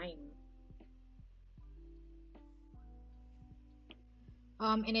have time.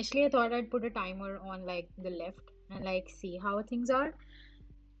 Initially I thought I'd put a timer on like the left and like see how things are.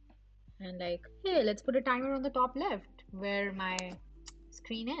 And like, hey, let's put a timer on the top left where my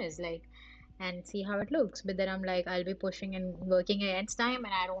screen is, like, and see how it looks. But then I'm like, I'll be pushing and working against time,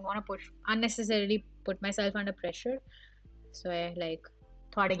 and I don't want to push unnecessarily put myself under pressure. So I like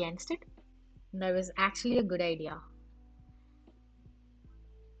thought against it. And that was actually a good idea.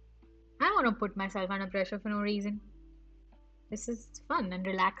 I don't want to put myself under pressure for no reason. This is fun and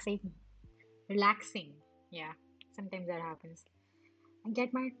relaxing. Relaxing. Yeah, sometimes that happens. I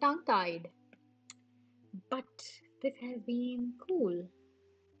get my tongue tied. But this has been cool.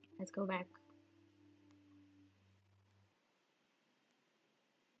 Let's go back.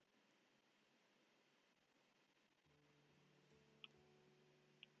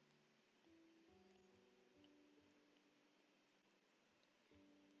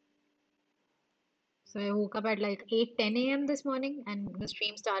 So I woke up at like 8, 10 a.m. this morning and the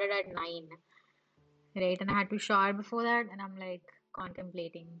stream started at 9, right? And I had to shower before that. And I'm like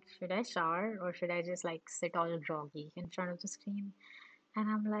contemplating, should I shower or should I just like sit all groggy in front of the screen? And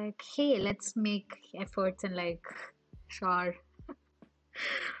I'm like, hey, let's make efforts and like shower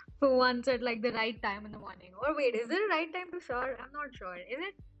for once at like the right time in the morning. Or wait, is there a right time to shower? I'm not sure. Is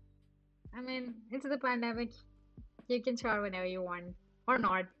it? I mean, it's the pandemic. You can shower whenever you want or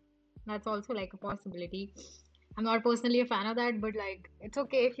not. That's also like a possibility. I'm not personally a fan of that, but like it's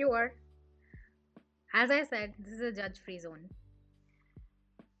okay if you are. As I said, this is a judge-free zone.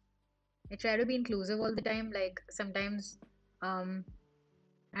 I try to be inclusive all the time. Like sometimes, um,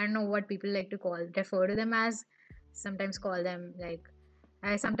 I don't know what people like to call, refer to them as. Sometimes call them like,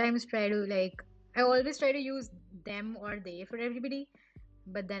 I sometimes try to like, I always try to use them or they for everybody.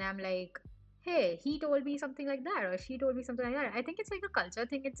 But then I'm like, hey, he told me something like that, or she told me something like that. I think it's like a culture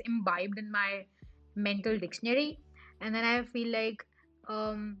thing. It's imbibed in my mental dictionary. And then I feel like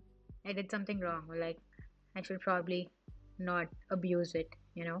I did something wrong, or like I should probably not abuse it,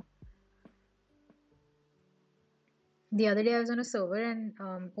 you know? The other day I was on a server and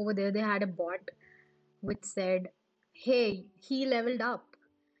over there they had a bot which said, hey, he leveled up.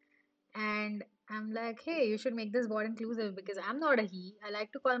 And I'm like, hey, you should make this bot inclusive because I'm not a he. I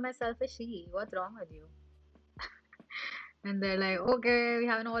like to call myself a she. What's wrong with you? And they're like, okay, we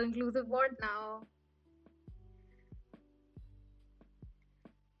have an all-inclusive bot now.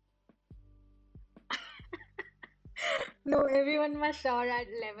 No, everyone must shower at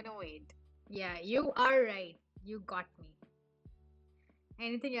 11:08. Yeah, you are right. You got me.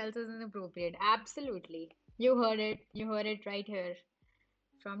 Anything else is inappropriate. Absolutely. You heard it. You heard it right here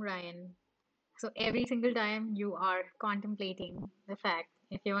from Ryan. So every single time you are contemplating the fact,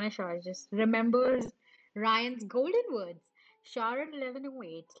 if you want to shower, just remember Ryan's golden words. Shower at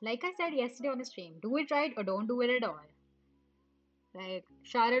 11:08. Like I said yesterday on the stream, do it right or don't do it at all. Like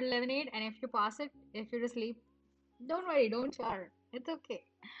shower at 11:08, and if you pass it, if you're asleep, don't worry, don't shower. It's okay.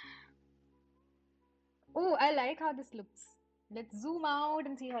 Oh, I like how this looks. Let's zoom out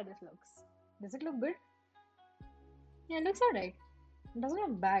and see how this looks. Does it look good? Yeah, it looks alright. It doesn't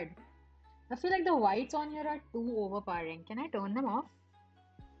look bad. I feel like the whites on here are too overpowering. Can I turn them off?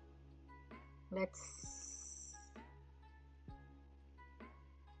 Let's.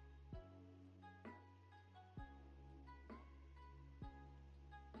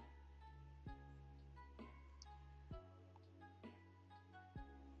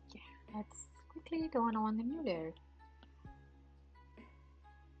 Yeah, let's quickly turn on the new layer.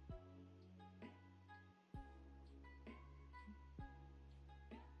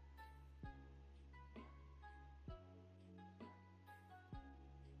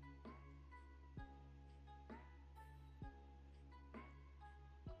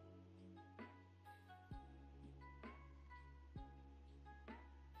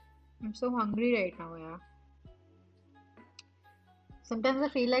 I'm so hungry right now, yeah. Sometimes I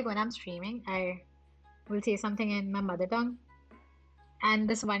feel like when I'm streaming, I will say something in my mother tongue. And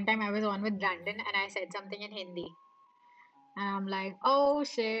this one time I was on with Brandon and I said something in Hindi. And I'm like, oh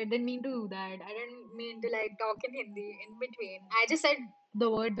shit, didn't mean to do that. I didn't mean to like talk in Hindi in between. I just said the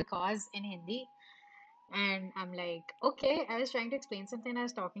word because in Hindi. And I'm like, okay, I was trying to explain something. I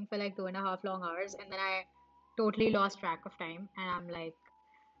was talking for like 2.5 long hours. And then I totally lost track of time. And I'm like,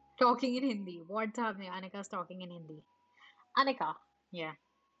 talking in Hindi. What's happening? Anika's talking in Hindi. Anika. Yeah.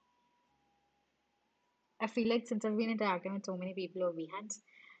 I feel like since I've been interacting with so many people over Behance,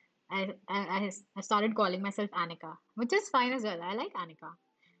 I started calling myself Anika, which is fine as well. I like Anika.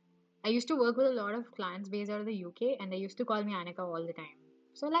 I used to work with a lot of clients based out of the UK, and they used to call me Anika all the time.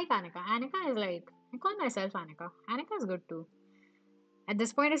 So I like Anika. Anika is like, I call myself Anika. Anika is good too. At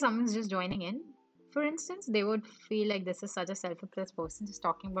this point, if someone's just joining in, for instance, they would feel like this is such a self-obsessed person just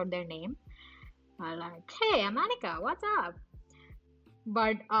talking about their name. I'm like, hey, I'm Anika, what's up?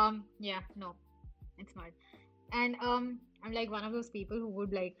 But yeah, no, it's not. And I'm like one of those people who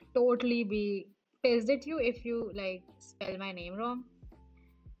would like totally be pissed at you if you like spell my name wrong.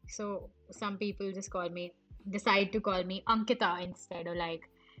 So some people just decide to call me Ankita instead, or like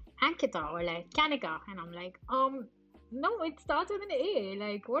Ankita, or like Kanika, and I'm like, No, it starts with an A.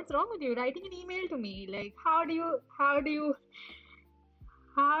 Like, what's wrong with you? Writing an email to me. Like, how do you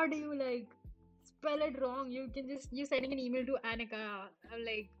like spell it wrong? You sending an email to Anika. I'm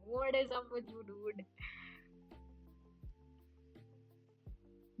like, what is up with you, dude?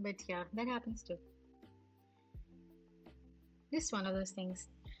 But yeah, that happens too. Just one of those things.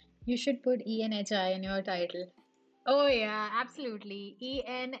 You should put ENHI in your title. Oh yeah, absolutely.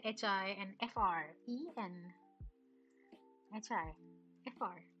 ENHI and FR. ENHI,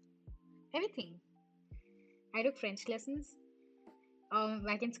 FR. Everything. I took French lessons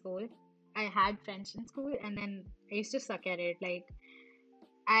back in school. I had French in school and then I used to suck at it. Like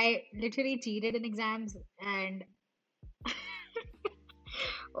I literally cheated in exams and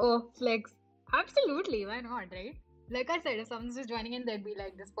oh flex. Absolutely, why not, right? Like I said, if someone's just joining in, they'd be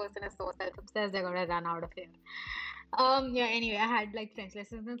like, this person is so self-obsessed, they're gonna run out of here. Yeah, anyway, I had like French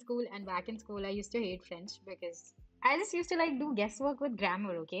lessons in school, and back in school, I used to hate French because I just used to like do guesswork with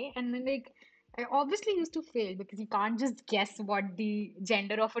grammar, okay? And then like I obviously used to fail because you can't just guess what the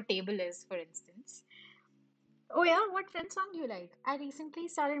gender of a table is, for instance. Oh yeah, what French song do you like? I recently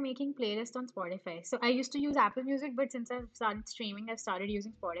started making playlists on Spotify. So I used to use Apple Music, but since I've started streaming, I've started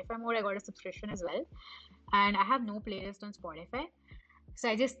using Spotify more. I got a subscription as well, and I have no playlist on Spotify. So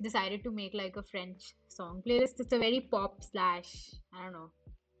I just decided to make like a French song playlist. It's a very pop slash, I don't know,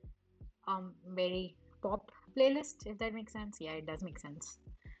 very pop playlist, if that makes sense. Yeah, it does make sense.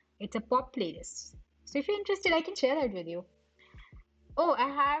 It's a pop playlist. So if you're interested, I can share that with you. Oh, I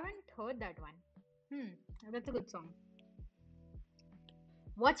haven't heard that one. Hmm, that's a good song.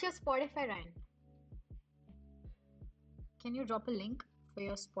 What's your Spotify, Ryan? Can you drop a link for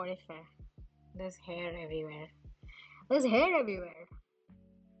your Spotify? There's hair everywhere. There's hair everywhere.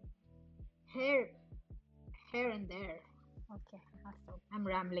 Hair, hair and there. Okay, I'll stop. I'm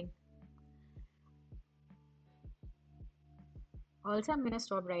rambling. Also, I'm gonna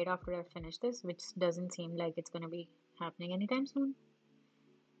stop right after I finish this, which doesn't seem like it's gonna be happening anytime soon.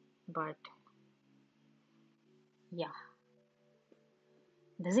 But yeah,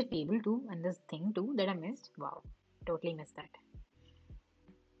 there's a table too, and this thing too that I missed. Wow, totally missed that.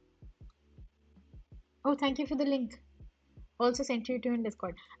 Oh, thank you for the link. Also sent you to in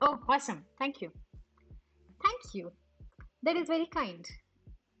Discord. Oh, awesome. Thank you. Thank you. That is very kind.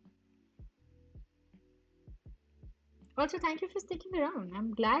 Also, thank you for sticking around.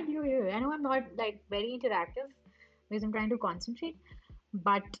 I'm glad you're here. I know I'm not like very interactive because I'm trying to concentrate,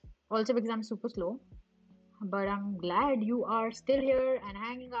 but also because I'm super slow. But I'm glad you are still here and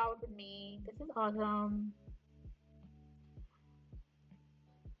hanging out with me. This is awesome.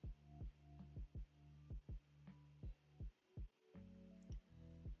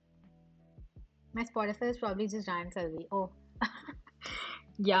 My Spotify is probably just Ryan Selvi. Oh,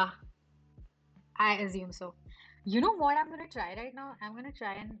 yeah, I assume so. You know what I'm gonna try right now? I'm gonna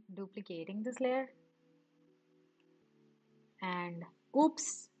try and duplicating this layer. And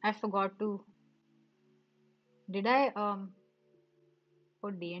oops, I forgot to. Did I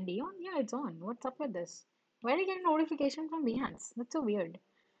put D&D on? Yeah, it's on. What's up with this? Why did I get a notification from Behance? That's so weird.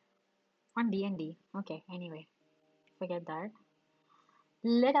 On D&D. Okay, anyway, forget that.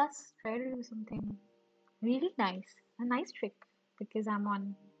 Let us try to do something really nice. A nice trick. Because I'm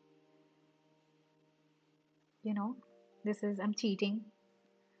on, you know, I'm cheating.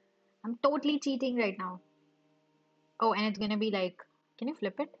 I'm totally cheating right now. Oh, and it's gonna be like, can you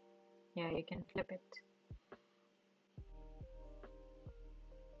flip it? Yeah, you can flip it.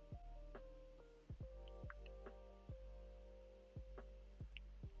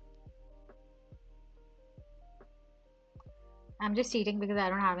 I'm just cheating because I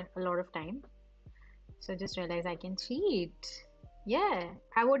don't have a lot of time. So just realize I can cheat. Yeah,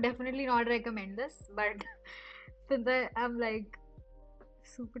 I would definitely not recommend this, but since I'm like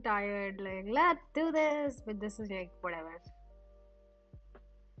super tired, like let's do this, but this is like whatever.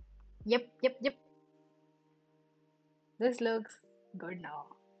 Yep, yep, yep. This looks good now.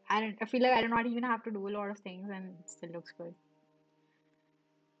 I feel like I do not even have to do a lot of things and it still looks good.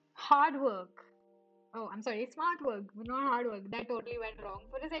 Hard work. Oh, I'm sorry, smart work, but not hard work. That totally went wrong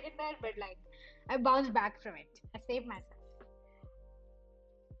for a second there, but like I bounced back from it. I saved myself.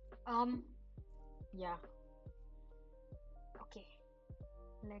 Um, yeah. Okay,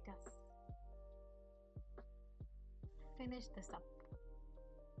 let us finish this up.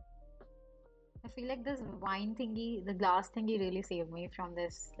 I feel like this wine thingy, the glass thingy really saved me from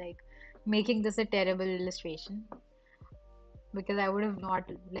this, like making this a terrible illustration because I would have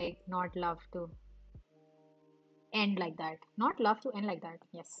not loved to end like that. Not love to end like that.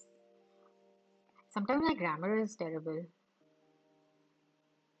 Yes. Sometimes my grammar is terrible.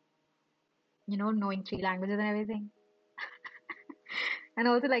 You know, knowing three languages and everything. And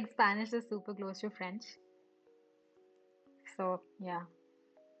also, like, Spanish is super close to French. So, yeah,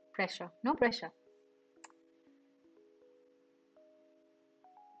 pressure. No pressure.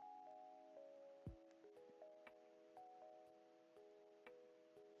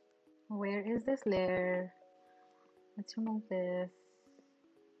 Where is this layer? Let's remove this.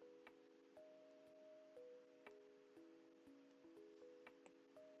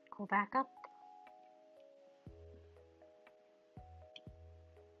 Go back up.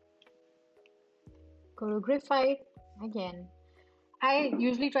 Go to graphite again. I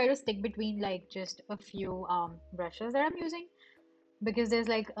usually try to stick between like just a few brushes that I'm using because there's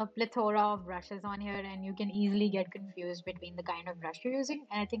like a plethora of brushes on here and you can easily get confused between the kind of brush you're using.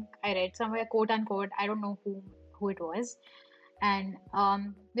 And I think I read somewhere, quote unquote, I don't know who it was, and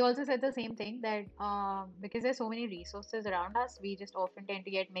they also said the same thing that because there's so many resources around us, we just often tend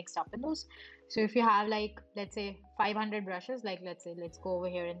to get mixed up in those. So if you have like, let's say 500 brushes, like let's go over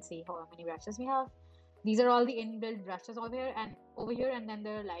here and see how many brushes we have. These are all the inbuilt brushes over here, and then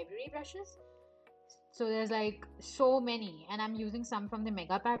the library brushes. So there's like so many, and I'm using some from the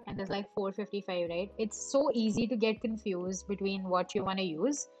mega pack, and there's like 455, right? It's so easy to get confused between what you want to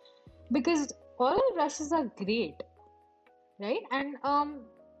use because all the brushes are great, right? And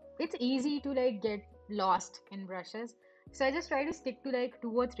it's easy to like get lost in brushes. So I just try to stick to like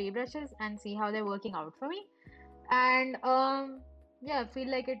two or three brushes and see how they're working out for me. And yeah, I feel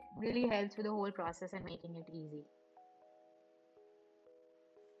like it really helps with the whole process and making it easy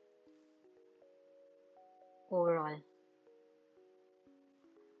overall.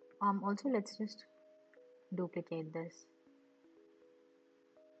 Also let's just duplicate this.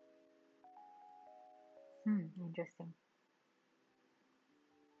 Interesting.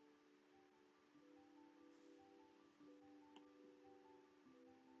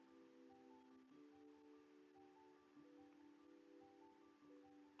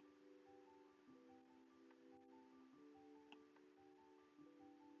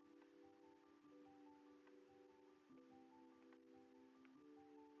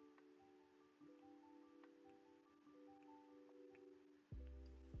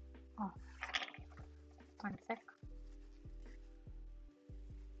 Oh, one sec.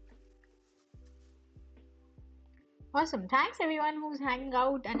 Awesome. Thanks everyone who's hanging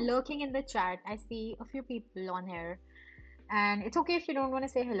out and lurking in the chat. I see a few people on here. And it's okay if you don't want to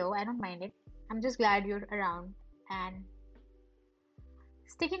say hello. I don't mind it. I'm just glad you're around and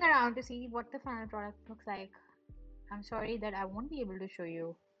sticking around to see what the final product looks like. I'm sorry that I won't be able to show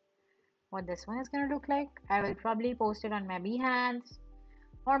you what this one is going to look like. I will probably post it on my Behance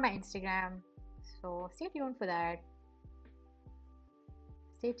or my Instagram. So stay tuned for that.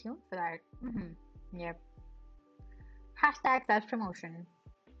 Stay tuned for that. Yep. Hashtag self promotion.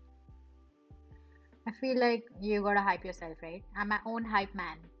 I feel like you gotta hype yourself, right? I'm my own hype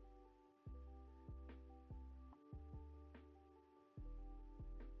man.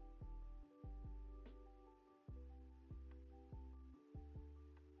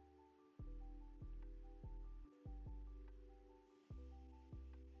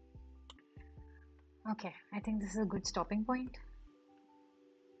 Okay, I think this is a good stopping point.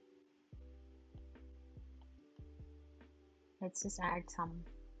 Let's just add some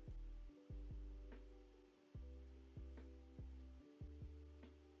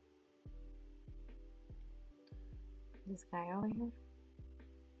this guy over here.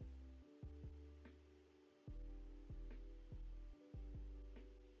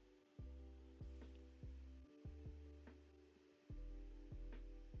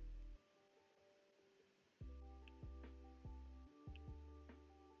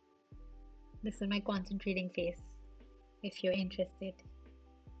 This is my concentrating face, if you're interested.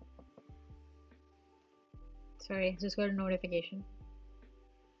 Sorry, just got a notification.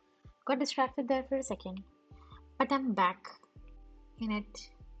 Got distracted there for a second, but I'm back in it.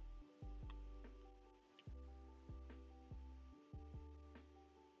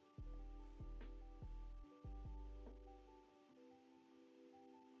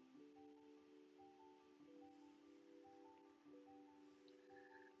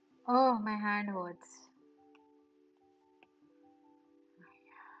 Oh, my hand hurts.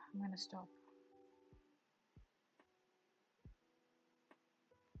 I'm gonna stop.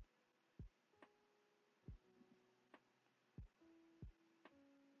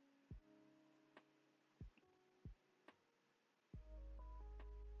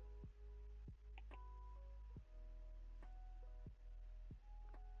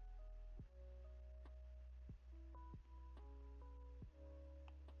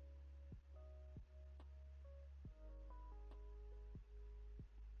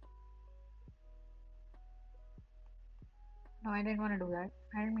 No, I didn't want to do that.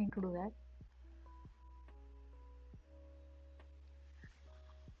 I didn't mean to do that.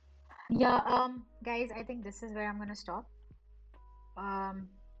 Yeah, guys, I think this is where I'm gonna stop. I'm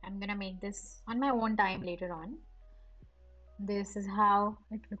gonna make this on my own time later on. This is how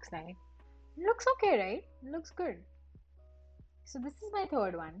it looks like. It looks okay, right? It looks good. So this is my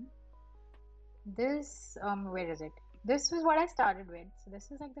third one. This, where is it? This was what I started with. So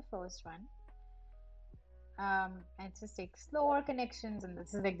this is like the first one. And it's just like slower connections, and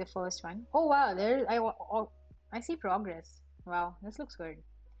this is like the first one. Oh wow, I see progress. Wow, this looks good.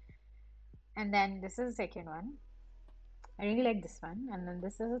 And then this is the second one. I really like this one. And then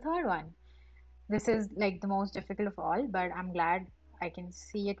this is the third one. This is like the most difficult of all, but I'm glad I can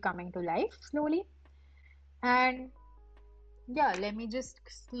see it coming to life slowly. And yeah, let me just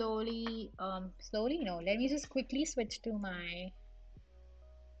slowly, let me just quickly switch to my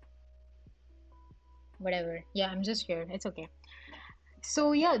whatever. Yeah, I'm just here. It's okay.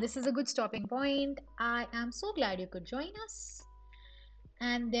 So yeah, this is a good stopping point. I am so glad you could join us.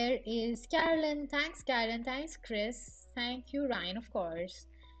 And there is Carolyn. Thanks, Carolyn. Thanks, Chris. Thank you, Ryan, of course.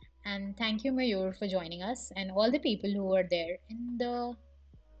 And thank you, Mayur, for joining us, and all the people who were there in the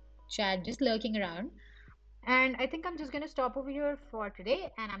chat just lurking around. And I think I'm just going to stop over here for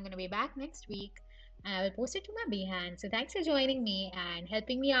today, and I'm going to be back next week. And I will post it to my Behance. So thanks for joining me and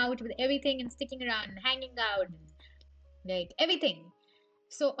helping me out with everything and sticking around and hanging out and like everything.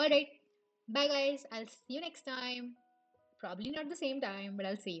 So, alright. Bye, guys. I'll see you next time. Probably not the same time, but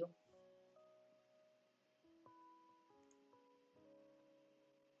I'll see you.